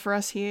 Foxtel for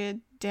us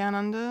here down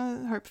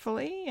under,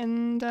 hopefully,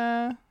 and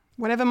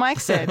whatever Mike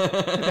said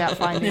about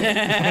finding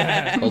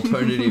it.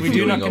 Alternative we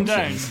do not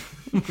condone.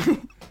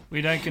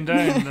 We don't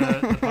condone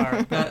the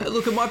pirate.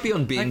 Look, it might be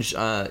on binge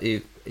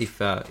if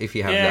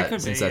you have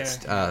that, since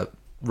that's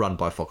run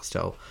by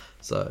Foxtel.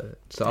 So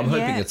I'm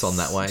hoping it's on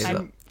that way.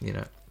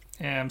 Yeah,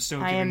 I'm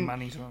still giving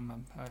money to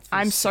him.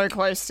 I'm so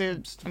close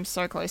to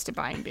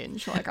buying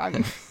binge. Like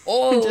I'm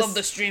all of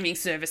the streaming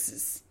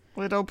services.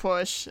 Little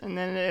push, and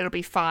then it'll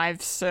be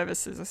 5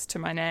 services to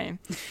my name.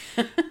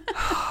 Yeah,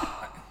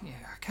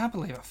 I can't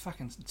believe I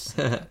fucking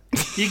said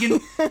that. You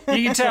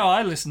can tell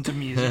I listen to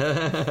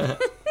music.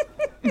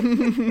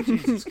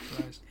 Jesus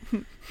Christ.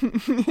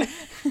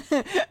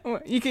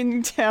 You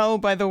can tell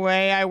by the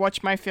way I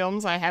watch my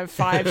films. I have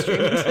 5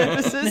 streaming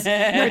services.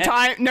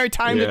 No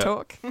time to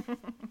talk.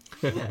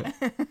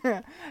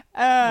 Well,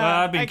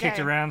 I've been okay. kicked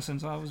around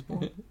since I was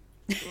born.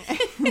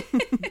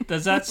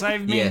 Does that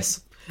save me?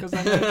 Yes. 'Cause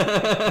I know.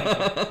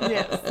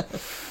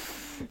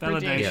 Yes.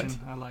 Validation. Yes.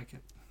 I like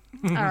it.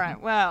 All right.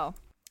 Well,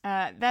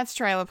 that's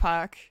Trailer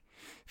Park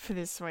for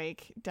this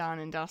week, done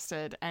and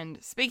dusted. And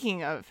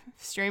speaking of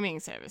streaming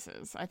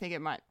services, I think it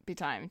might be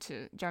time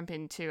to jump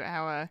into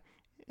our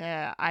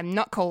I'm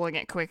not calling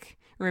it quick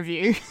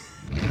review.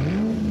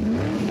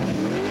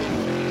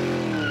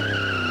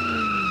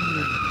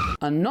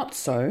 A not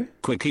so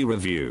Quickie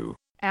review.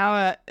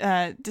 Our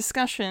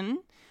discussion,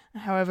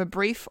 however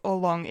brief or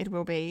long it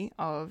will be,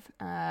 of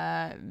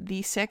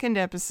the second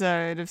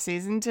episode of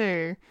season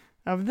 2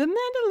 of The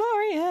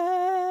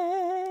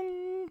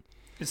Mandalorian.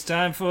 It's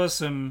time for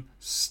some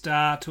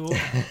Star Talk.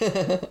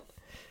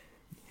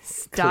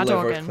 Star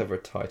Talking. Clever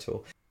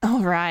title.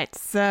 All right,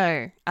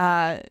 so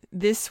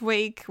this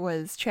week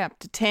was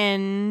Chapter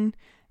 10,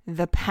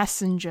 The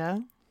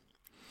Passenger.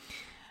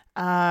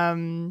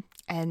 And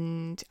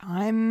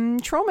I'm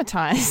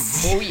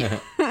traumatized. Oh yeah.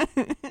 What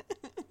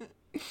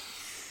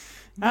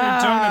are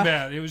you talking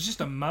about? It was just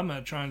a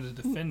mama trying to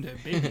defend her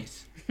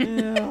babies.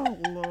 Oh,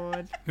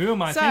 Lord. Who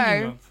am I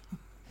thinking of?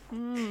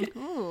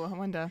 Ooh, I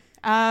wonder.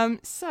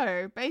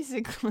 So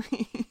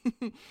basically,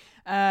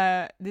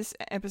 this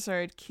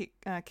episode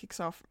kicks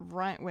off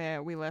right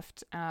where we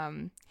left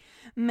Mando,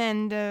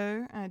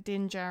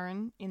 Din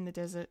Djarin in the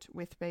desert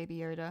with Baby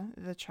Yoda,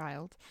 the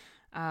child.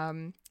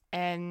 And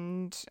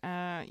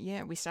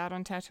we start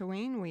on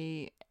Tatooine.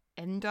 We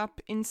end up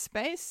in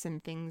space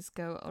and things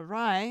go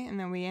awry, and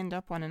then we end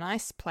up on an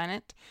ice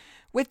planet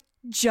with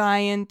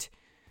giant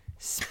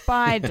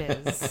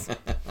spiders.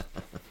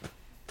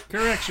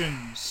 Correction,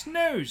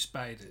 snow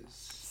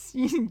spiders.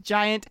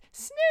 Giant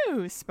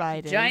snow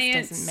spiders.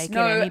 Giant Doesn't make it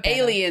snow any better.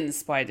 alien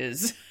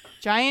spiders.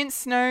 Giant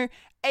snow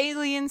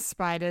alien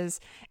spiders.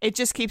 It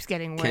just keeps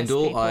getting worse.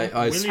 Kendall, people.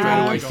 I straight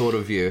Willy away Wonka. thought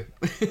of you.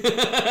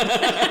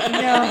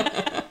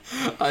 Yeah.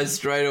 I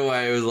straight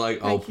away was like,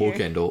 oh, Thank poor you.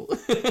 Kendall.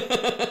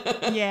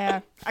 Yeah,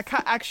 I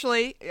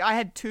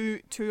had two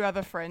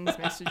other friends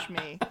message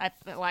me at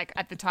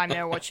the time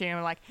they were watching and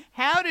were like,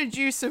 "How did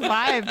you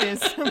survive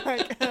this?" I'm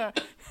like,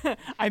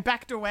 I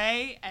backed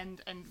away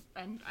and I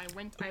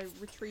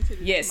retreated.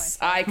 into Yes,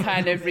 myself I a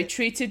kind little of bit.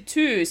 retreated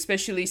too,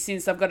 especially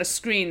since I've got a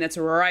screen that's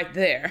right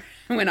there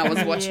when I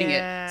was watching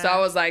Yeah. it. So I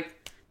was like,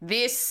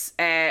 this,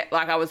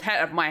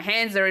 my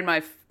hands are in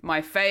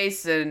my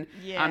face and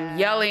Yeah. I'm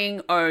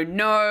yelling, oh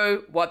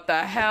no, what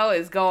the hell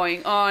is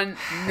going on?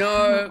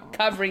 No,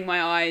 covering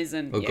my eyes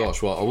and Oh yeah.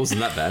 gosh, well, I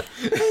wasn't that bad.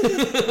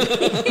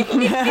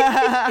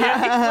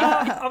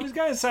 Well, I was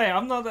going to say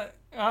I'm not.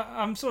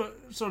 I'm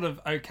sort of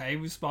okay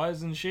with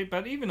spiders and shit,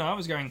 but even I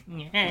was going.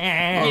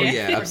 Oh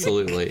yeah,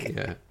 absolutely,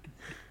 yeah.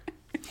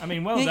 I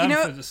mean, well You done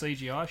know- for the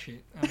CGI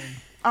shit. I mean,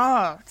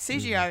 Oh,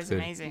 CGI is good.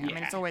 amazing. I mean,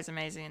 it's always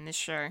amazing in this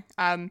show.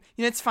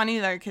 It's funny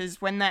though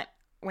because when that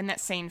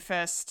scene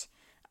first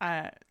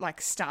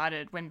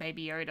started, when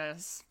Baby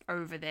Yoda's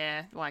over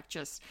there,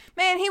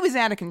 man, he was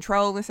out of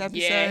control this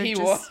episode. Yeah, he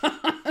Just- was.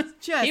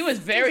 He was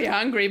very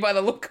hungry by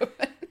the look of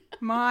it.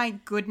 My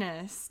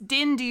goodness.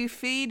 Din, do you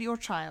feed your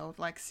child?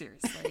 Like,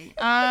 seriously.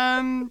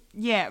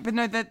 Yeah, but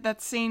no,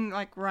 that scene,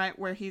 right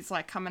where he's,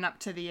 coming up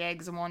to the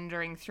eggs and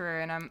wandering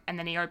through, and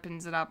then he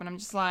opens it up, and I'm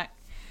just like,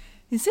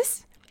 is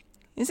this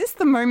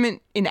the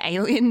moment in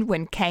Alien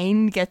when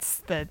Kane gets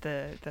the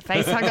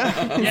face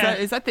hugger?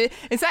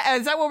 Is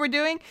that what we're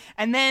doing?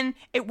 And then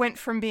it went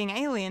from being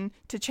Alien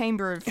to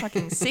Chamber of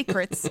fucking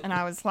Secrets, and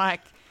I was like,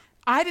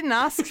 I didn't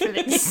ask for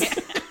this.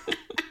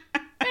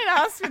 I didn't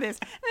ask for this.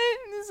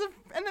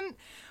 And then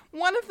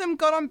one of them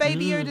got on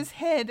Baby Yoda's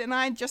head, and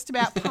I just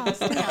about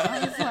passed out.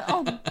 I was like,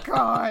 oh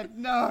God,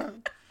 no,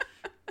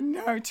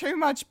 too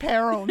much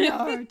peril.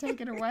 No, take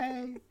it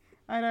away.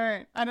 I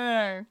don't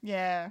know.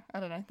 Yeah, I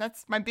don't know.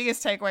 That's my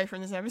biggest takeaway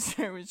from this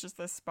episode was just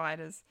the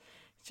spiders.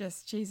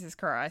 Just Jesus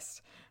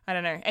Christ. I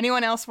don't know.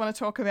 Anyone else want to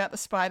talk about the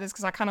spiders?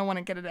 Because I kind of want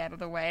to get it out of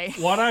the way.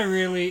 what I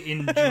really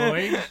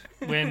enjoyed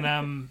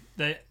when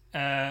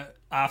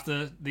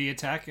after the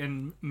attack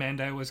and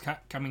Mando was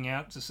coming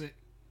out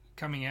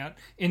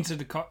into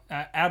the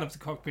out of the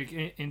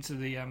cockpit into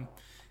the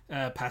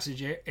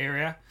passage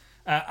area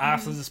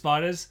after the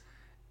spiders,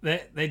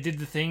 they did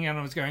the thing, and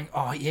I was going,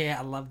 oh yeah,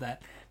 I love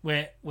that.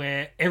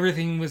 Where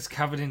everything was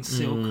covered in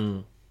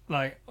silk,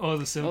 like all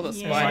the silk, All the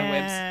spider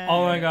webs.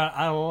 Oh my God,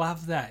 I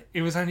love that.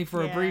 It was only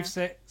for a Yeah. brief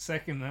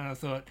second, and I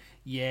thought,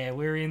 yeah,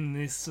 we're in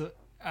this sort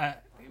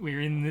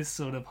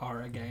of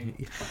horror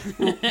game.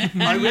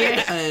 I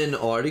read an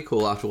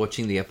article after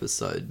watching the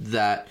episode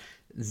that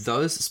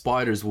those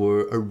spiders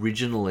were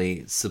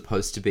originally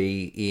supposed to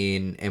be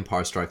in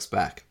Empire Strikes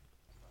Back.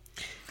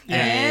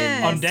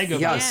 And On Dagobah.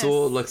 yeah, I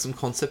saw some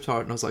concept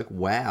art and I was like,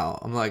 wow.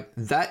 I'm like,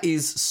 that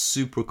is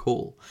super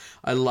cool.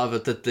 I love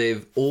it that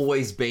they've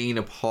always been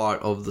a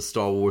part of the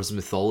Star Wars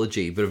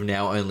mythology, but have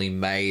now only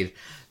made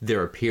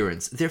their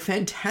appearance. They're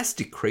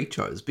fantastic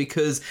creatures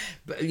because,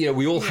 you know,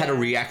 we all had a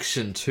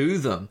reaction to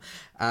them,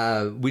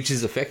 which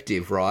is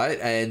effective, right?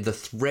 And the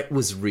threat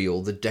was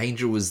real. The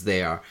danger was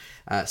there.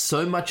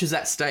 So much is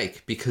at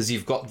stake because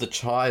you've got the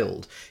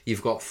child,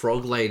 you've got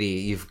Frog Lady,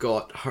 you've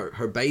got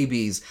her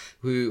babies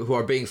who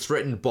are being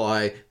threatened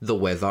by the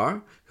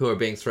weather, who are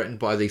being threatened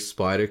by these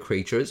spider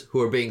creatures,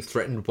 who are being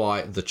threatened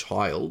by the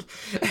child.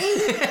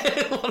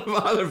 A lot of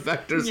other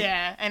factors.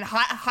 Yeah, and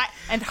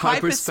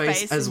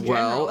hyperspace as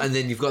well. general. And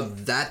then you've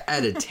got that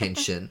added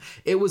tension.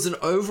 It was an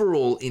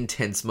overall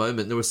intense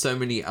moment. There were so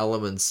many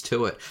elements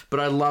to it. But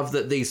I love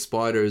that these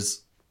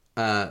spiders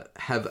have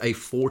a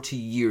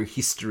 40-year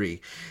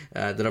history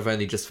that I've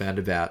only just found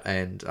about.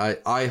 And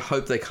I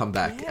hope they come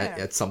back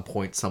at some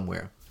point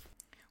somewhere.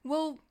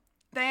 Well,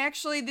 they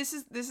actually, this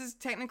is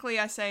technically,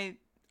 I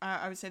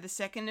would say the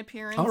second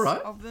appearance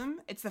of them.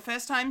 It's the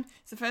first time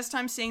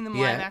seeing them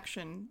live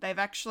action. They've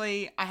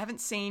actually, I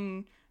haven't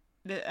seen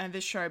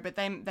this show, but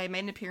they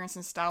made an appearance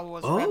in Star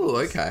Wars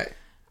Rebels. Okay.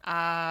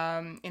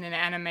 In an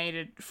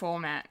animated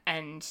format,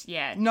 and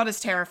not as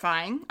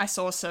terrifying. I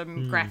saw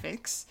some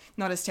graphics,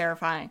 not as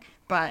terrifying,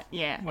 but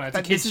Well, it's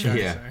a kids show.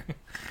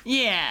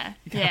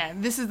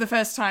 This is the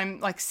first time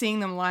like seeing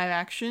them live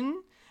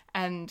action,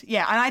 and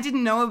I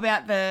didn't know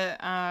about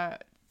the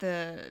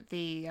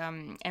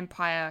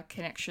Empire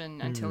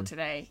connection until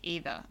today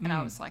either, and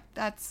I was like,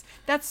 that's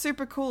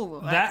super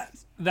cool. That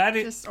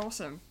is just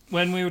awesome.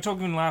 When we were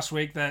talking last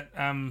week that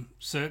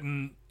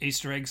certain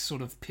Easter eggs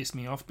sort of piss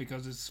me off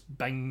because it's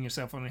banging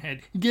yourself on the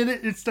head. You get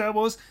it? It's Star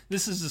Wars.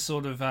 This is the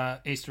sort of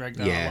Easter egg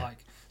that I like.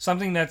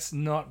 Something that's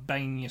not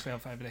banging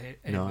yourself over the head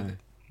with it.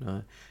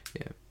 No.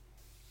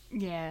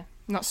 Yeah.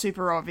 Not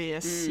super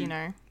obvious, you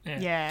know.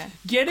 Yeah.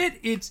 Get it?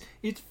 It's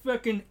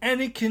fucking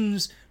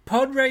Anakin's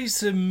pod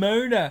racer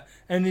motor,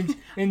 and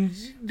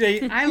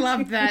they. I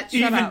love that.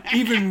 Shut up.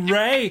 Even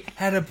Rey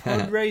had a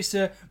pod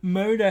racer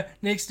motor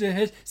next to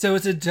her, so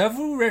it's a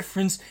double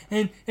reference,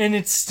 and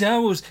it's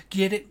Star Wars.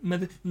 Get it,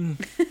 mother?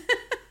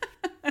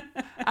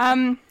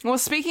 Well,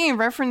 speaking of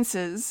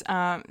references,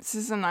 this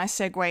is a nice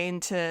segue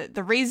into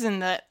the reason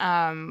that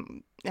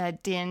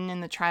Din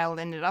and the child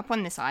ended up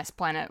on this ice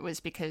planet was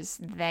because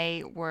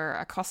they were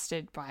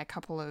accosted by a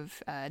couple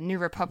of New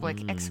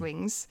Republic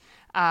X-Wings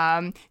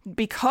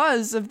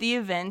because of the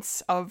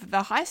events of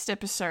the heist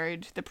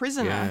episode, The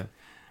Prisoner,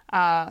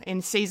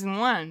 in season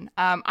 1.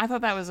 I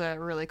thought that was a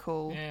really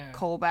cool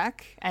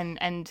callback,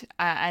 and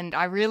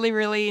I really,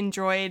 really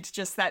enjoyed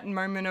just that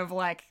moment of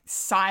like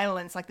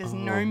silence, like there's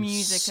no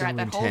music throughout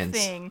that whole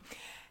thing.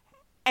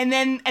 And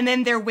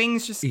then their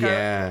wings just go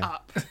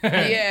up.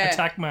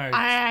 Attack mode.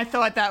 I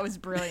thought that was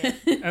brilliant.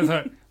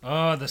 I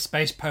thought, the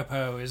space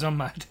popo is on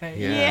my day.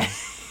 Yeah,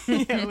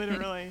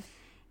 literally.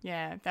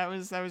 Yeah, that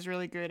was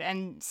really good.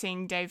 And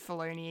seeing Dave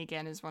Filoni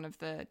again as one of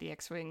the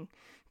X-Wing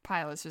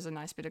pilots was a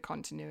nice bit of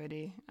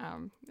continuity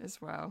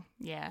as well.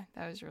 Yeah,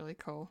 that was really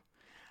cool.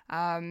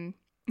 And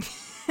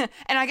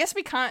I guess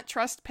we can't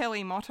trust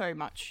Peli Motto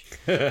much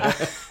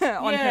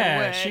on her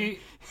word.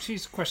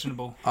 She's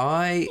questionable.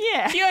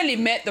 She only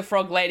met the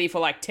Frog Lady for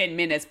like 10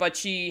 minutes, but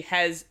she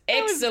has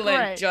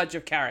excellent judge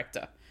of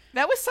character.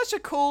 That was such a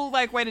cool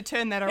way to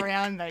turn that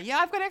around, though. Yeah,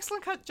 I've got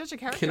excellent judge of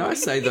character. Can I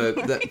say, though,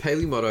 that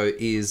Peli Motto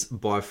is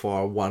by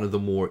far one of the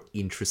more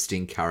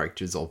interesting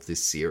characters of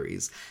this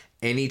series.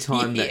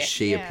 Anytime that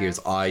she appears,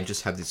 I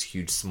just have this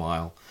huge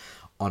smile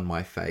on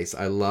my face.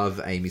 I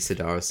love Amy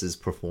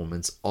Sedaris'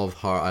 performance of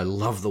her. I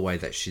love the way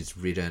that she's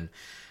written.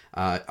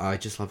 I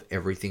just love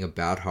everything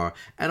about her.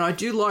 And I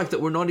do like that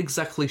we're not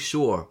exactly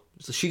sure.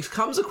 So she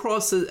comes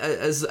across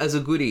as a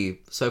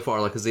goodie so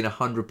far, like as in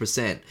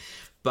 100%.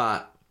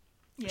 But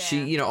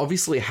she,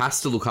 obviously has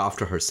to look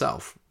after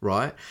herself,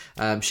 right?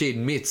 She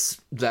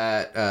admits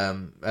that,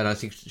 and I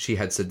think she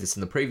had said this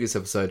in the previous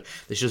episode,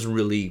 that she doesn't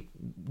really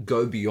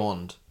go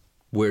beyond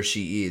where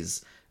she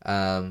is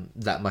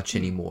that much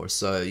anymore.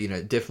 So,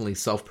 definitely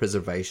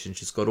self-preservation.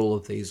 She's got all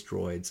of these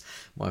droids.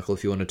 Michael,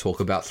 if you want to talk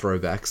about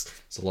throwbacks,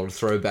 there's a lot of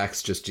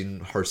throwbacks just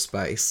in her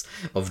space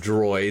of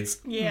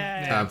droids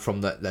from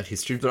that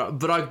history.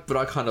 But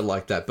I kind of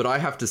like that. But I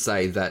have to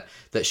say that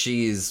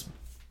she is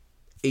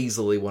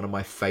easily one of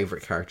my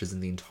favorite characters in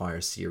the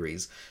entire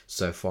series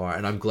so far,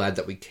 and I'm glad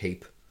that we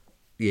keep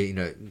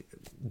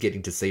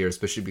getting to see her,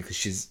 especially because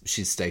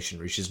she's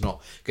stationary. She's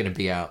not going to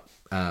be out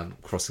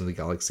crossing the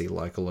galaxy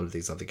like a lot of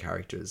these other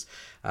characters.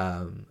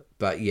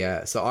 But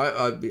yeah, so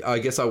I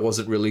guess I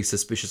wasn't really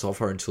suspicious of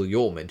her until you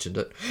all mentioned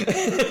it.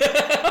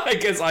 I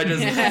guess I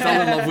just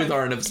fell in love with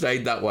her and have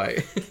stayed that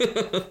way.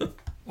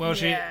 Well,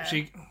 she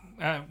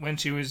when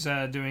she was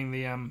doing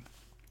the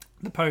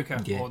poker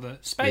or the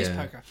space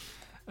poker.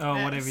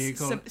 Oh, whatever you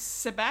call it.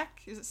 Sabak?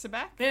 Is it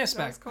Sabak? Yeah,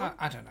 Sabak.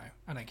 I don't know.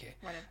 I don't care.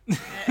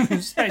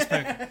 Whatever. Space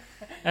poker.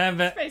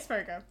 Space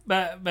poker.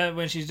 But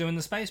when she's doing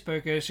the space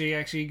poker, she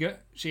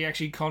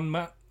actually conned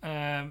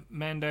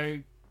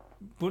Mando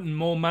putting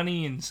more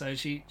money in, so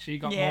she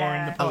got more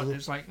in the pot.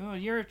 It's like, oh,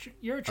 you're a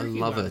tricky one. I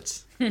love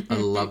it. I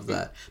love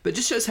that. But it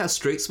just shows how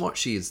street smart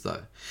she is,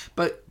 though.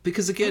 But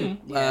because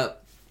again,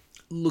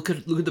 look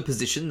at the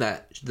position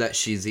that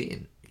she's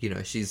in.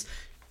 she's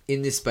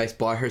in this space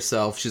by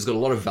herself. She's got a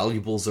lot of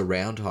valuables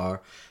around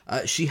her.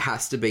 She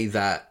has to be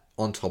that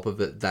on top of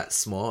it, that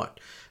smart.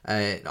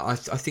 And I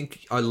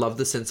think I love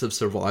the sense of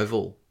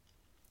survival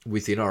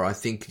within her. I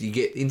think you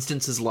get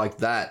instances like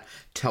that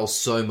tell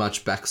so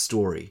much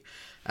backstory,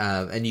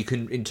 and you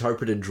can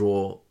interpret and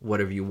draw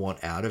whatever you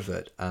want out of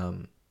it. I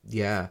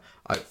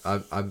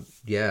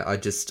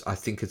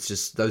think it's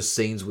just those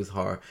scenes with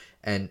her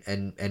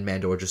and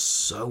Mando are just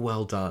so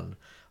well done.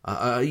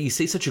 You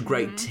see such a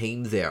great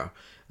team there.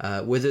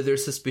 Whether they're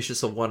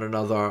suspicious of one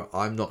another,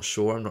 I'm not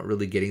sure. I'm not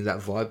really getting that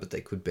vibe, but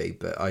they could be.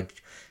 But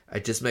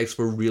it just makes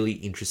for really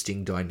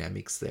interesting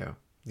dynamics there.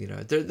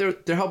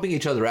 They're helping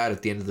each other out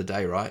at the end of the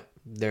day, right?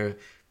 They're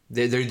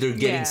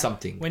getting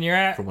something when you're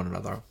out, from one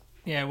another.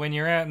 Yeah, when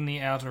you're out in the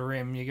outer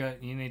rim, you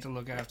need to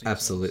look after yourselves.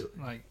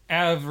 Absolutely. Like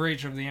out of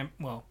reach of the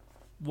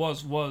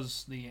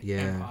was the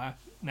Empire.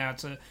 Now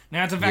it's a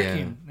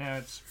vacuum. Yeah. Now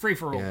it's free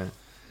for all,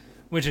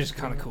 which is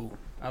kind of cool.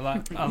 I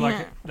like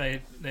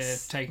it. They're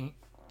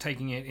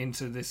taking it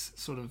into this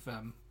sort of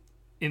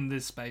in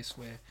this space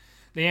where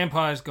the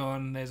Empire's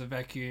gone. There's a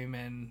vacuum,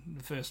 and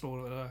the First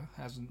Order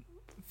hasn't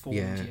formed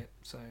yet.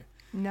 So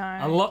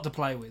a lot to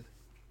play with.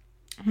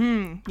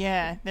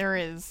 Yeah, there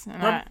is.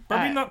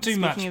 Probably not too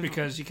much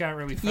because you can't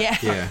really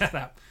fuck that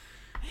up.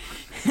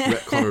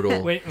 Retcon it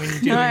all. when you're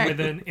dealing with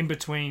an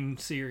in-between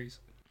series.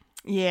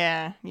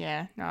 Yeah.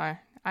 No,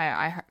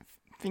 I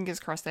fingers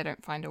crossed they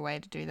don't find a way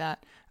to do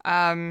that.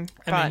 And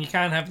then you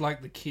can't have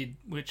like the kid,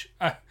 which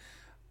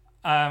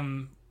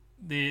the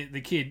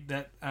kid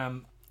that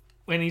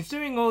when he's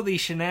doing all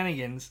these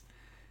shenanigans,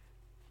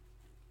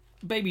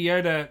 Baby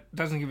Yoda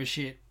doesn't give a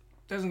shit,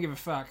 doesn't give a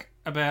fuck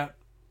about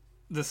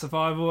the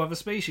survival of a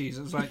species.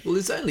 It's like, well,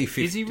 he's only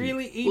 50. Is he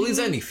really eating? Well, he's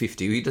only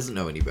 50. He doesn't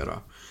know any better.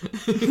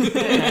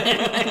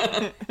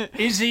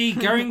 Is he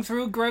going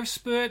through a growth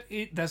spurt?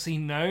 Does he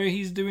know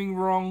he's doing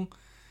wrong?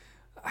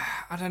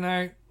 I don't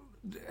know.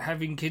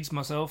 Having kids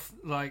myself,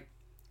 like,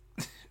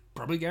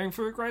 probably going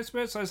through a growth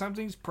spurt, so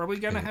something's probably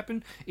going to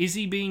happen. Is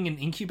he being an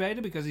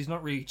incubator because he's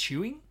not really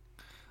chewing?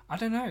 I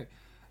don't know.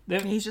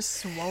 He's just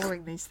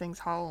swallowing these things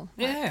whole.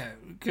 Yeah,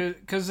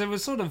 because there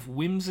was sort of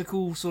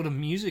whimsical sort of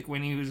music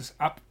when he was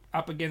up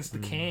against the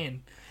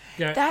can.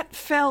 That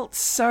felt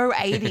so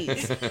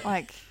 80s,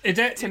 like,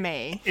 to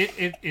me.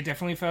 It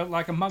definitely felt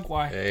like a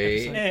Mugwai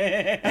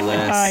episode.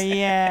 Oh,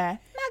 yeah.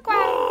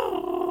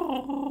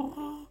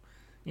 Mugwai!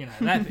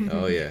 That bit.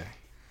 Oh, yeah.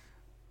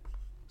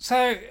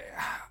 So,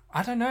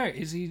 I don't know.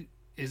 Is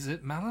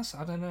it malice?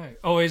 I don't know.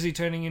 Or is he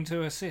turning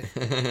into a Sith?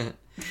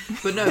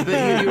 But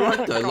you're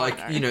right, though. Like,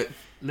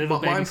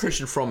 my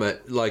impression from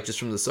it, like, just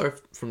from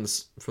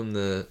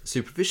the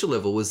superficial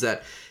level, was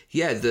that,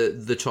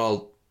 the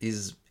child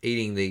is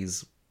eating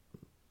these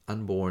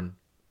unborn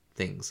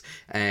things,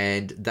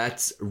 and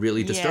that's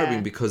really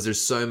disturbing because there's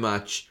so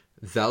much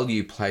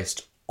value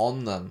placed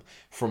on them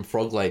from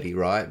Frog Lady,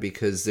 right?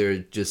 Because they're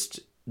just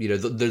they're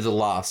the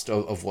last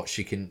of what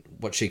she can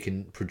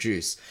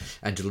produce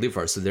and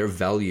deliver, so their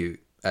value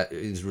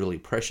is really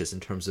precious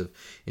in terms of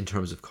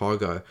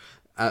cargo.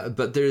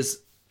 But there's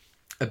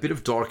a bit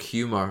of dark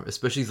humor,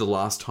 especially the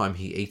last time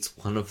he eats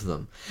one of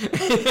them,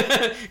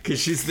 because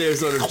she's there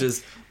sort of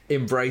just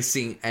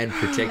embracing and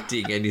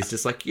protecting, and he's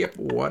just like, yep,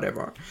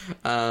 whatever.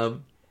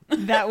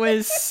 That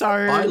was so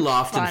I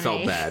laughed funny. and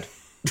felt bad.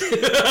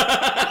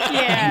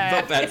 Yeah.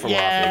 Felt bad for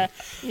laughing.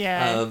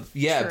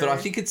 Yeah. But I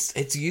think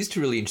it's used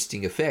to really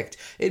interesting effect.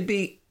 It'd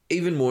be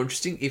even more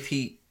interesting if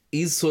he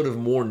is sort of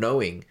more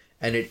knowing,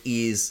 and it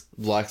is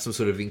like some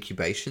sort of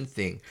incubation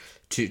thing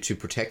to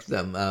protect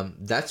them.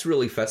 That's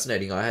really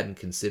fascinating. I hadn't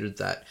considered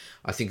that.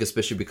 I think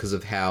especially because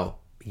of how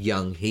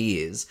young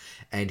he is,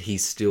 and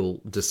he's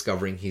still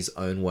discovering his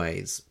own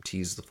ways to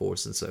use the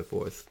Force and so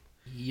forth.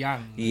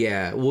 Young.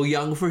 Yeah, well,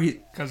 young for his...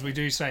 Because we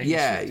do say...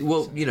 Yeah,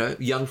 well,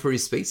 young for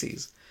his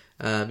species.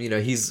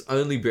 He's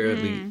only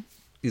barely...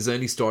 He's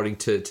only starting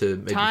to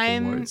maybe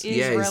Time form words. is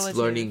He's relative.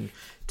 learning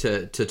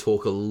to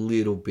talk a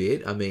little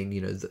bit. I mean,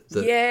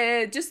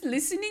 just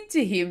listening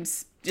to him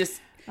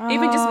just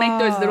make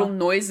those little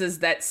noises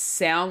that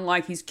sound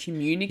like he's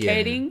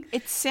communicating.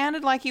 It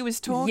sounded like he was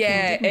talking.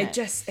 Yeah,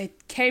 didn't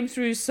it came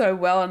through so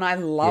well, and I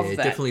love that.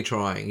 Definitely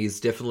trying. He's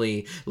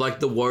definitely like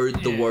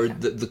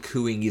the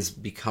cooing is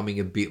becoming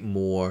a bit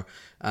more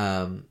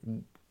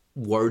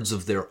words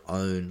of their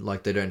own.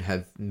 Like they don't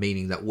have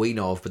meaning that we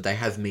know of, but they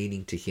have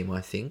meaning to him.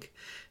 I think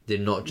they're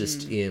not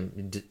just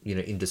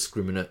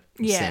indiscriminate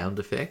sound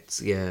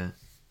effects. Yeah.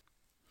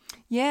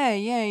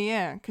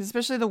 Yeah. Because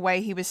especially the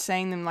way he was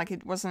saying them, like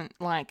it wasn't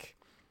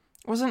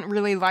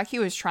really like he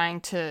was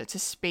trying to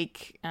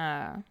speak,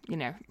 for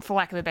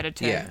lack of a better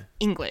term,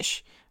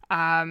 English.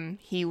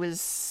 He was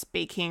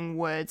speaking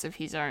words of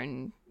his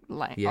own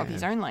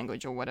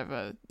language or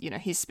whatever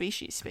his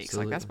species speaks.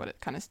 Absolutely. Like that's what it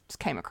kind of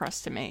came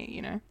across to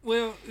me.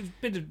 Well, a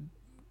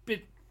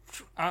bit.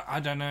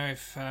 I don't know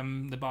if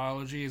the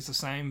biology is the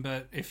same,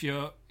 but if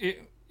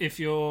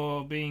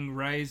you're being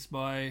raised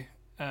by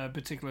a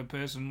particular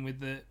person with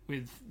the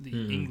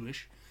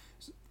English,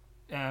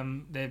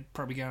 they're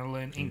probably going to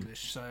learn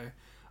English. So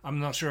I'm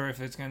not sure if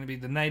it's going to be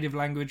the native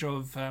language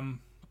of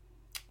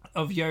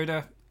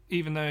Yoda,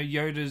 even though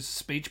Yoda's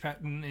speech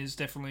pattern is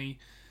definitely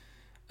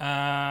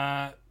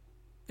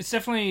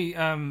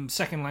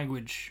second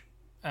language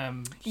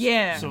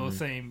sort of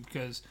theme,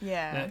 because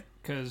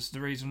the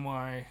reason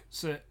why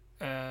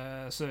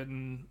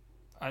certain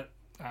I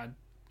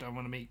don't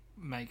want to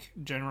make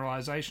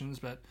generalizations,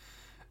 but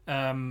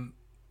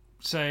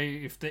say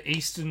if the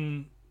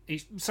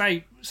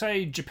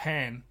say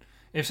Japan,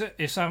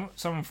 if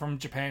someone from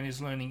Japan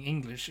is learning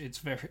English, it's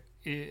very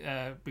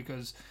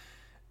because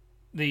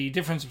the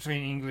difference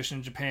between English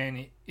and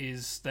Japan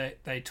is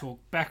that they talk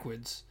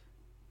backwards,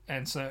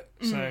 and so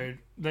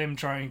them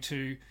trying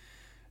to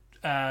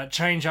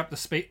change up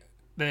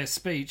their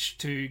speech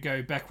to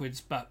go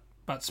backwards but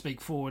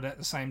speak forward at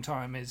the same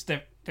time is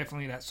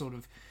definitely that sort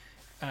of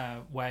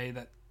way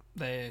that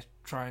they're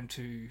trying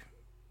to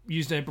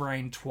use their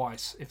brain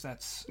twice, if that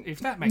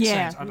makes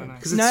sense. I don't know,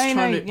 because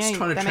it's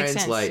trying to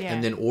translate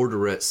and then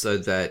order it so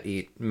that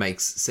it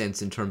makes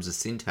sense in terms of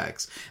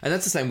syntax. And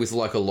that's the same with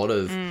like a lot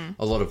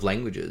of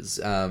languages,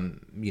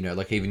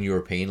 like even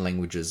European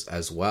languages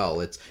as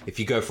well. It's if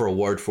you go for a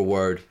word for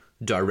word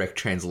direct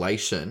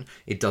translation,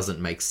 it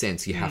doesn't make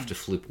sense. You have to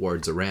flip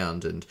words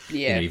around, and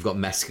you've got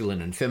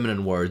masculine and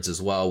feminine words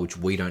as well, which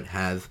we don't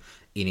have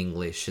in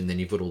English, and then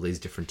you've got all these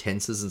different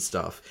tenses and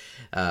stuff.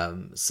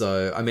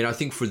 So, I mean, I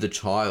think for the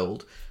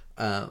child,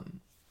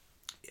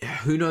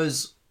 who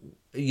knows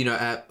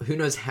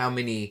how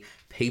many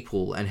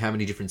people and how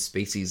many different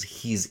species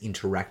he's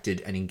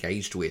interacted and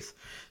engaged with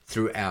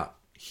throughout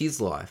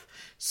his life.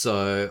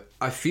 So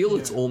I feel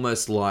it's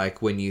almost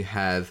like when you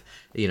have,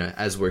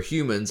 as we're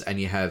humans and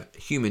you have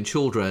human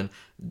children,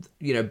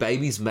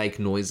 babies make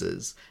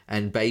noises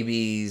and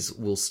babies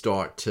will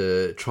start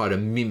to try to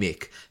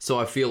mimic. So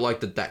I feel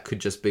like that could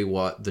just be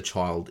what the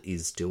child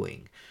is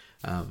doing.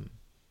 I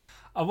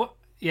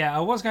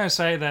was going to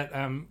say that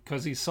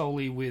because he's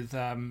solely with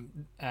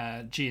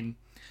Jin,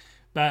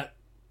 but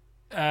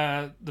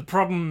the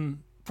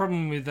problem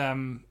with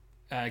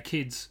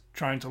kids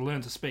trying to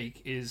learn to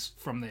speak is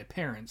from their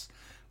parents,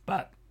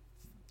 but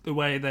the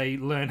way they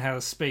learn how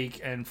to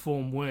speak and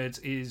form words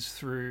is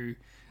through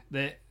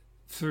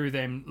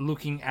them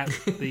looking at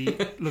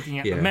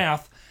the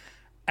mouth.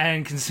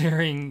 And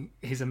considering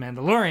he's a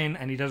Mandalorian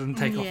and he doesn't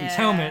take off his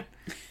helmet,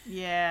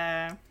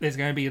 there's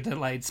going to be a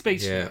delayed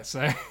speech.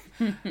 So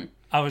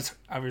I was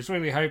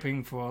really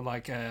hoping for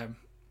like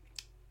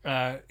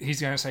he's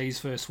going to say his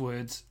first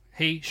words.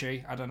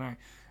 She, I don't know.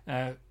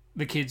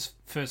 The kid's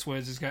first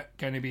words is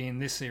going to be in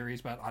this series,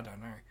 but I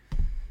don't know.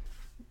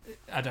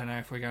 I don't know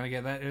if we're going to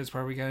get that. It's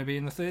probably going to be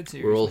in the third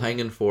series. We're all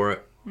hanging for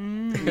it.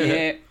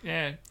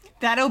 Yeah.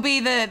 That'll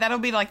be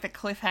like the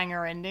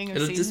cliffhanger ending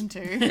of season 2.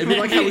 It'd be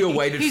like how we all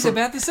waited. He's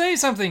about to say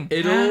something.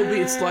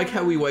 It's like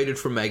how we waited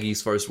for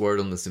Maggie's first word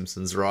on The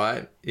Simpsons,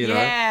 right? With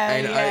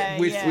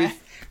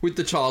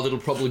the child, it'll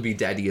probably be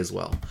Daddy as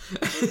well.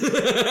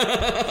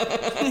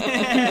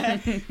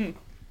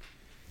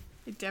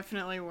 It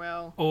definitely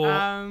will. Or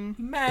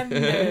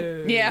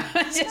Mando. Yeah,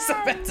 I was just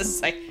about to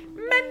say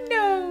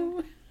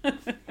Mando.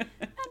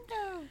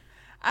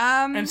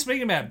 And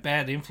speaking about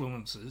bad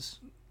influences,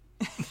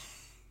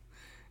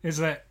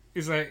 is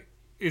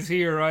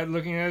he alright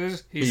looking at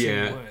us? He's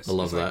worse. I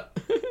love that.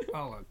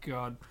 Oh my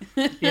god.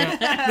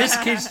 Yeah, this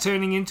kid's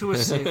turning into a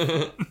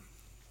Sith.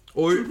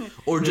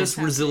 or just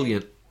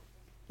resilient.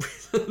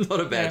 Not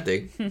a bad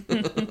thing.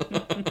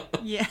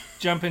 Yeah.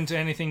 Jump into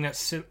anything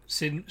that's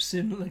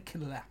similar.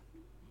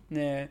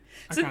 Yeah.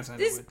 I So can't say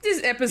that word.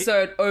 this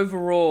episode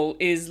overall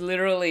is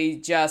literally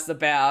just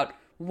about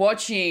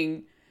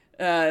watching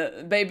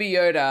Baby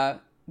Yoda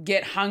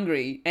get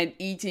hungry and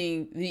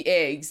eating the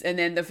eggs, and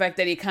then the fact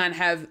that he can't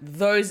have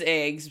those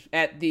eggs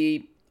at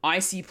the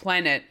icy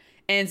planet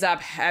ends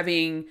up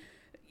having,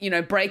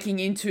 breaking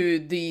into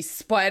the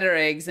spider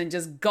eggs and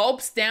just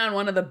gulps down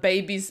one of the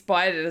baby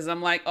spiders.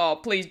 I'm like, oh,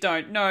 please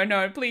don't.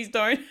 No, please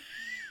don't.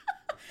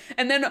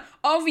 And then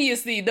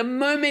obviously the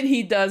moment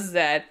he does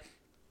that,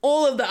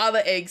 all of the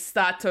other eggs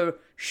start to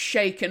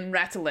shake and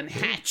rattle and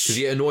hatch. Because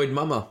he annoyed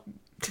Mama.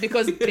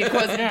 Because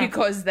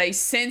they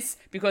sense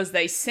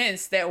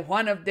that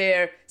one of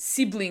their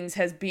siblings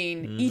has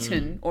been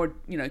eaten or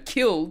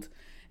killed,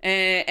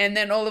 and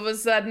then all of a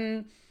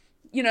sudden,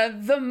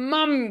 the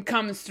mum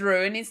comes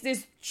through and it's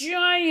this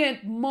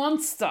giant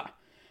monster.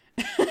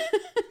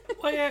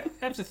 Well, yeah,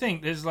 I have to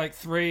think. There's like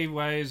 3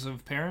 ways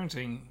of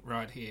parenting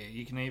right here.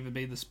 You can either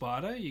be the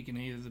spider, you can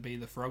either be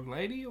the frog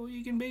lady, or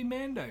you can be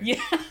Mando.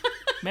 Yeah.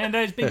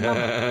 Mando's big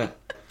mama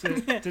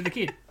to the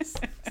kid. So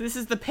this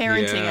is the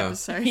parenting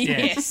episode.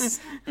 Yes.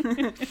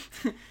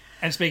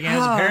 And speaking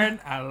as a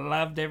parent, I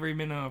loved every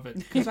minute of it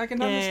because I can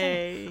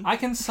understand. I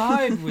can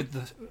side with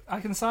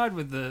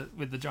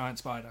the giant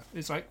spider.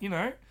 It's like,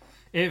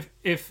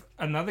 if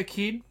another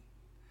kid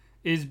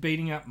is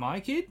beating up my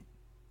kid,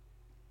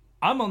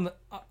 I'm on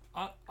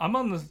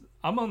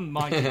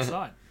my kid's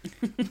side.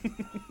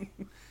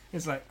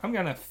 It's like, I'm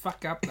going to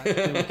fuck up that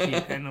little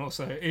kid. And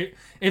also,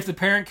 if the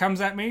parent comes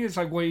at me, it's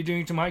like, what are you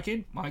doing to my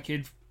kid? My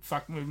kid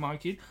fucking with my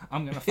kid.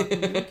 I'm going to fuck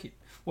with the little kid.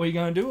 What are you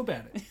going to do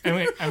about it?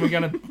 And we're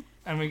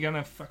going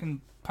to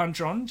fucking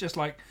punch on just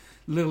like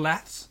little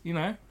lads, you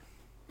know?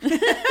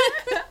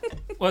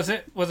 Was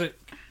it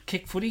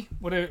kick footy?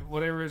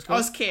 Whatever it's called?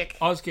 Oz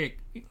kick.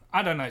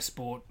 I don't know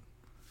sport.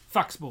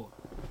 Fuck sport.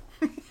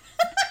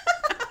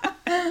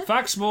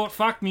 Fuck sport,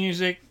 fuck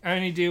music.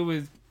 Only deal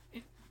with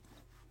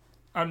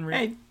unreal.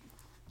 Hey,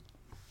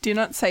 do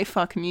not say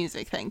fuck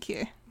music, thank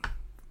you.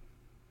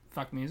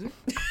 Fuck music?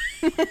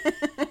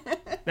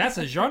 That's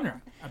a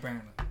genre,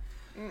 apparently.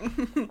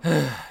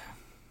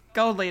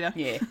 Gold leader.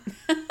 Yeah.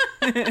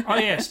 Oh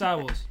yeah, Star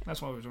Wars.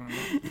 That's what we were talking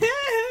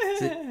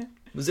about.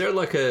 Was there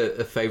like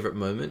a favourite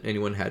moment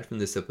anyone had from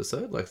this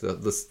episode? Like the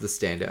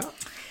standout?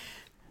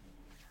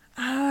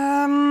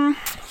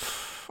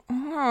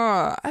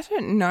 I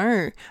don't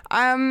know.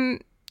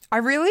 I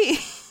really...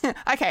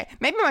 Okay,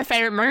 maybe my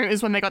favourite moment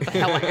is when they got the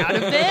hell out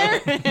of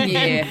there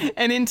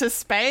and into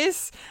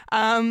space.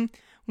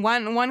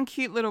 One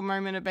cute little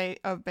moment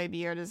of Baby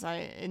Yoda's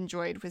I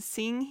enjoyed was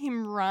seeing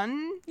him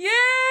run.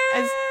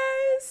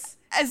 Yes!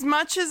 As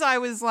much as I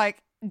was,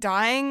 like,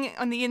 dying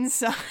on the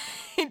inside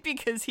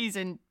because he's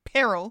in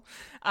peril,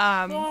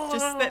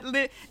 just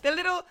the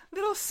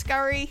little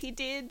scurry he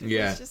did.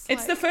 Yeah. Just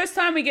it's the first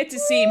time we get to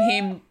see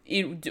him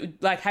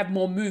like have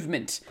more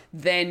movement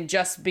than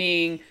just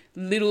being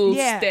little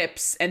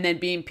steps and then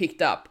being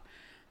picked up.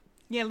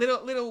 Yeah,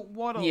 little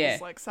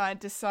waddles, like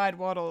side to side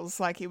waddles,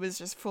 like he was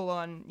just full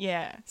on.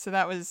 Yeah, so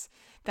that was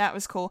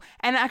cool.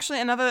 And actually,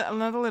 another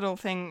little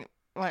thing,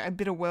 like a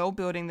bit of world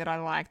building that I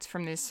liked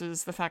from this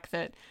was the fact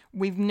that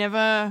we've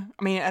never,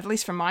 I mean, at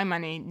least for my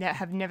money,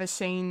 have never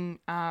seen,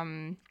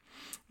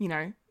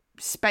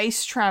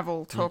 space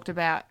travel talked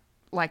about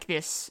like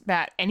this,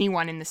 about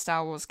anyone in the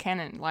Star Wars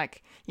canon.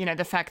 Like,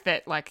 the fact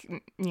that, like,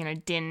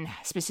 Din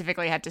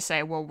specifically had to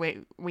say, well,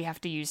 we have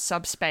to use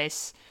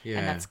subspace,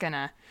 and that's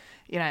gonna,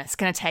 it's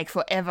gonna take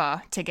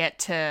forever to get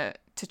to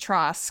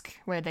Trask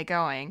where they're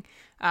going.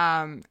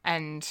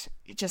 And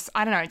just,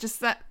 I don't know, just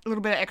that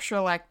little bit of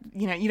extra, like,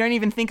 you don't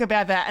even think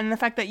about that. And the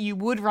fact that you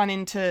would run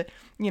into,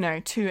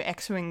 two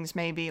X-Wings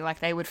maybe, like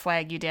they would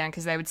flag you down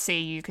because they would see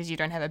you because you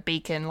don't have a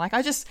beacon. Like,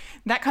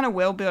 that kind of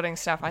world building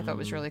stuff I thought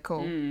was really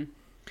cool.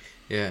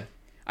 Yeah.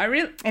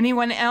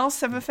 Anyone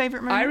else have a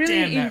favourite moment?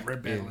 Damn that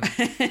rebellion.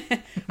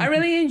 I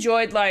really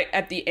enjoyed, like,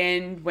 at the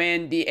end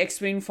when the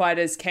X-Wing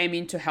fighters came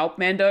in to help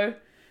Mando,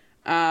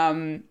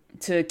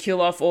 to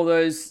kill off all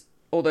those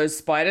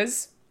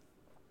spiders.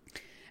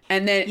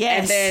 And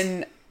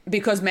then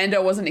because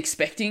Mando wasn't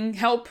expecting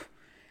help,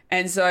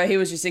 and so he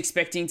was just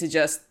expecting to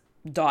just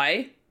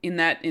die in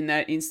that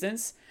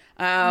instance.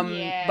 But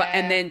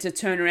and then to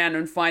turn around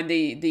and find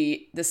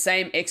the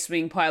same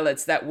X-Wing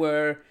pilots that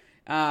were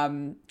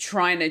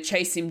trying to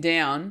chase him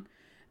down,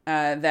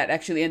 that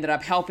actually ended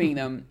up helping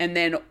them, and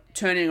then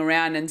turning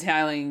around and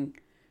telling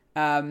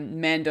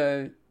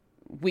Mando,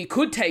 "We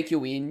could take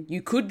you in.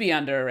 You could be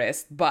under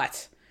arrest,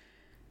 but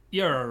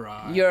you're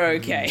alright. You're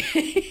okay."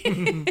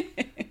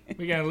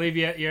 We're going to leave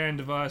you at your own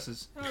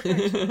devices. Oh,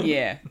 thanks.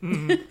 Yeah.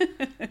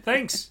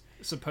 Thanks,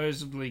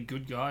 supposedly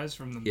good guys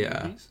from the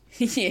movies.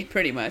 Yeah,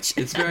 pretty much.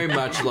 It's very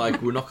much like,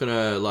 we're not going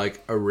to,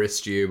 like,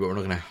 arrest you, but we're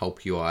not going to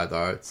help you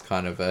either. It's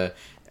kind of a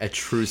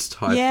truce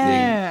type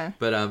thing.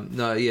 But, I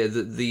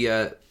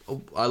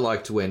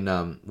liked when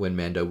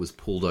Mando was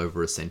pulled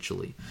over,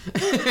 essentially,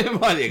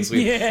 by the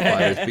X-Wing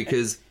fighters,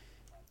 because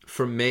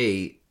for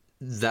me,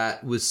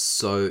 that was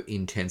so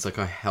intense. Like,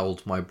 I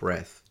held my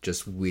breath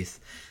just with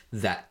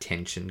that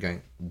tension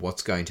going,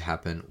 what's going to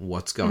happen?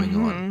 What's going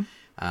on?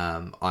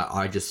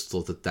 I just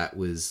thought that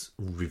was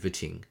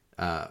riveting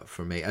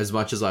for me. As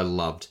much as I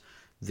loved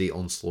the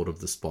onslaught of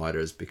the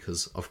spiders,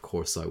 because of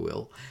course I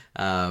will,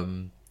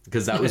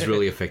 because that was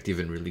really effective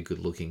and really good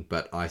looking.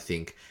 But I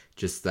think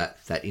just that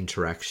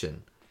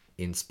interaction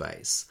in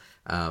space,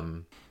 for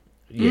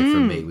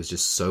me was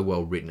just so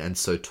well written and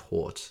so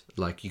taut.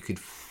 Like, you could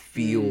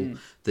feel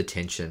the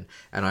tension,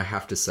 and I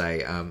have to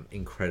say,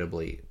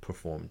 incredibly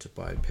performed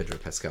by Pedro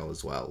Pascal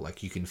as well.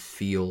 Like, you can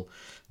feel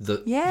the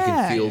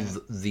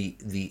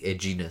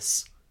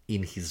edginess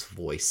in his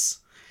voice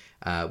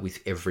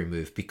with every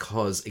move,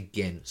 because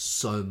again,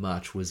 so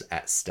much was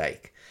at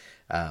stake.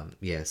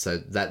 So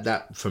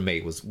that for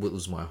me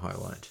was my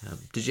highlight.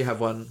 Did you have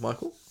one,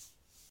 Michael?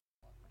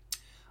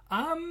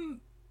 I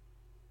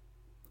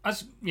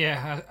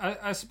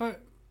suppose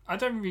I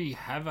don't really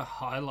have a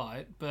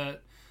highlight,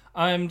 but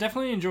I'm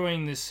definitely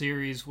enjoying this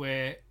series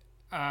where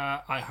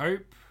I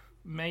hope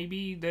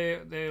maybe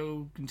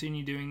they'll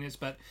continue doing this,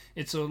 but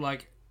it's sort of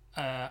like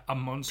a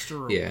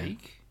monster a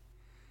week.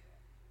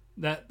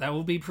 That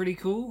will be pretty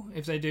cool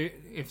if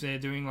they're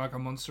doing like a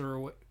monster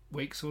a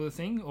week sort of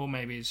thing, or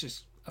maybe it's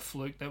just a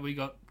fluke that we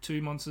got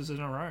 2 monsters in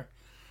a row.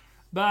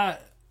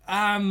 But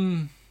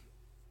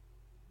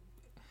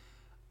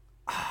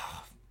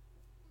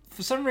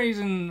for some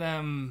reason,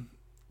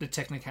 the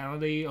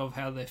technicality of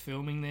how they're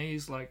filming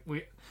these, like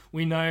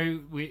we know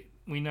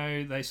we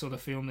know they sort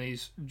of film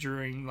these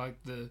during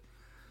like the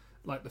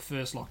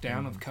first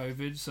lockdown of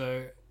COVID.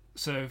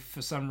 So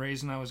for some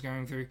reason I was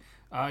going through.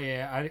 Oh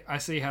yeah, I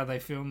see how they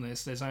film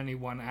this. There's only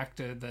one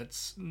actor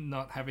that's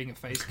not having a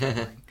face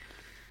covering,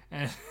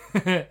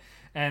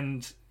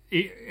 and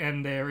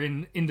they're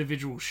in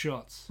individual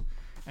shots.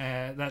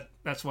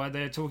 That's why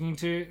they're talking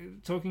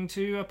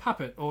to a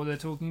puppet, or they're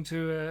talking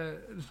to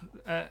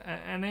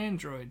an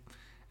android,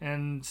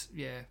 and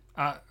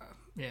I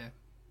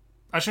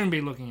shouldn't be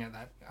looking at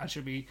that. I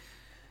should be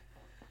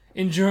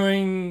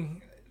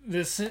enjoying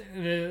the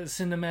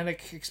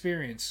cinematic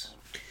experience.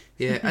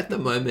 Yeah, at the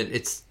moment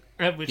it's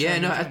at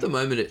the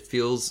moment it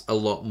feels a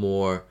lot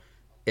more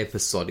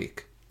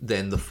episodic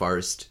than the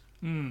first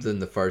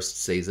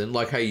season.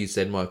 Like how you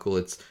said, Michael,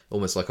 it's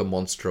almost like a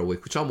monster a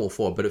week, which I'm all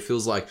for, but it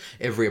feels like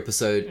every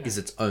episode is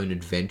its own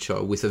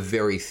adventure with a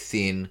very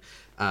thin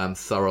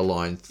thorough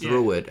line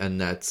through it, and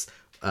that's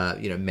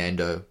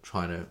Mando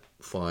trying to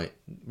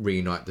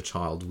reunite the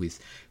child with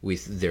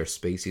their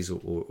species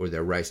or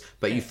their race.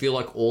 But you feel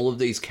like all of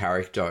these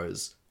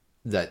characters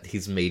that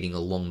he's meeting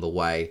along the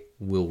way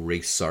will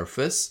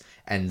resurface,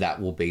 and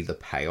that will be the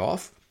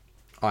payoff.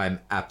 I'm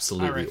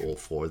absolutely all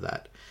for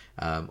that.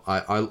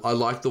 I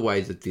like the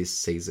way that this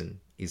season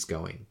is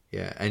going.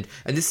 Yeah, and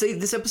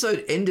this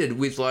episode ended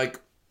with like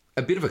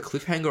a bit of a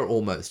cliffhanger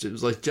almost. It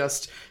was like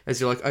just as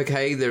you're like,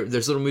 okay,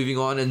 they're sort of moving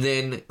on, and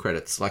then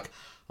credits. Like,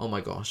 oh my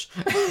gosh.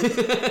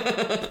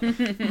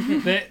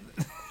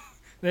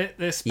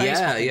 They're space.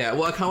 Yeah.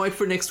 Well, I can't wait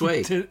for next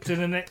week. to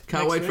the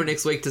can't wait for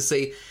next week to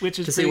see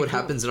what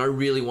happens, and I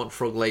really want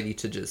Frog Lady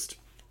to just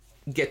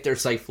get there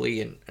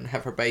safely and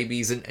have her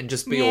babies and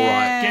just be all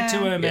right. Get to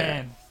her,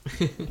 man.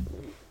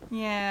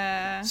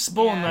 Yeah.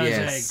 Spawn those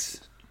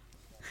eggs.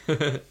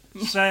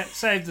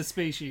 Save the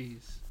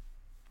species.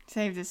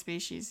 Save the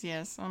species,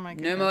 yes. Oh my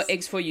goodness. No more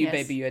eggs for you,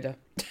 Baby Yoda.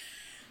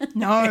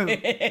 No.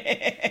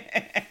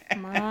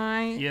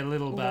 My you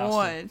little Lord.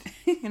 bastard.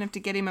 You're going to have to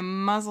get him a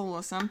muzzle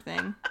or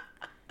something.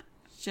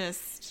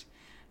 Just...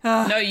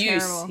 no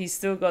use. terrible. He's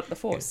still got the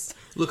Force.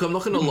 Look, I'm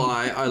not going to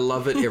lie. I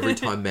love it every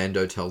time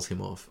Mando tells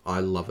him off. I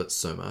love it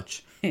so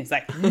much. He's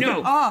like,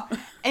 no. Oh,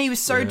 and he was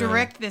so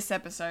direct this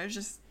episode.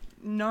 Just,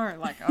 no.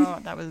 Like, oh,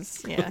 that was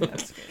good.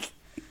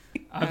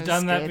 I've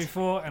done that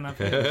before, and I've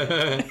heard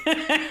it.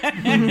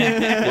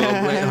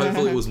 Well,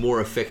 hopefully it was more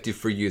effective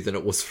for you than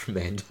it was for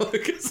Mando,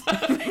 because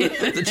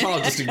the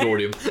child just ignored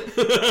him.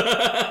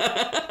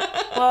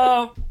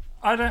 Well,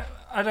 I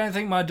don't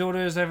think my daughter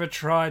has ever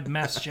tried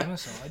mass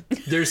genocide.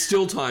 There's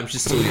still time.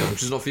 She's still young.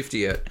 She's not 50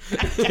 yet.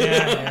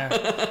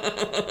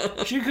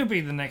 Yeah. She could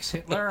be the next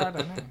Hitler. I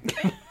don't know.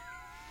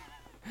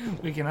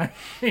 We can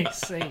only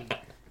see.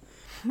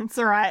 It's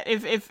all right.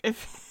 If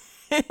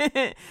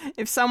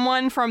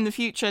someone from the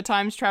future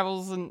times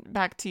travels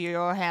back to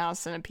your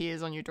house and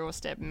appears on your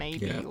doorstep,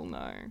 maybe you'll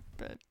know.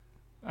 But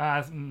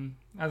I think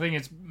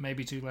it's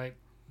maybe too late.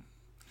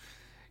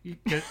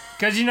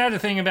 Because you know the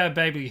thing about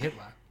baby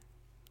Hitler.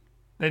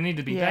 They need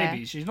to be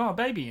babies. She's not a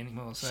baby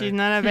anymore. So. She's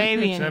not a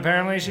baby anymore. So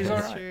apparently she's all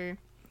That's right. true.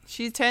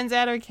 She turns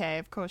out okay.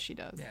 Of course she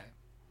does. Yeah.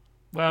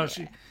 Well,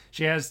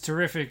 she has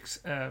terrific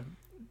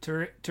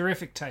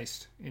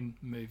taste in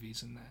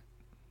movies and that.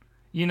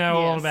 You know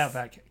all about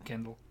that,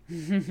 Kendall.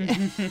 The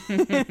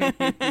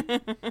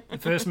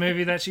first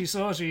movie that she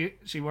saw, she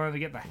wanted to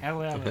get the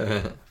hell out of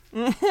it.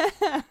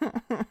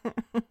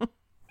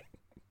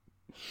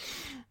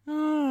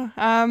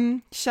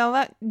 Shall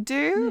that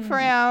do for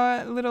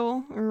our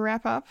little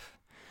wrap up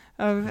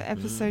of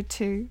episode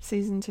 2,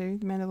 season 2,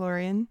 The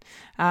Mandalorian?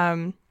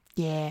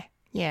 Yeah,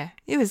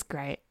 it was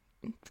great,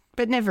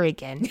 but never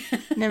again.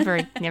 Never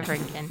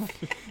again.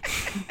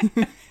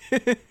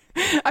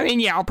 I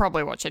mean, I'll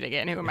probably watch it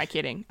again. Who am I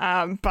kidding?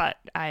 But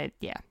at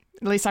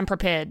least I'm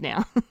prepared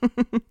now.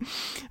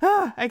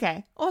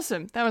 Okay,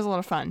 awesome. That was a lot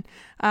of fun.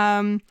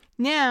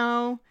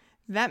 Now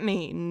that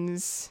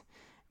means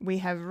we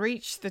have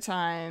reached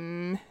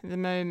the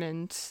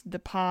moment, the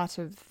part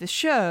of the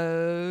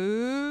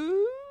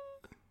show.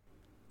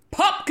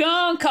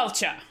 Popcorn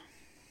culture.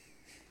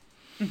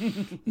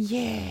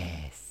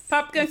 Yes.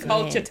 Popcorn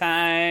culture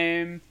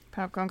time.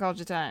 Popcorn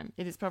culture time.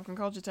 It is popcorn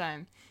culture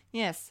time.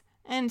 Yes.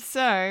 And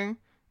so,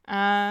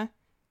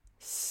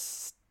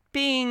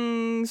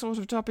 being sort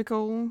of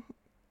topical,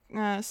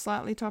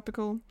 slightly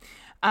topical,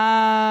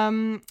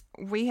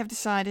 we have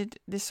decided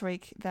this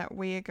week that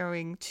we are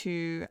going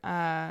to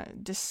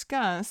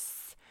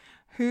discuss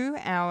who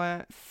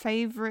our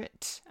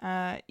favorite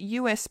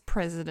US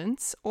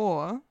presidents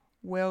or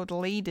world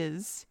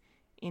leaders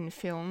in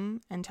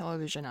film and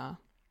television are.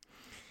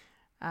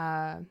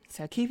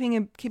 So keeping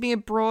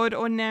it broad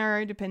or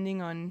narrow,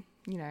 depending on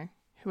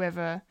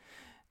whoever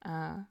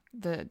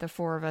the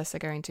four of us are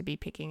going to be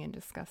picking and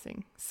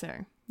discussing.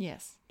 So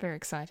yes, very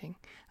exciting.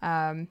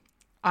 I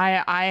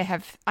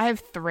have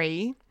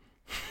 3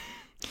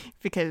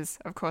 because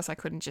of course I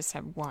couldn't just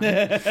have one.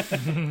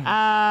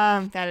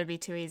 That'd be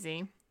too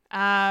easy.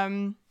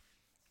 But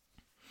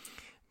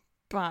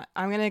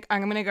I'm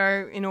gonna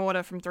go in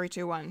order from 3,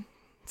 2, 1.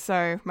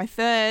 So my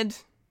third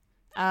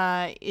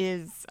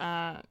is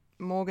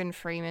Morgan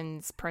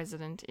Freeman's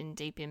president in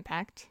Deep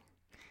Impact,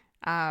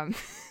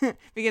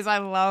 because I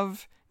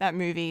love that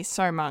movie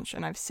so much,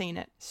 and I've seen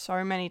it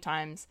so many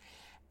times,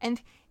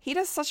 and he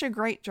does such a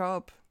great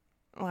job,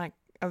 like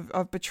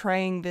of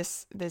portraying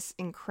this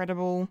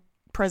incredible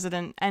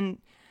president, and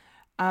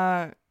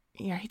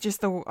he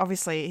just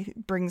obviously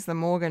brings the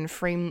Morgan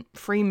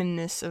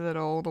Freeman-ness of it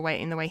all, the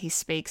way he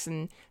speaks,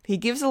 and he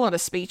gives a lot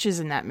of speeches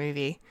in that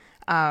movie,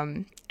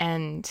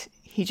 and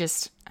he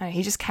just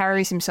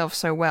carries himself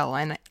so well,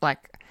 and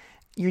like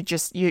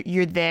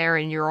you're there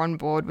and you're on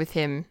board with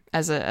him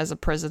as a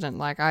president.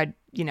 Like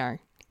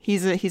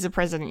he's a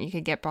president you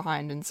could get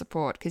behind and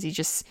support, because he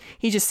just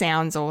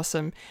sounds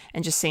awesome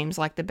and just seems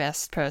like the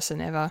best person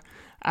ever.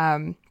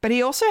 But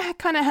he also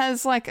kind of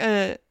has like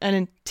an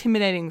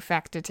intimidating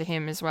factor to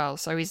him as well.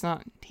 So he's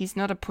not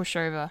a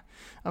pushover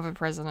of a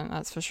president,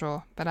 that's for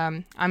sure. But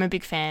I'm a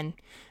big fan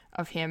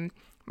of him.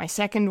 My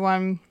second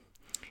one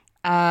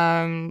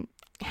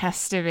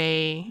has to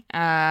be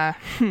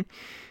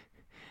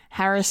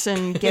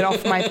Harrison, get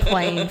off my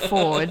plane,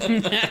 Ford.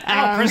 In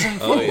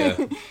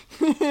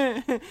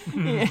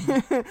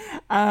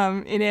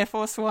Air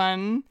Force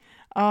One.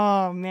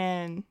 Oh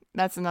man,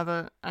 that's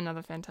another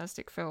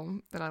fantastic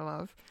film that I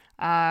love.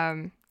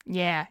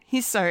 Yeah,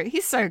 he's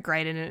so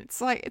great in it. It's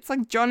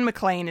like John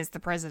McClane is the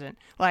president.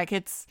 Like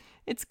it's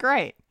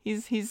great.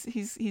 He's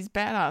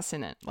badass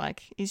in it.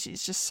 Like he's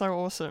just so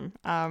awesome.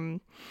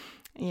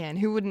 Yeah, and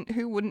who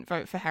wouldn't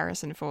vote for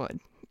Harrison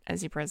Ford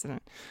as your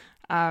president?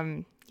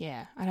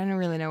 Yeah, I don't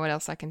really know what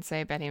else I can say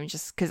about him,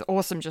 just because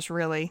awesome just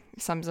really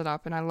sums it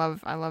up. And I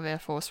love Air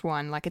Force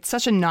One. Like it's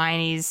such a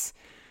 90s,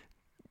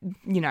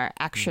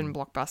 action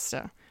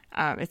blockbuster.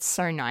 It's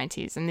so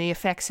 90s, and the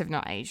effects have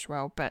not aged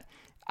well. But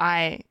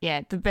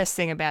the best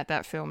thing about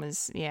that film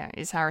is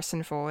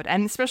Harrison Ford,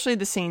 and especially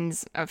the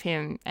scenes of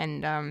him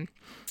and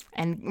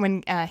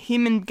when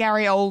him and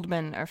Gary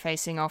Oldman are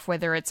facing off,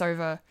 whether it's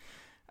over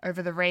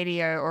the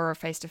radio or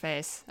face to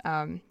face.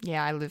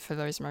 I live for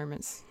those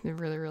moments. They're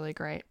really, really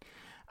great.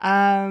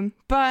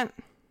 But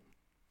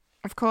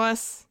of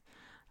course,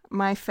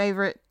 my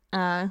favorite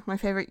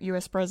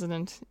US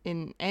president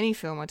in any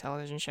film or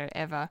television show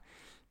ever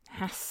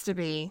has to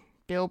be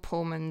Bill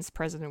Pullman's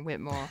President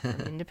Whitmore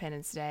from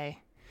Independence Day,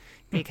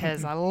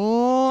 because I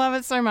love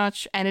it so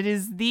much, and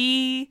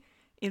he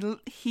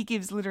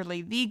gives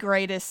literally the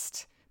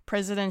greatest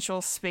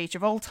presidential speech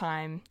of all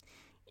time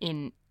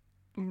in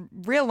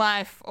real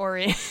life, or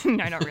in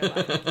no, not real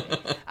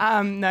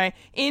life.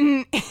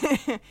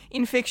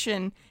 In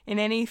fiction, in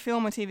any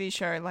film or TV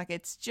show. Like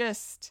it's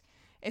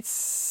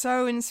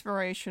so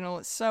inspirational.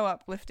 It's so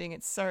uplifting.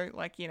 It's so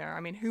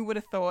who would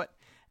have thought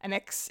an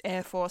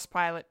ex-Air Force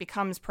pilot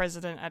becomes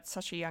president at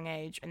such a young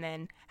age and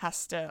then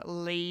has to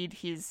lead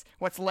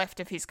what's left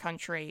of his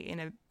country in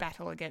a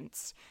battle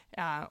against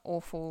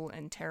awful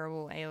and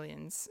terrible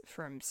aliens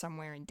from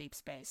somewhere in deep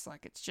space.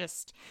 Like it's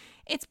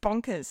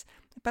bonkers,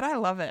 but I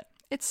love it.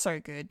 It's so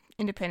good.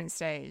 Independence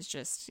Day is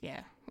just,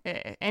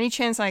 any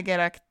chance I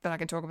get that I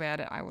can talk about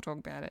it, I will talk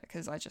about it,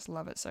 because I just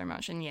love it so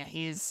much. And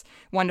he is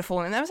wonderful.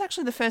 And that was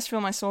actually the first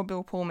film I saw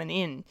Bill Pullman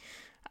in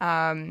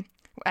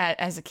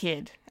as a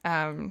kid.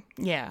 I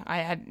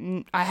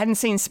hadn't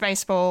seen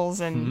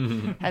Spaceballs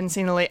and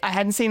I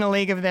hadn't seen A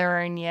League of Their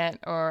Own yet,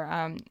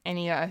 or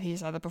any of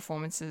his other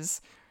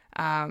performances.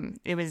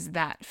 It was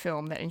that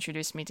film that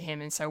introduced me to him,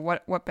 and so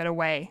what better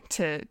way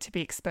to be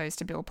exposed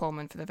to Bill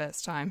Pullman for the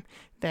first time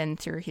than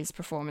through his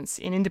performance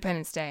in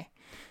Independence Day.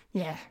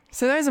 Yeah,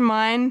 so those are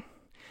mine.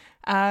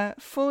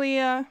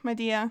 Fulia, my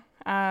dear,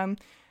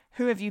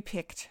 who have you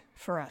picked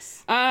for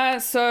us?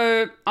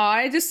 So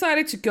I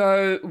decided to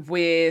go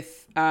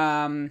with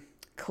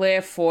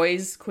Claire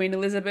Foy's Queen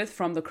Elizabeth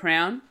from The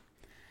Crown.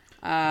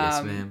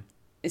 Yes, ma'am.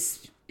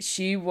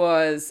 She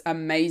was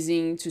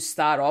amazing to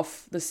start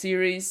off the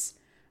series.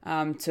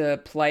 To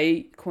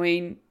play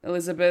Queen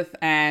Elizabeth,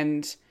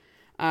 and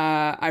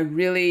I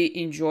really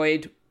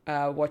enjoyed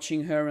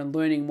watching her and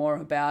learning more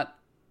about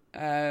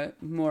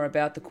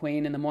the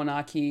Queen and the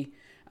monarchy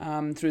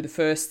through the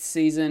first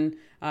season.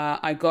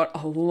 I got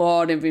a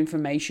lot of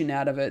information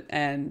out of it,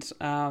 and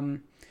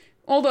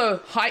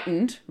although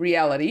heightened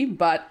reality,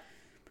 but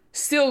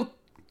still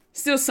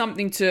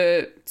something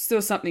to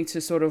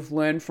sort of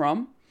learn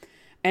from.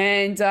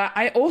 And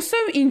I also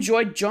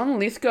enjoyed John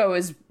Lithgow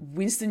as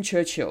Winston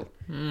Churchill.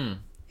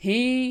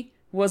 He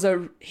was a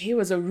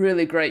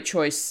really great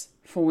choice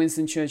for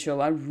Winston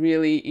Churchill. I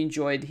really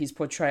enjoyed his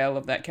portrayal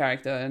of that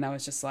character, and I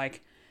was just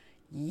like,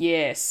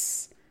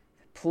 yes,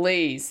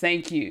 please,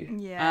 thank you.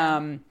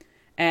 Yeah.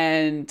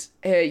 And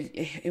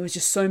it was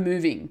just so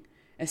moving,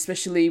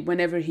 especially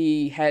whenever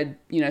he had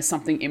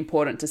something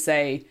important to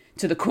say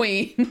to the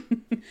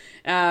Queen.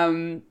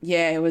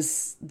 It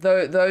was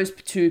those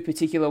two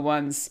particular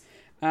ones.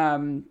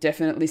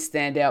 Definitely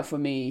stand out for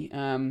me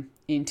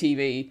in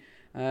TV,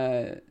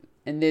 and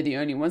they're the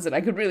only ones that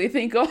I could really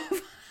think of.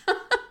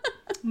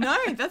 No,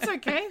 that's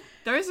okay.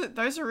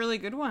 Those are really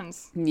good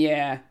ones.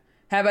 Yeah.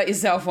 How about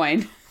yourself,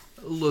 Wayne?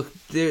 Look,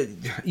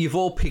 you've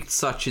all picked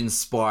such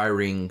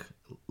inspiring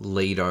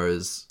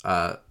leaders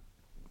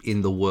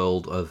in the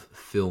world of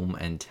film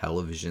and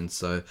television.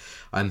 So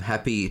I'm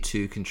happy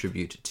to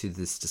contribute to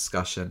this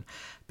discussion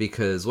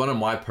because one of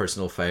my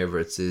personal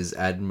favorites is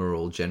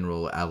Admiral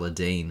General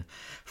Aladdin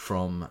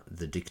from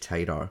The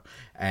Dictator.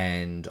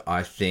 And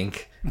I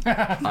think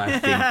that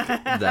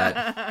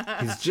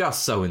he's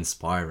just so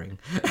inspiring.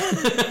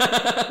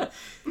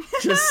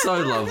 Just so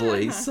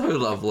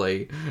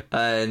lovely.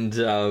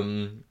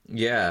 And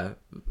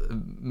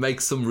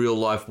makes some real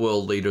life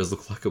world leaders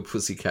look like a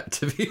pussycat,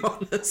 to be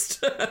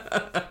honest.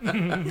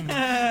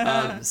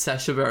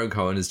 Sacha Baron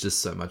Cohen is just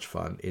so much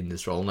fun in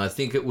this role, and I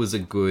think it was a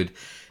good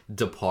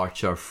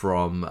departure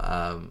from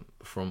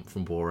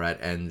Borat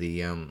and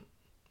the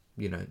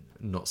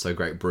not so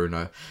great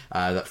Bruno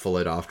that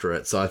followed after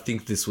it. So I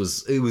think it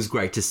was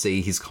great to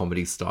see his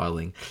comedy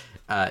styling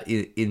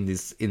in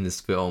this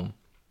film.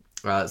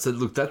 So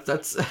look,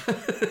 that's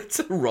it's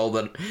a role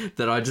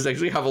that I just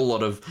actually have a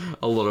lot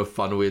of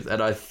fun with,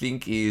 and I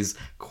think is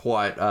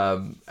quite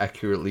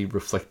accurately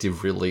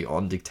reflective, really,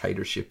 on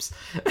dictatorships,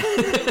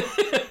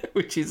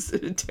 which is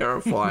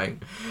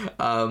terrifying.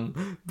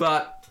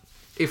 But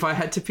if I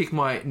had to pick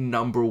my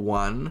number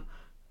one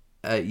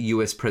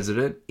U.S.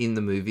 president in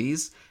the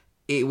movies,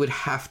 it would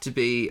have to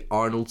be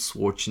Arnold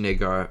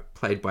Schwarzenegger,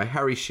 played by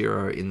Harry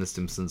Shearer in the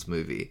Simpsons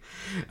movie,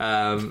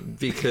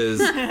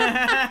 because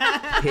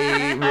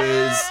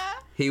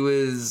he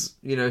was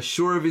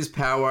sure of his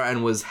power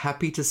and was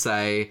happy to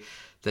say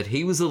that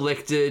he was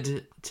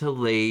elected to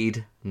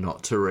lead,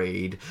 not to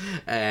read,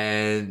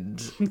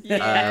 and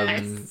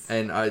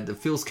it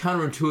feels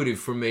counterintuitive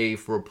for me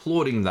for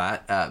applauding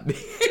that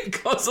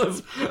because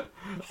of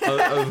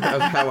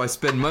how I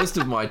spend most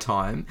of my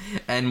time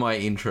and my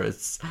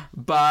interests,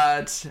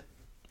 but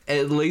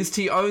at least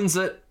he owns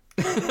it.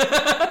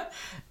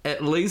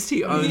 At least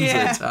he owns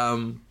it.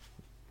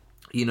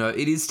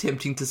 It is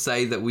tempting to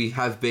say that we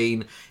have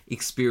been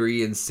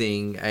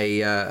experiencing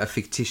a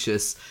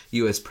fictitious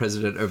US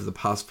president over the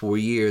past 4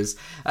 years,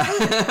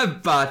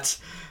 but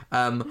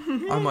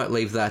I might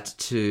leave that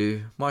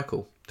to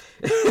Michael.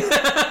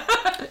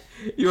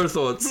 Your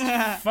thoughts?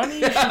 Funny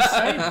you should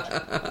say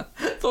that.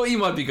 Thought you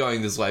might be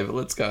going this way, but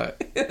let's go.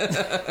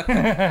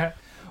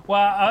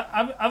 Well,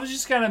 I was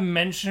just going to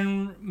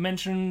mention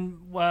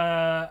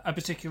a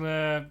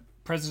particular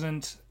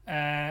president.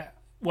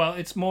 Well,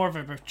 it's more of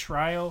a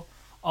portrayal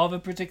of a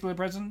particular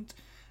president.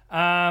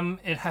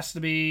 It has to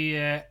be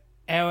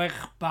Eric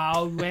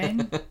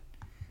Baldwin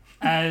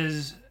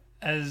as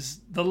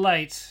the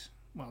late,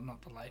 well,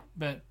 not the late,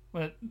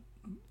 but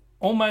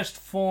almost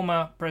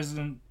former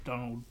President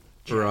Donald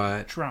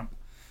Trump.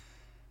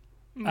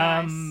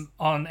 Nice.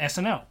 On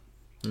SNL,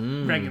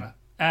 regular.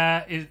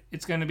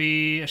 It's going to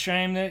be a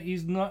shame that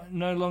he's no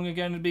longer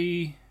going to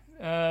be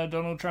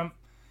Donald Trump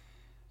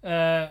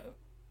on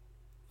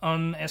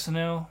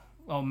SNL.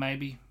 Or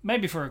maybe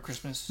for a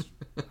Christmas.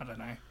 I don't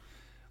know.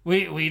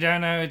 We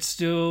don't know. It's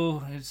still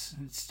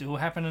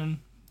happening.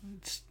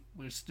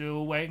 We're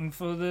still waiting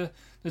for the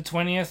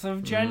 20th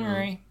of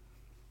January.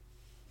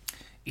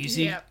 Is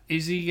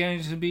he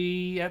going to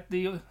be at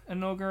the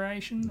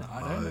inauguration? I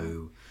don't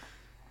know.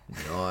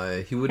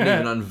 No, he wouldn't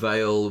even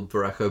unveil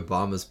Barack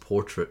Obama's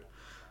portrait.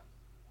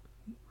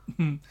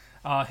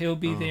 He'll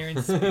be there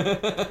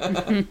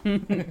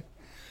instead.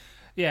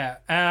 Yeah,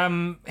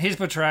 his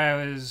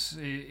portrayal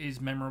is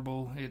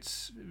memorable.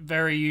 It's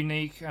very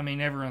unique. I mean,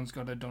 everyone's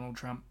got a Donald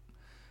Trump,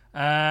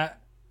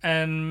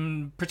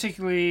 and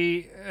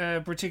particularly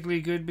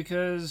good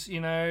because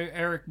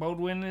Eric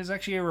Baldwin is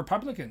actually a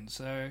Republican.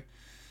 So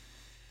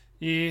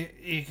you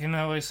can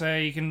always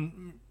say you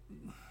can,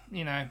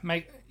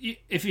 make,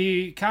 if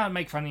you can't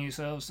make fun of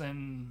yourselves,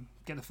 then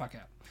get the fuck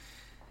out.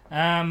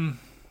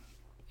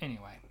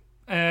 Anyway.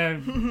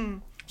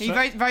 He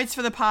votes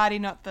for the party,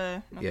 not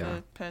the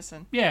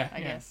person. Yeah, I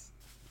guess.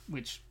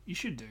 Which you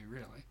should do,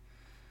 really.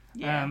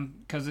 Yeah.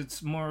 Because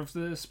it's more of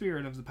the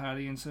spirit of the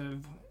party instead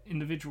of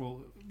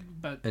individual.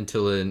 But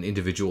until an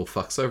individual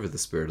fucks over the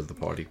spirit of the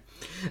party.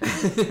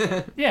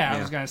 I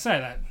was going to say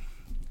that.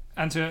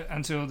 Until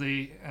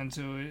it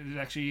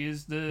actually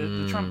is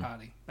the Trump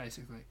party,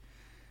 basically.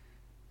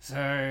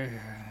 So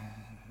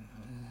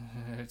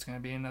it's going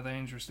to be another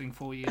interesting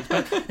 4 years.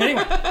 But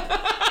anyway.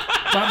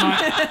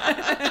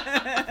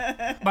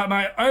 But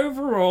my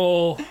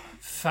overall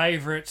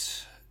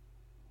favourite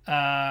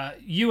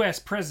US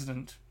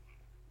president,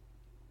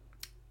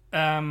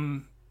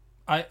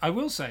 I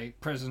will say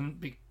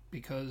president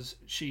because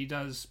she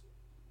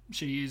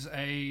is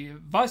a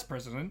vice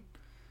president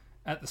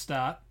at the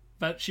start,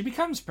 but she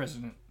becomes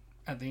president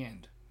at the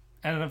end.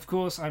 And of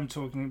course, I'm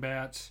talking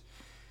about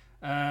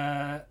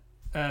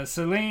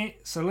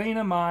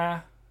Selena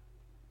Meyer,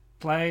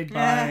 played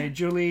by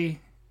Julia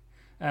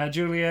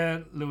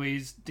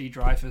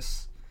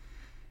Louis-Dreyfus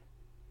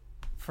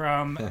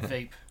from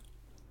Veep.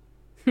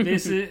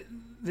 This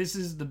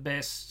is the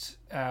best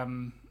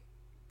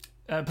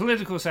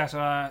political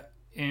satire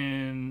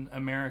in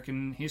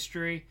American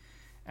history,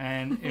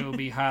 and it will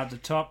be hard to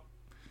top.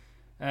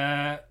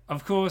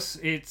 Of course,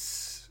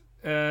 it's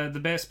the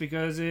best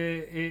because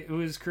it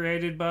was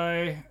created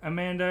by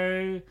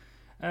Armando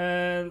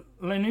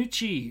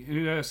Lenucci,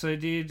 who also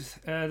did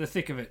The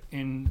Thick of It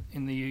in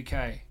the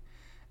UK.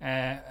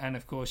 And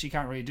of course, you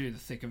can't really do The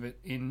Thick of It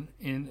in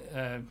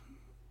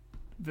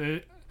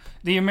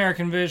the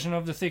American version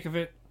of The Thick of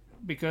It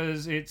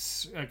because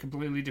it's a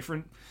completely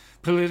different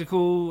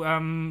political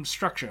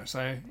structure.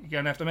 So you're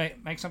going to have to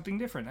make something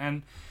different.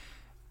 And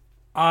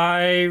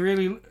I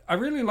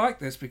really like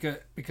this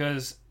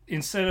because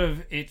instead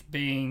of it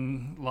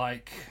being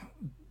like,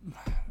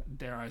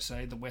 dare I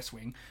say, The West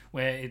Wing,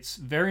 where it's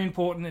very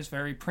important, it's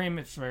very prim,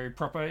 it's very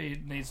proper,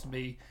 it needs to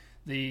be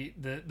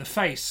the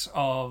face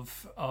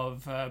of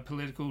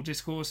political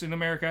discourse in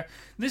America.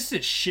 This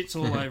just shits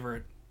all over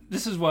it.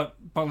 This is what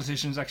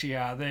politicians actually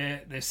are.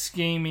 They're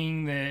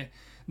scheming. They're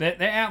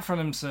out for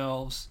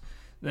themselves.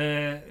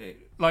 They're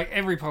like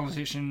every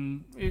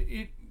politician.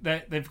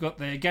 They've got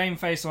their game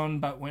face on,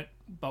 but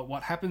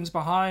what happens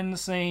behind the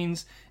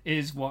scenes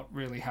is what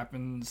really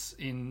happens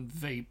in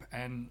Veep,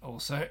 and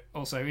also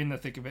in The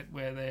Thick of It,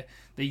 where they're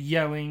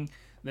yelling.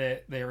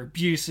 They're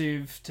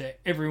abusive to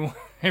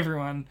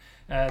everyone.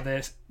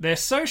 There's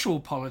social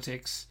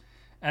politics,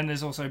 and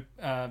there's also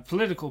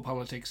political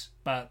politics.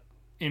 But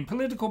in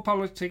political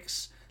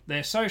politics,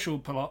 their social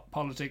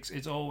politics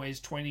is always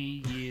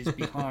 20 years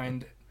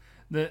behind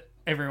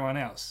everyone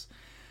else.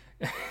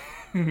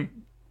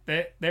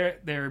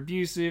 They're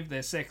abusive.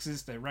 They're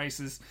sexist. They're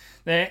racist.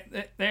 They're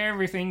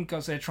everything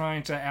because they're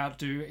trying to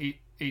outdo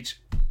each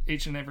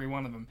and every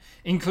one of them,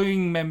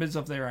 including members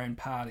of their own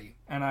party.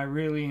 And I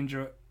really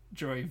enjoy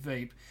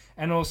Veep,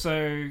 and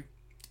also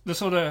the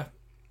sort of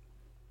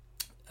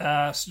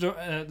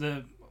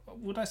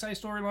would I say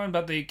storyline,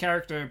 but the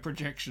character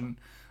projection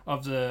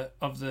of the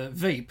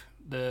Veep,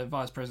 the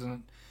vice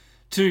president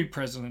to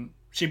president.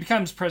 She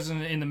becomes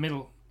president in the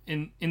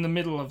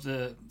middle of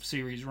the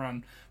series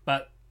run,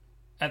 but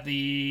at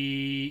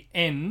the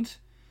end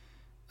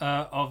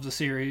of the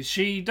series,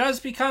 she does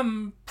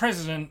become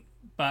president,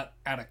 but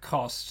at a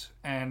cost,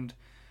 and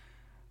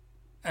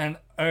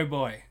oh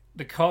boy.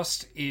 The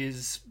cost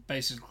is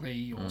basically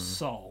your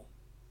soul.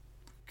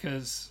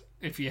 Because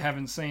if you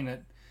haven't seen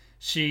it,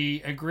 she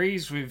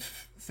agrees with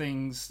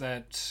things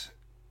that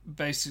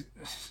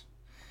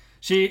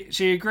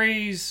she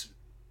agrees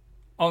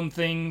on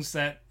things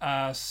that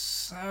are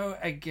so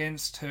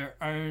against her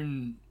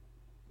own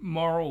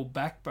moral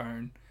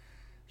backbone.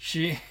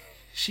 She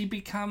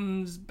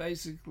becomes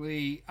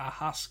basically a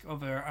husk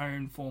of her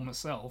own former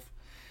self.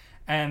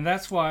 And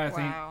that's why I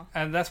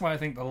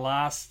think the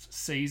last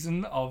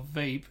season of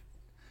Veep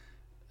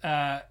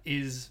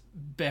is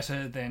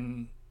better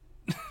than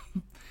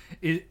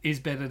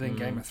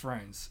Game of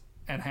Thrones,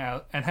 and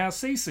how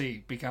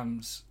Cece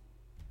becomes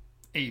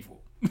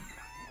evil.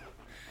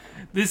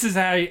 This is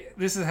how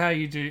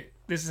you do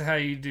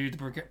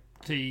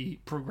the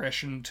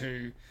progression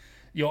to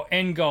your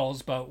end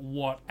goals, but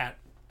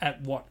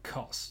at what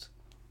cost?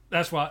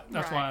 That's why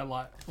I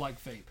like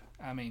Veep.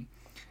 I mean,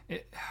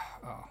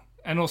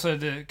 and also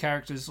the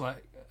characters are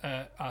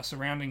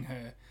surrounding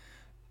her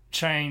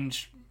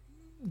change.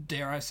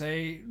 Dare I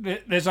say,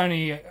 there's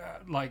only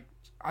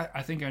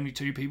I think only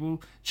 2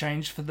 people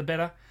changed for the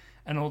better,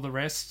 and all the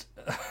rest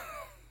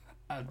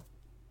are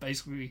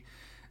basically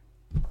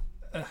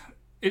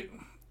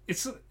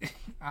it's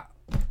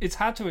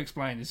hard to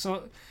explain. It's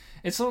sort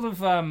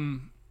of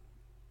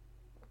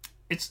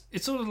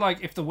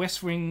like if the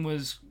West Wing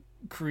was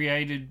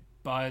created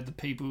by the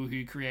people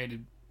who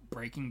created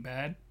Breaking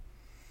Bad.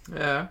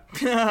 Yeah.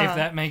 If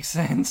that makes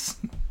sense.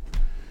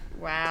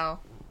 Wow.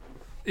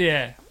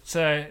 Yeah.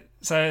 So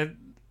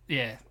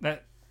yeah,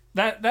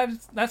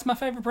 that's my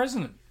favorite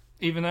president.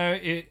 Even though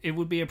it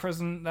would be a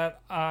president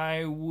that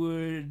I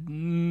would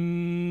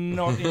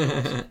not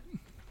endorse.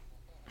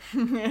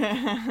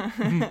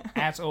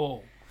 At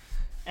all.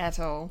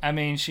 I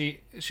mean, she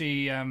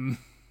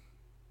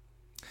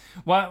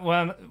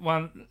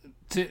one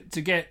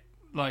to get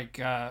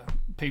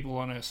people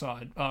on her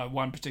side,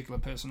 one particular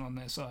person on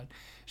their side.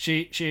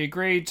 She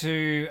agreed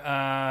to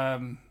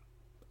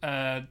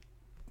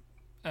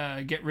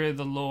get rid of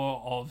the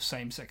law of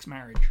same-sex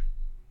marriage.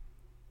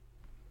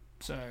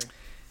 So,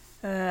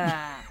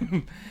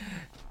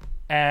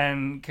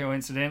 and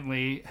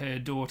coincidentally, her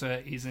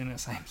daughter is in a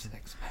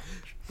same-sex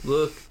marriage.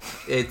 Look,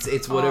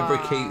 it's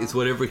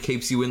whatever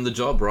keeps you in the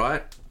job,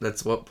 right?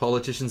 That's what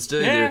politicians do.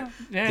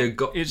 Their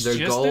goal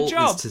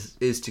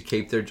is to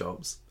keep their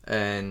jobs,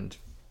 and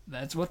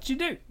that's what you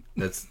do.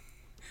 It's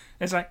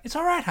like, it's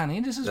all right, honey.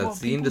 This is what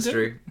the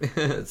industry.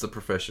 It's a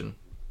profession.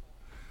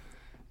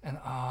 And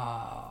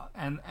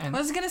and I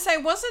was gonna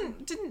say,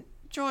 didn't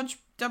George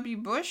W.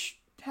 Bush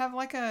have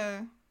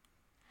a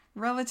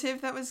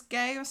relative that was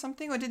gay or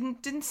something? Or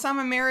didn't some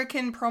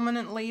American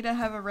prominent leader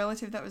have a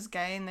relative that was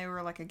gay and they were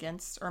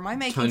against? Or am I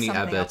making Tony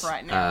something Abbott, up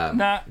right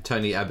now?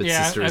 Tony Abbott's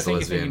sister is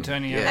lesbian.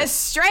 Tony Abbott.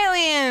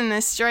 Australian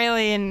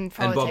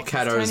politics.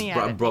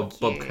 And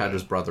Bob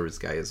Catter's brother is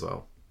gay as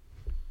well.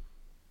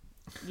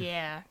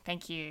 Yeah,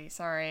 thank you.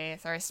 Sorry.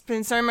 I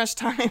spent so much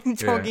time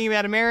talking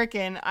about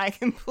American, I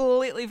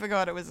completely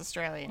forgot it was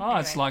Australian. Oh, anyway.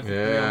 It's like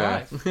real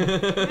life.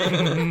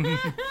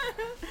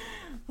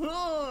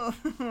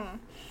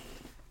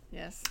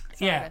 Yes.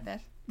 Sorry about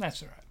that.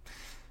 That's all right.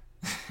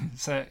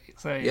 so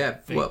Yeah,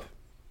 Veep. well,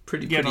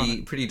 pretty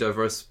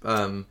diverse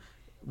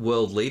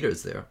world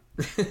leaders there.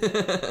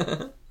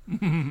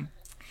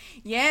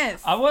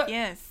 Yes.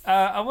 Yes.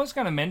 I was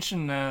going to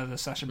mention the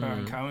Sacha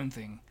Baron Cohen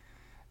thing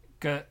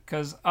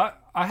because I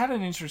had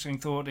an interesting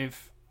thought.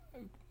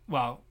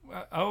 I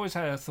always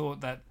had a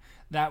thought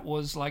that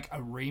was like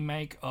a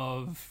remake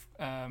of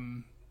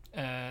the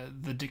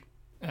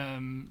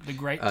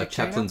Great Dictator.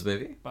 Chaplin's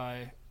movie.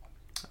 I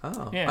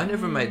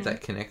never made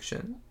that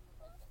connection.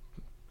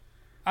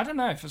 I don't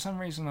know. For some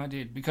reason, I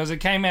did because it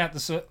came out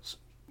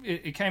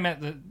it came out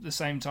the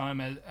same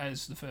time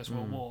as the First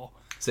World War.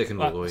 Second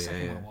World War.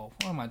 World War.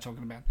 What am I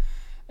talking about?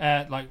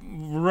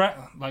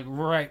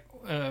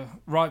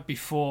 Right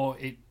before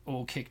it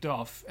all kicked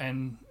off,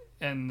 and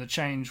the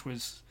change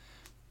was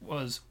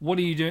what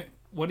are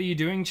you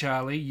doing,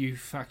 Charlie? You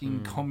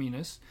fucking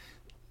communist?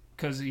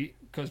 Because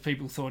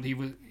people thought he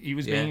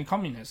was being a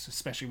communist,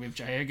 especially with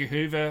J. Edgar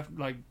Hoover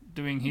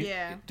doing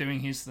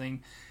his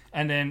thing,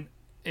 and then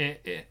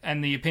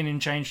and the opinion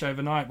changed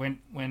overnight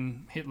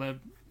when Hitler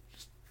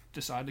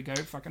decided to go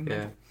fucking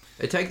mental.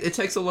 It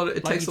takes a lot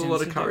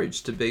of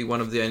courage to be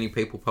one of the only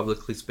people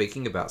publicly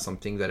speaking about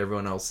something that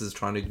everyone else is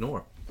trying to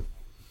ignore.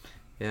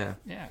 Yeah.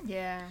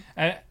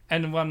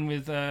 And the one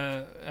with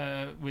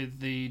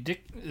the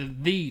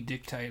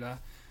dictator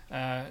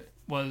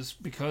was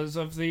because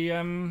of the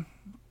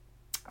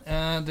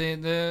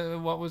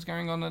what was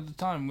going on at the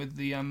time with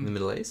the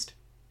Middle East.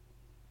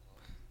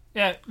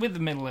 Yeah, with the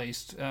Middle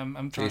East.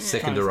 I'm trying. The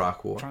Second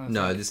Iraq War.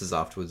 No, this is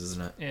afterwards,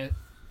 isn't it?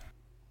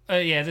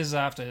 Yeah. This is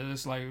after.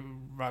 This is like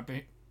right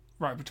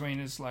between.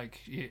 It's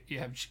like you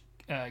have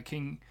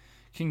King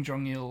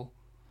Jong Il.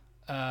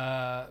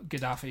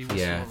 Gaddafi was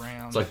still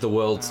around. It's like the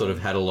world sort of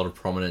had a lot of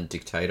prominent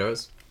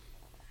dictators.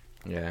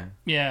 Yeah.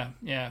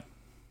 Yeah.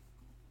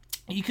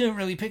 You couldn't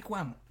really pick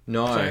one.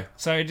 No.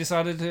 So he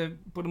decided to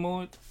put them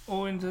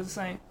all into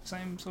the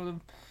same sort of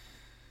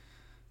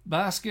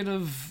basket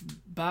of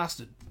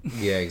bastard.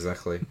 Yeah,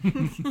 exactly.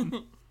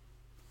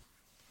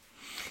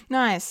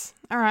 Nice.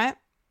 All right.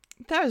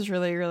 That was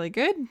really, really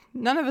good.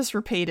 None of us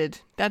repeated.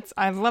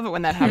 I love it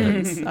when that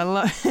happens.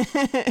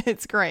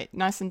 It's great.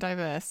 Nice and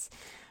diverse.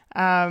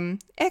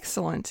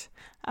 Excellent.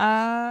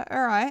 All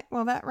right.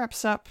 Well, that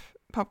wraps up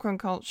Popcorn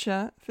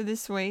Culture for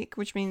this week,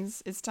 which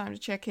means it's time to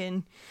check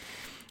in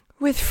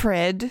with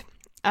Fred.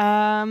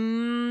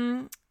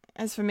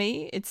 As for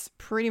me, it's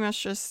pretty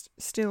much just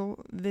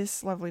still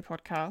this lovely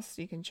podcast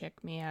you can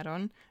check me out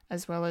on,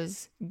 as well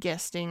as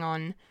guesting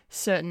on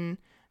certain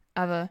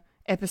other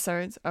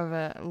episodes of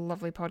a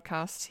lovely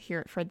podcast here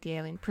at Fred the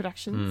Alien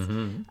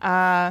Productions.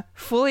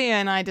 Fulia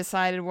and I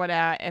decided what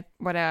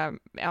our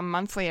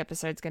monthly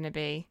episode's going to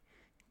be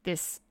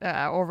this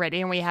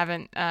already, and we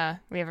haven't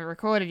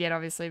recorded yet,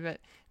 obviously, but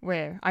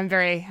I'm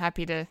very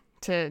happy to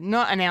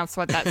not announce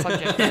what that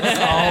subject is.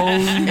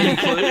 Any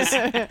clues?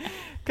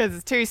 Because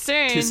it's too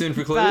soon. Too soon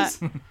for clues?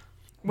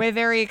 We're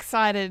very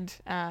excited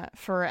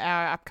for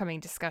our upcoming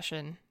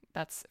discussion.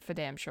 That's for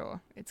damn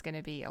sure. It's going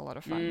to be a lot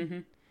of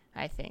fun,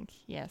 I think.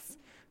 Yes.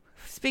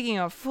 Speaking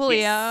of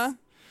Fulia,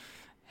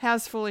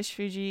 how's Foolish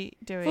Fuji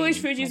doing? Foolish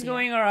Fuji's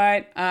going all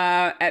right.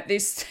 At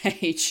this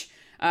stage,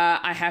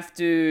 I have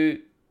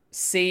to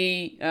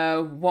see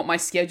what my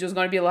schedule is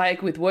going to be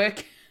like with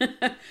work.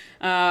 So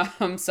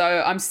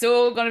I'm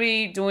still going to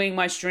be doing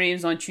my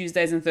streams on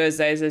Tuesdays and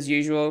Thursdays as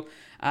usual.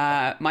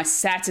 My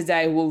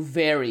Saturday will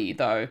vary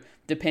though,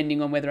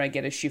 depending on whether I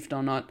get a shift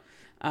or not.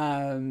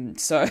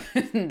 So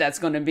that's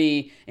going to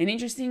be an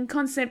interesting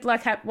concept,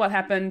 like what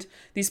happened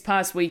this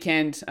past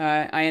weekend.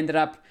 I ended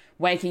up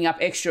waking up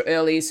extra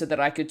early so that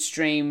I could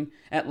stream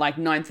at like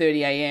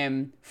 9:30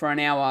 a.m. for an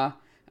hour.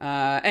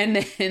 And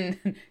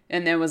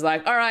then was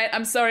like, all right,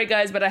 I'm sorry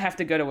guys, but I have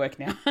to go to work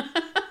now.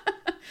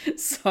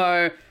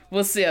 So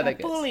we'll see how that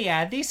goes.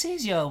 Fulia, this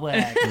is your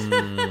work.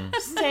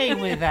 Stay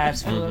with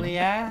us,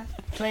 Fulia.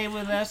 Play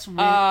with us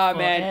forever,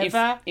 man,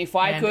 if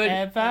I could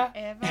ever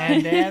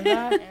and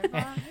ever.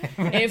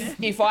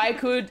 if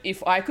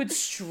I could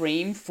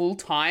stream full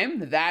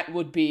time, that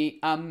would be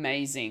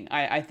amazing.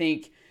 I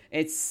think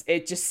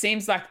it just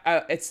seems like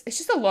it's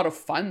just a lot of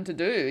fun to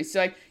do. It's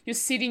like you're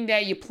sitting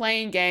there, you're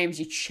playing games,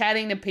 you're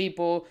chatting to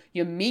people,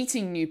 you're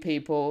meeting new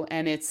people,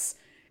 and it's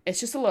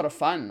just a lot of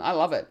fun. I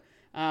love it.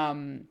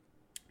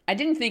 I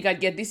didn't think I'd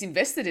get this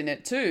invested in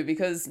it too,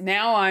 because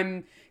now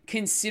I'm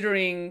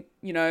considering,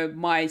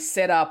 my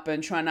setup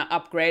and trying to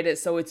upgrade it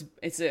so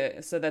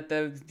so that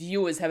the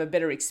viewers have a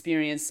better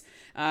experience,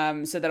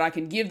 so that I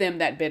can give them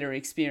that better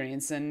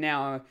experience. And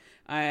now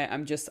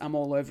I'm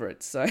all over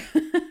it. So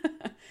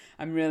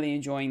I'm really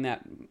enjoying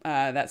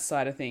that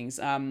side of things.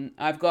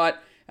 I've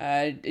got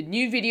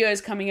new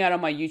videos coming out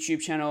on my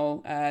YouTube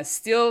channel.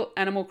 Still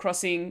Animal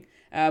Crossing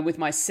with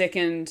my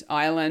second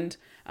island.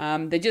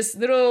 They're just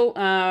little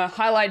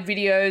highlight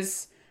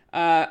videos,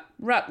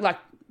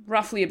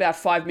 roughly about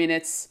 5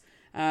 minutes.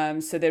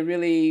 So they're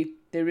really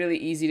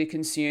easy to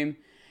consume.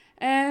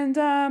 And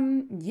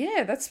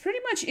that's pretty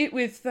much it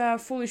with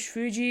Foolish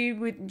Fuji.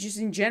 With just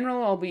in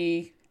general, I'll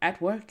be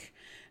at work.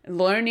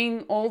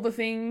 learning all the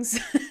things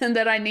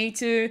that I need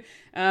to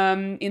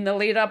in the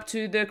lead up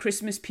to the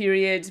Christmas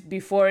period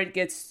before it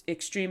gets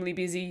extremely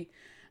busy.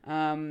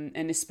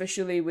 And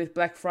especially with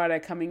Black Friday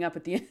coming up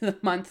at the end of the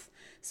month.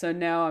 So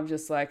now I'm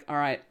just like, all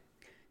right,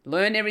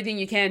 learn everything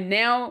you can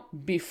now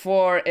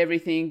before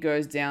everything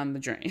goes down the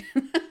drain.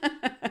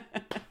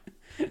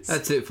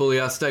 That's it,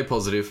 Fulia. Stay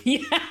positive.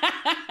 Yep.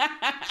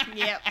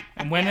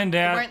 And when in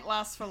doubt, it won't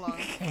last for long.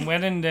 And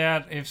when in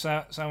doubt, if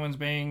someone's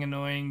being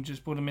annoying,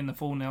 just put them in the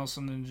full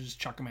Nelson and just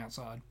chuck them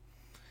outside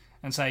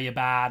and say you're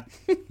bad.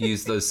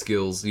 Use those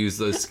skills.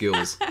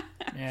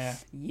 Yeah.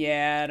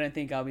 Yeah, I don't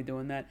think I'll be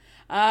doing that.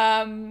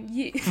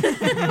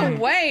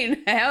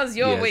 Wayne, how's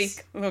your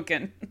week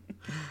looking?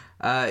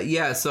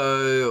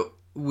 So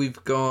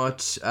we've got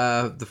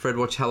the Fred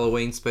Watch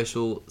Halloween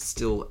special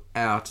still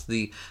out.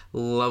 The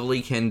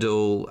lovely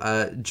Kendall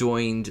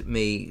joined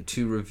me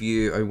to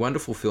review a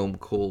wonderful film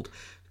called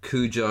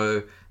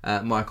Cujo.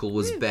 Michael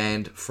was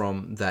banned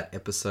from that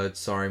episode.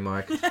 Sorry,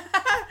 Mike.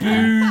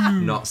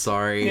 Not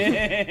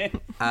sorry.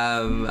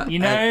 You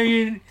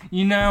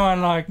know I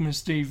like my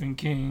Stephen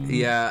King.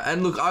 Yeah,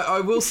 and look, I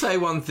will say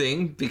one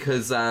thing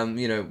because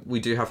we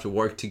do have to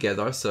work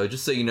together. So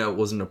just so you know, it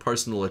wasn't a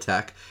personal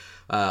attack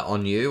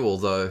on you,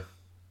 although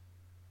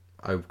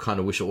I kind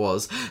of wish it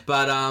was.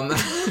 But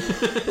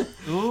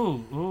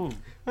Ooh.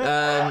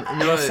 no,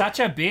 You're such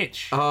a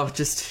bitch. Oh,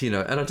 just and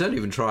I don't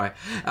even try.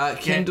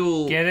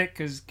 Kendall, get it?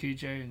 Because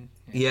Cujo.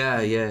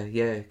 Yeah.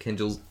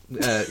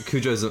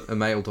 Cujo's a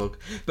male dog,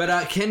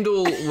 but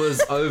Kendall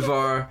was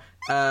over.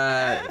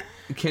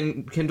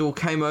 Kendall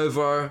came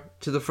over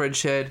to the Fred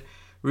Shed,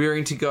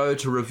 rearing to go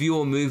to review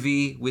a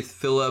movie with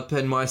Philip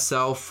and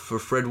myself for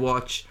Fred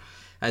Watch,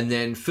 and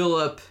then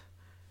Philip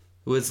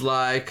was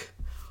like,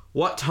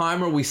 "What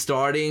time are we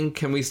starting?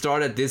 Can we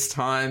start at this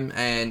time?"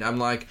 And I'm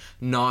like,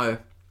 "No."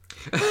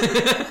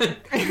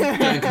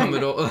 Don't come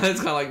at all. It's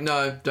kind of like,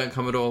 no, don't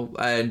come at all.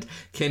 And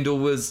Kendall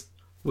was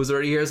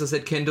already here, as I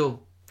said,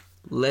 Kendall,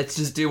 let's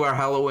just do our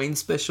Halloween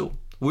special.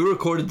 We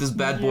recorded this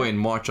bad boy in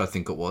March, I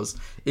think it was,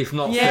 if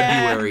not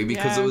February,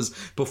 because it was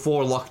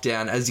before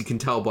lockdown, as you can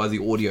tell by the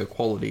audio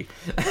quality,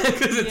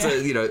 because it's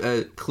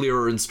a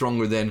clearer and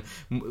stronger than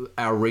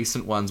our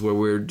recent ones where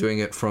we're doing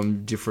it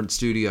from different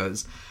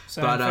studios.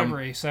 So in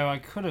February, so I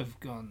could have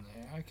gone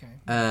there. Okay.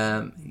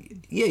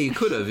 Yeah, you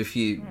could have if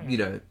you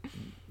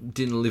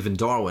didn't live in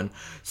Darwin.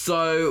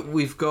 So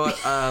we've got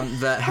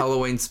that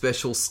Halloween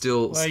special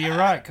still. Well, you're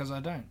right, because I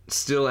don't.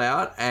 Still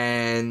out,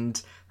 and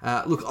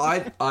look,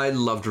 I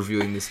loved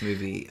reviewing this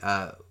movie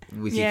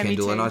with you,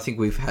 Kendall, and I think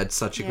we've had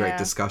such a great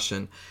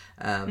discussion.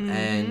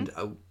 And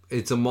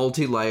it's a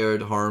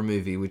multi-layered horror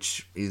movie,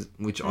 which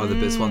are the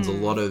best ones. A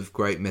lot of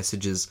great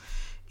messages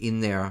in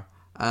there.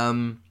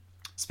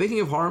 Speaking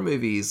of horror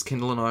movies,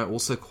 Kendall and I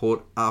also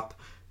caught up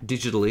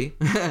digitally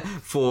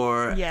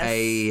for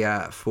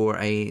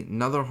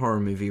another horror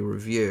movie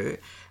review,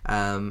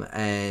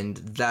 and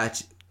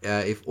that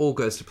if all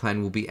goes to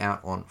plan will be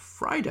out on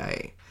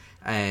Friday,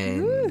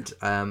 and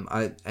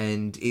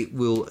it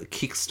will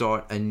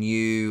kickstart a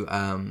new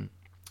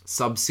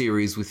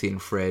sub-series within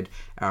Fred,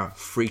 our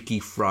Freaky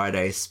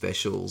Friday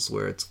specials,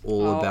 where it's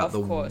all about the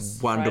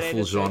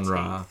wonderful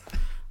genre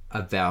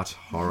about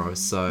horror.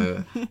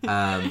 So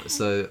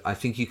so I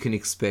think you can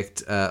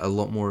expect a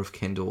lot more of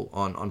Kendall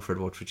on Fred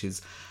Watch, which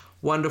is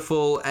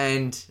wonderful.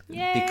 And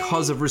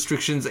because of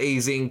restrictions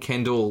easing,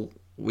 Kendall,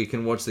 we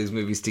can watch these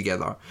movies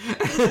together.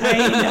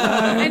 I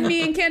know. And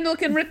me and Kendall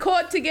can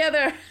record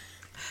together.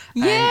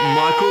 And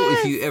Michael,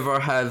 if you ever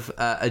have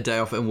a day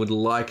off and would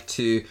like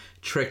to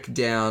trek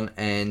down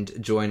and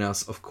join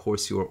us, of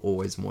course you are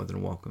always more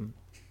than welcome.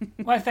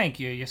 Why, thank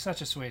you. You're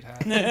such a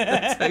sweetheart.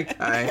 That's okay.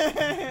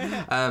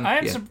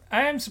 I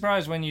am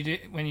surprised when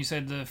you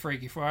said the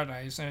Freaky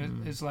Friday. So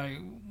it's like,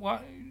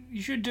 what?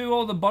 You should do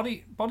all the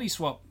body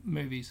swap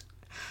movies.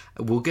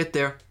 We'll get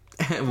there.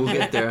 We'll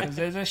get there. 'Cause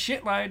there's a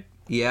shitload.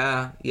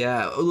 Yeah.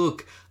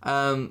 Look,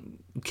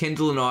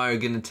 Kendall and I are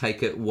going to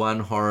take it one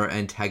horror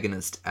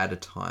antagonist at a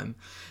time,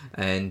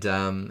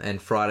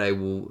 and Friday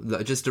will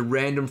just a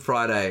random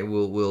Friday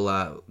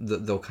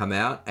they'll come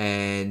out,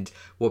 and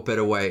what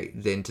better way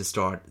than to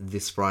start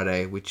this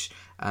Friday, which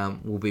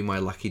will be my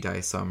lucky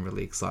day. So I'm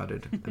really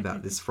excited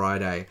about this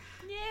Friday.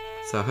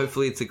 So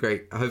hopefully it's a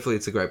great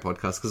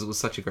podcast, because it was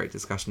such a great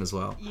discussion as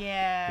well.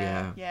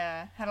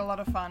 Yeah. Had a lot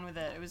of fun with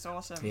it. It was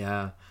awesome.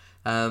 Yeah.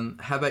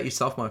 How about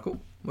yourself,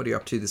 Michael? What are you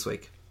up to this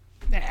week?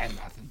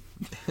 Nothing.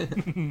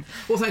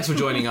 Well, thanks for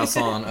joining us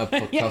on a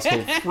podcast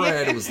called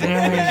Fred. It was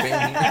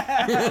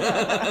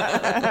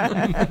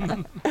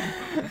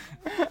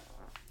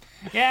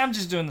Yeah, I'm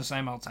just doing the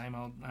same old.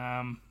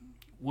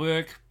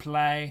 Work,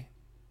 play,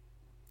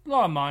 a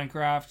lot of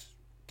Minecraft,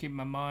 keep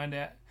my mind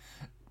out.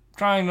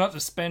 Trying not to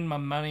spend my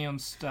money on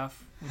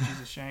stuff, which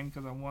is a shame,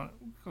 because I want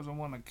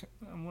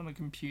a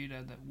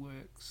computer that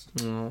works.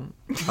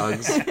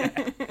 Hugs.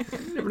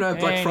 You never know.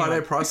 Black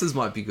Friday prices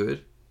might be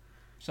good.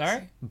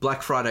 Sorry?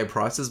 Black Friday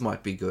prices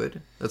might be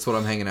good. That's what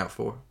I'm hanging out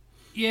for.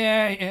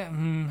 Yeah,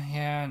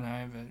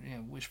 no, but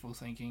wishful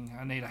thinking.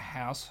 I need a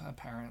house,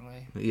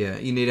 apparently. Yeah,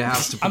 you need a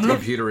house to put the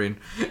computer in.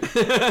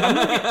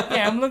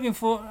 I'm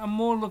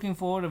more looking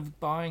forward to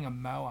buying a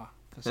mower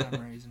for some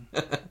reason.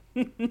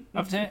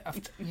 I've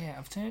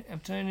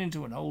turned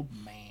into an old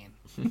man.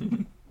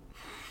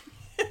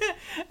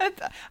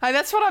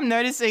 That's what I'm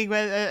noticing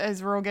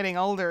as we're all getting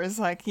older. Is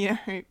like,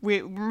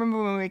 we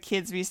remember when we were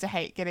kids, we used to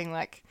hate getting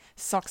like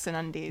socks and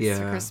undies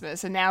for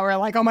Christmas, and now we're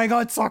like, oh my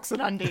god, socks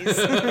and undies.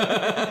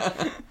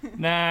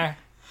 Nah,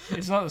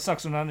 it's not the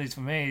socks and undies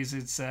for me.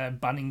 It's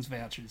Bunnings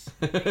vouchers.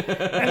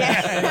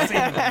 It's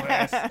even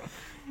worse.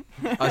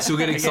 I still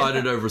get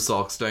excited over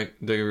socks. Don't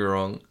get me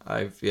wrong.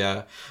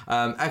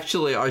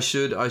 Actually, I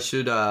should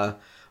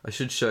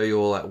show you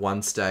all at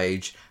one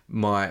stage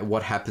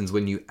what happens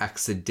when you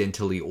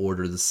accidentally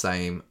order the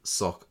same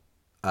sock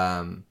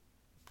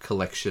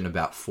collection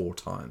about 4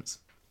 times.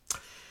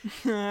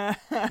 Yeah,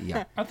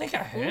 I think I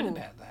heard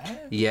about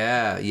that.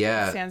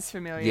 Yeah. Sounds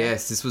familiar.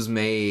 Yes, this was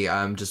me.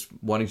 Just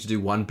wanting to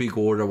do one big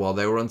order while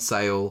they were on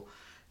sale,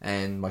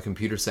 and my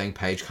computer saying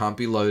page can't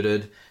be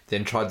loaded.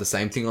 Then tried the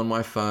same thing on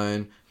my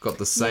phone, got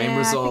the same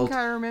result. I think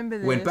I remember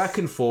this. Went back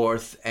and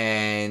forth,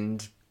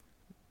 and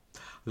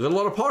I got a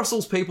lot of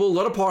parcels,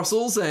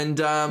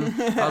 and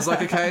I was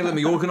like, okay, let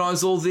me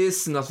organise all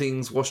this.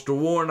 Nothing's washed or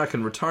worn. I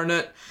can return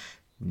it.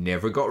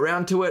 Never got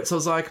round to it, so I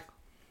was like,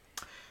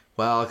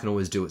 well, I can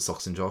always do it,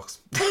 Socks and Jocks.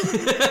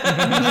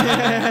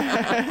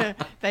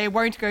 They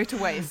won't go to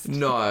waste.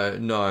 No.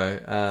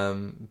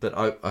 But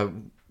I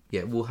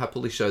we'll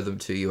happily show them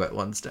to you at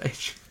one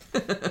stage.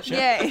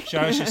 Show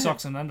us your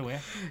socks and underwear.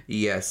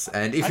 Yes,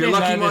 and if you're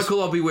lucky,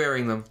 Michael, I'll be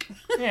wearing them.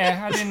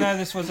 Yeah, I didn't know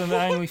this was an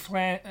only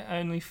friends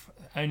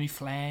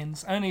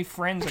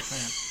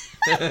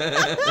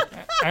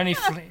account.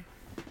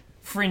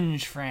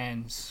 Fringe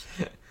friends.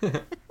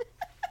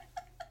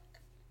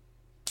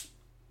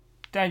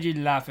 Don't you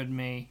laugh at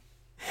me.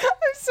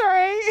 I'm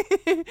sorry.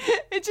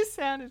 It just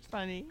sounded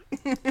funny.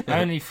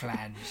 Only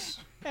flans.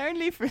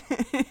 Only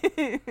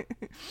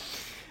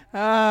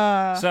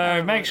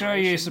So make sure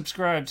you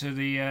subscribe to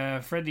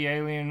the Fred the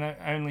Alien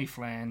Only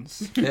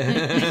Flans,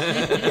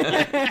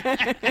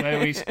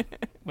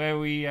 where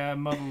we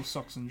model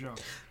Socks and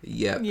Jocks.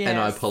 Yep, yes. And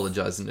I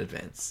apologise in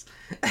advance.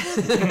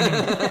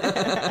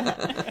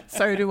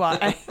 So do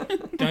I.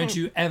 Don't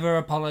you ever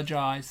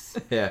apologise.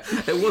 Yeah,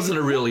 it wasn't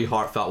a really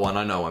heartfelt one.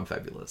 I know I'm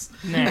fabulous.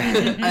 No.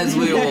 As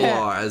we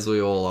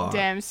all are.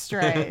 Damn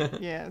straight,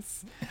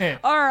 yes.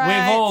 All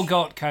right. We've all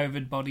got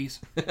COVID bodies.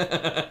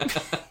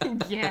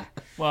 Yeah.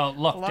 Well,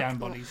 lockdown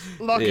bodies.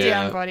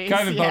 Lockdown bodies.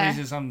 COVID bodies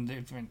is something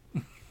different.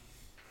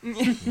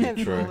 It's a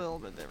little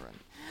bit different.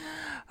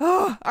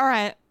 Oh, all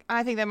right.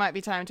 I think that might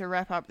be time to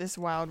wrap up this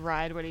wild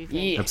ride. What do you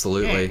think? Yeah.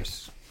 Absolutely.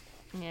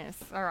 Yes.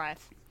 All right.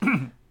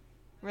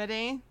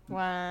 Ready?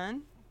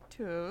 1,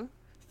 2,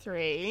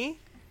 3.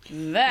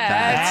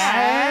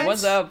 That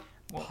was a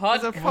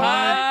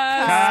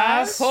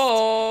podcast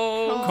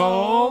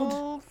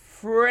called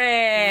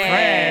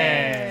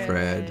Fred.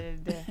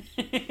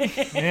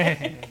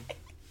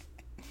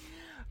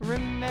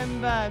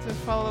 Remember to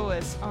follow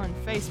us on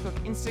Facebook,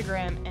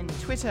 Instagram, and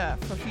Twitter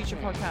for future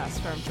podcasts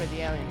from Fred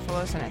the Alien.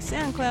 Follow us on our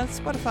SoundCloud,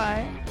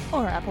 Spotify,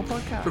 or Apple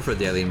Podcasts. For Fred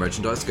the Alien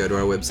merchandise, go to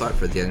our website,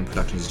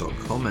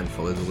 fredthealienproductions.com, and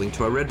follow the link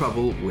to our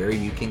Redbubble, where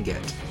you can get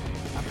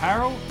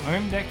apparel,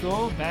 home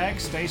decor,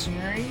 bags,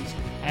 stationaries,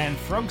 and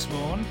frog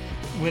spawn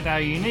with our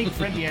unique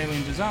Fred the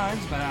Alien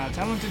designs by our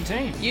talented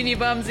team.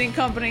 Unibums,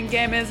 Incompetent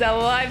Gamers, our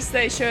live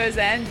stage shows,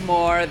 and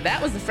more.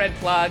 That was the Fred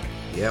plug.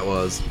 Yeah, it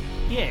was.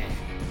 Yeah.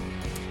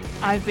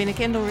 I've been a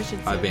Kendall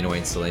Richardson. I've been a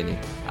Wayne Stellini.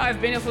 I've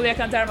been a Fulia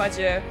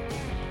Cantarmaggio.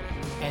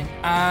 And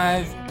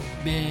I've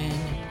been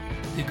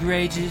the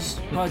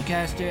greatest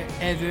podcaster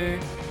ever,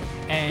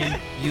 and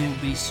you'll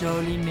be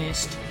sorely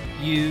missed,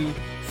 you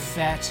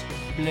fat,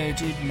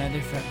 bloated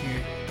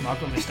motherfucker.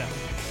 Michael Lister.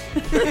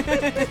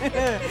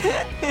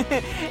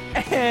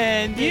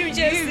 And you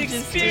just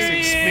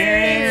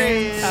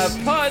experienced a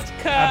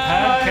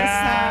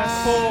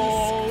podcast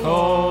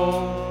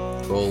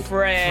called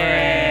Fred.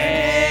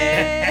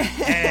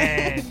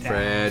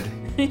 Fred.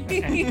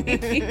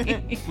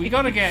 We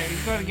gotta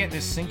get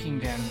this sinking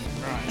down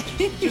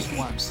right. Just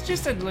once.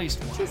 Just at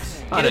least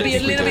once. It'll be a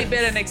little bit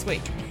better next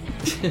week.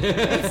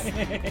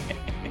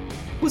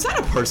 Was that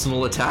a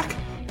personal attack?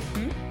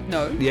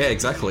 No. Yeah,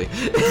 exactly.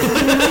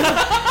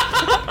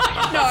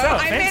 No,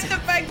 I meant the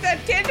fact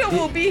that Kendall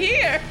will be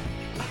here.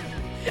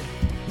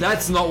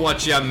 That's not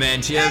what you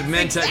meant. You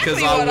meant it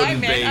because I wouldn't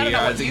be here.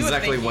 That's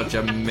exactly what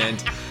you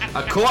meant.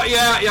 I caught you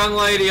out, young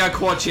lady. I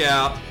caught you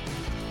out.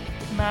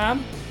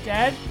 Mom,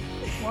 Dad,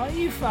 why are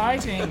you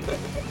fighting?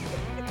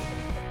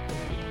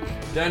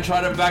 Don't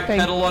try to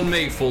backpedal on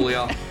me,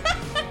 Fulia.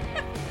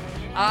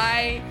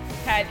 I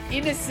had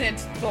innocent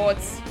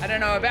thoughts. I don't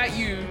know about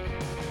you.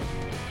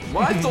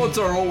 My thoughts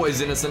are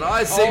always innocent.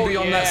 I see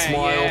beyond that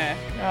smile. Yeah.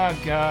 Oh,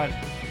 God.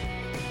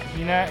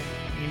 You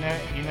You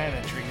know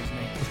that triggers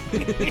me.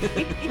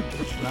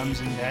 Mums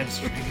and dads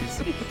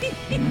triggers.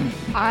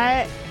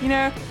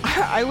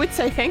 I would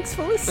say thanks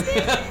for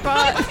listening,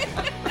 but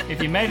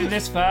If you made it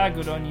this far,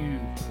 good on you.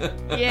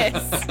 yes.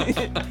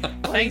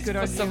 Thanks Good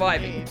for on you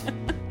surviving. indeed.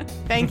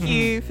 Thank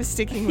you for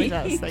sticking with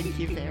us. Thank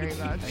you very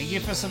much. Thank you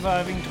for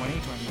surviving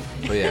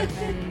 2020. Oh yeah.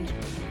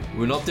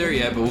 We're not there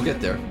yet, but we'll get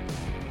there.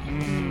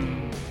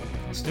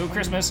 It's still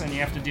Christmas and you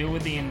have to deal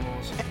with the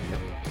in-laws.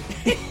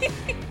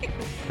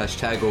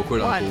 Hashtag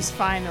awkward One uncles.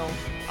 final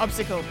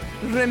obstacle.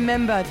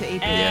 Remember to eat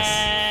this. Yes.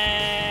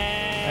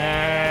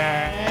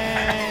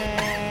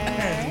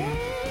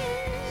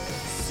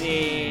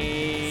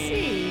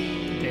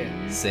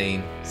 Yeah.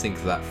 Scene.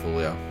 Sync that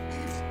Folio.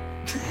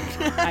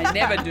 I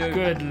never do.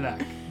 Good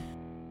luck.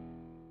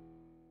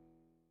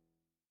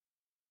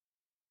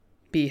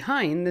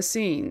 Behind the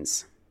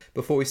scenes.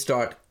 Before we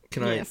start,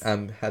 can Yes.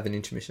 I have an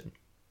intermission?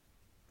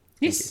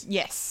 Yes.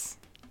 Yes.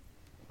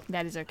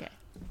 That is okay.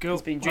 Cool.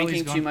 He's been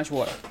drinking too much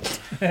water.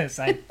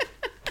 Same.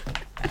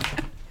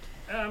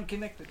 I'm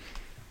connected.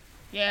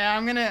 Yeah,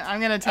 I'm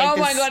gonna take Oh this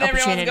my god,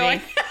 everyone's opportunity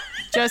going.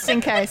 just in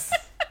case.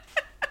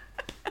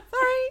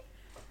 Sorry.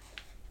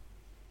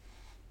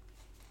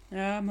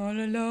 I'm all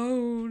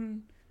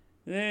alone.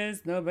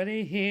 There's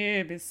nobody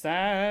here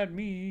beside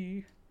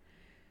me.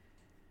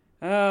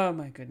 Oh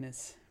my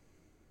goodness.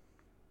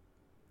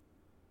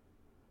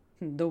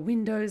 The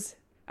windows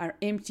are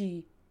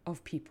empty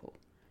of people.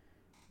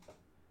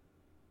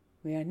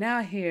 We are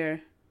now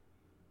here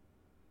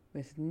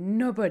with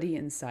nobody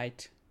in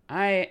sight.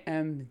 I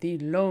am the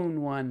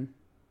lone one,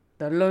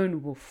 the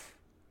lone wolf,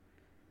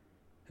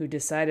 who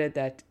decided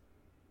that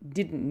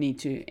didn't need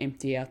to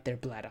empty out their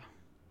bladder.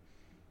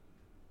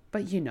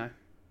 But you know,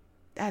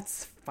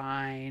 that's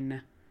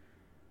fine.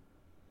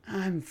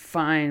 I'm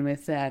fine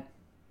with that.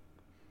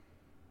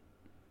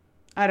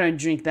 I don't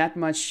drink that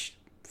much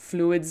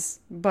fluids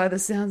by the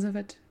sounds of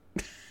it.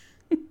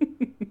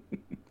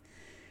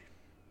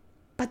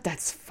 But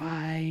that's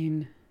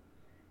fine.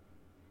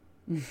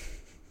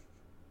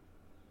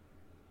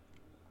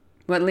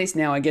 Well, at least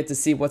now I get to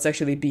see what's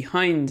actually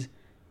behind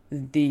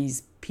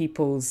these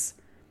people's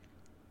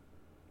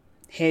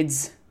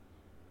heads.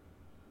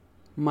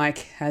 Mike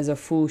has a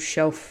full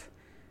shelf.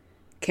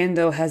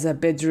 Kendall has a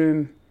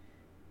bedroom.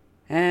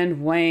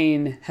 And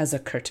Wayne has a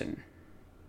curtain.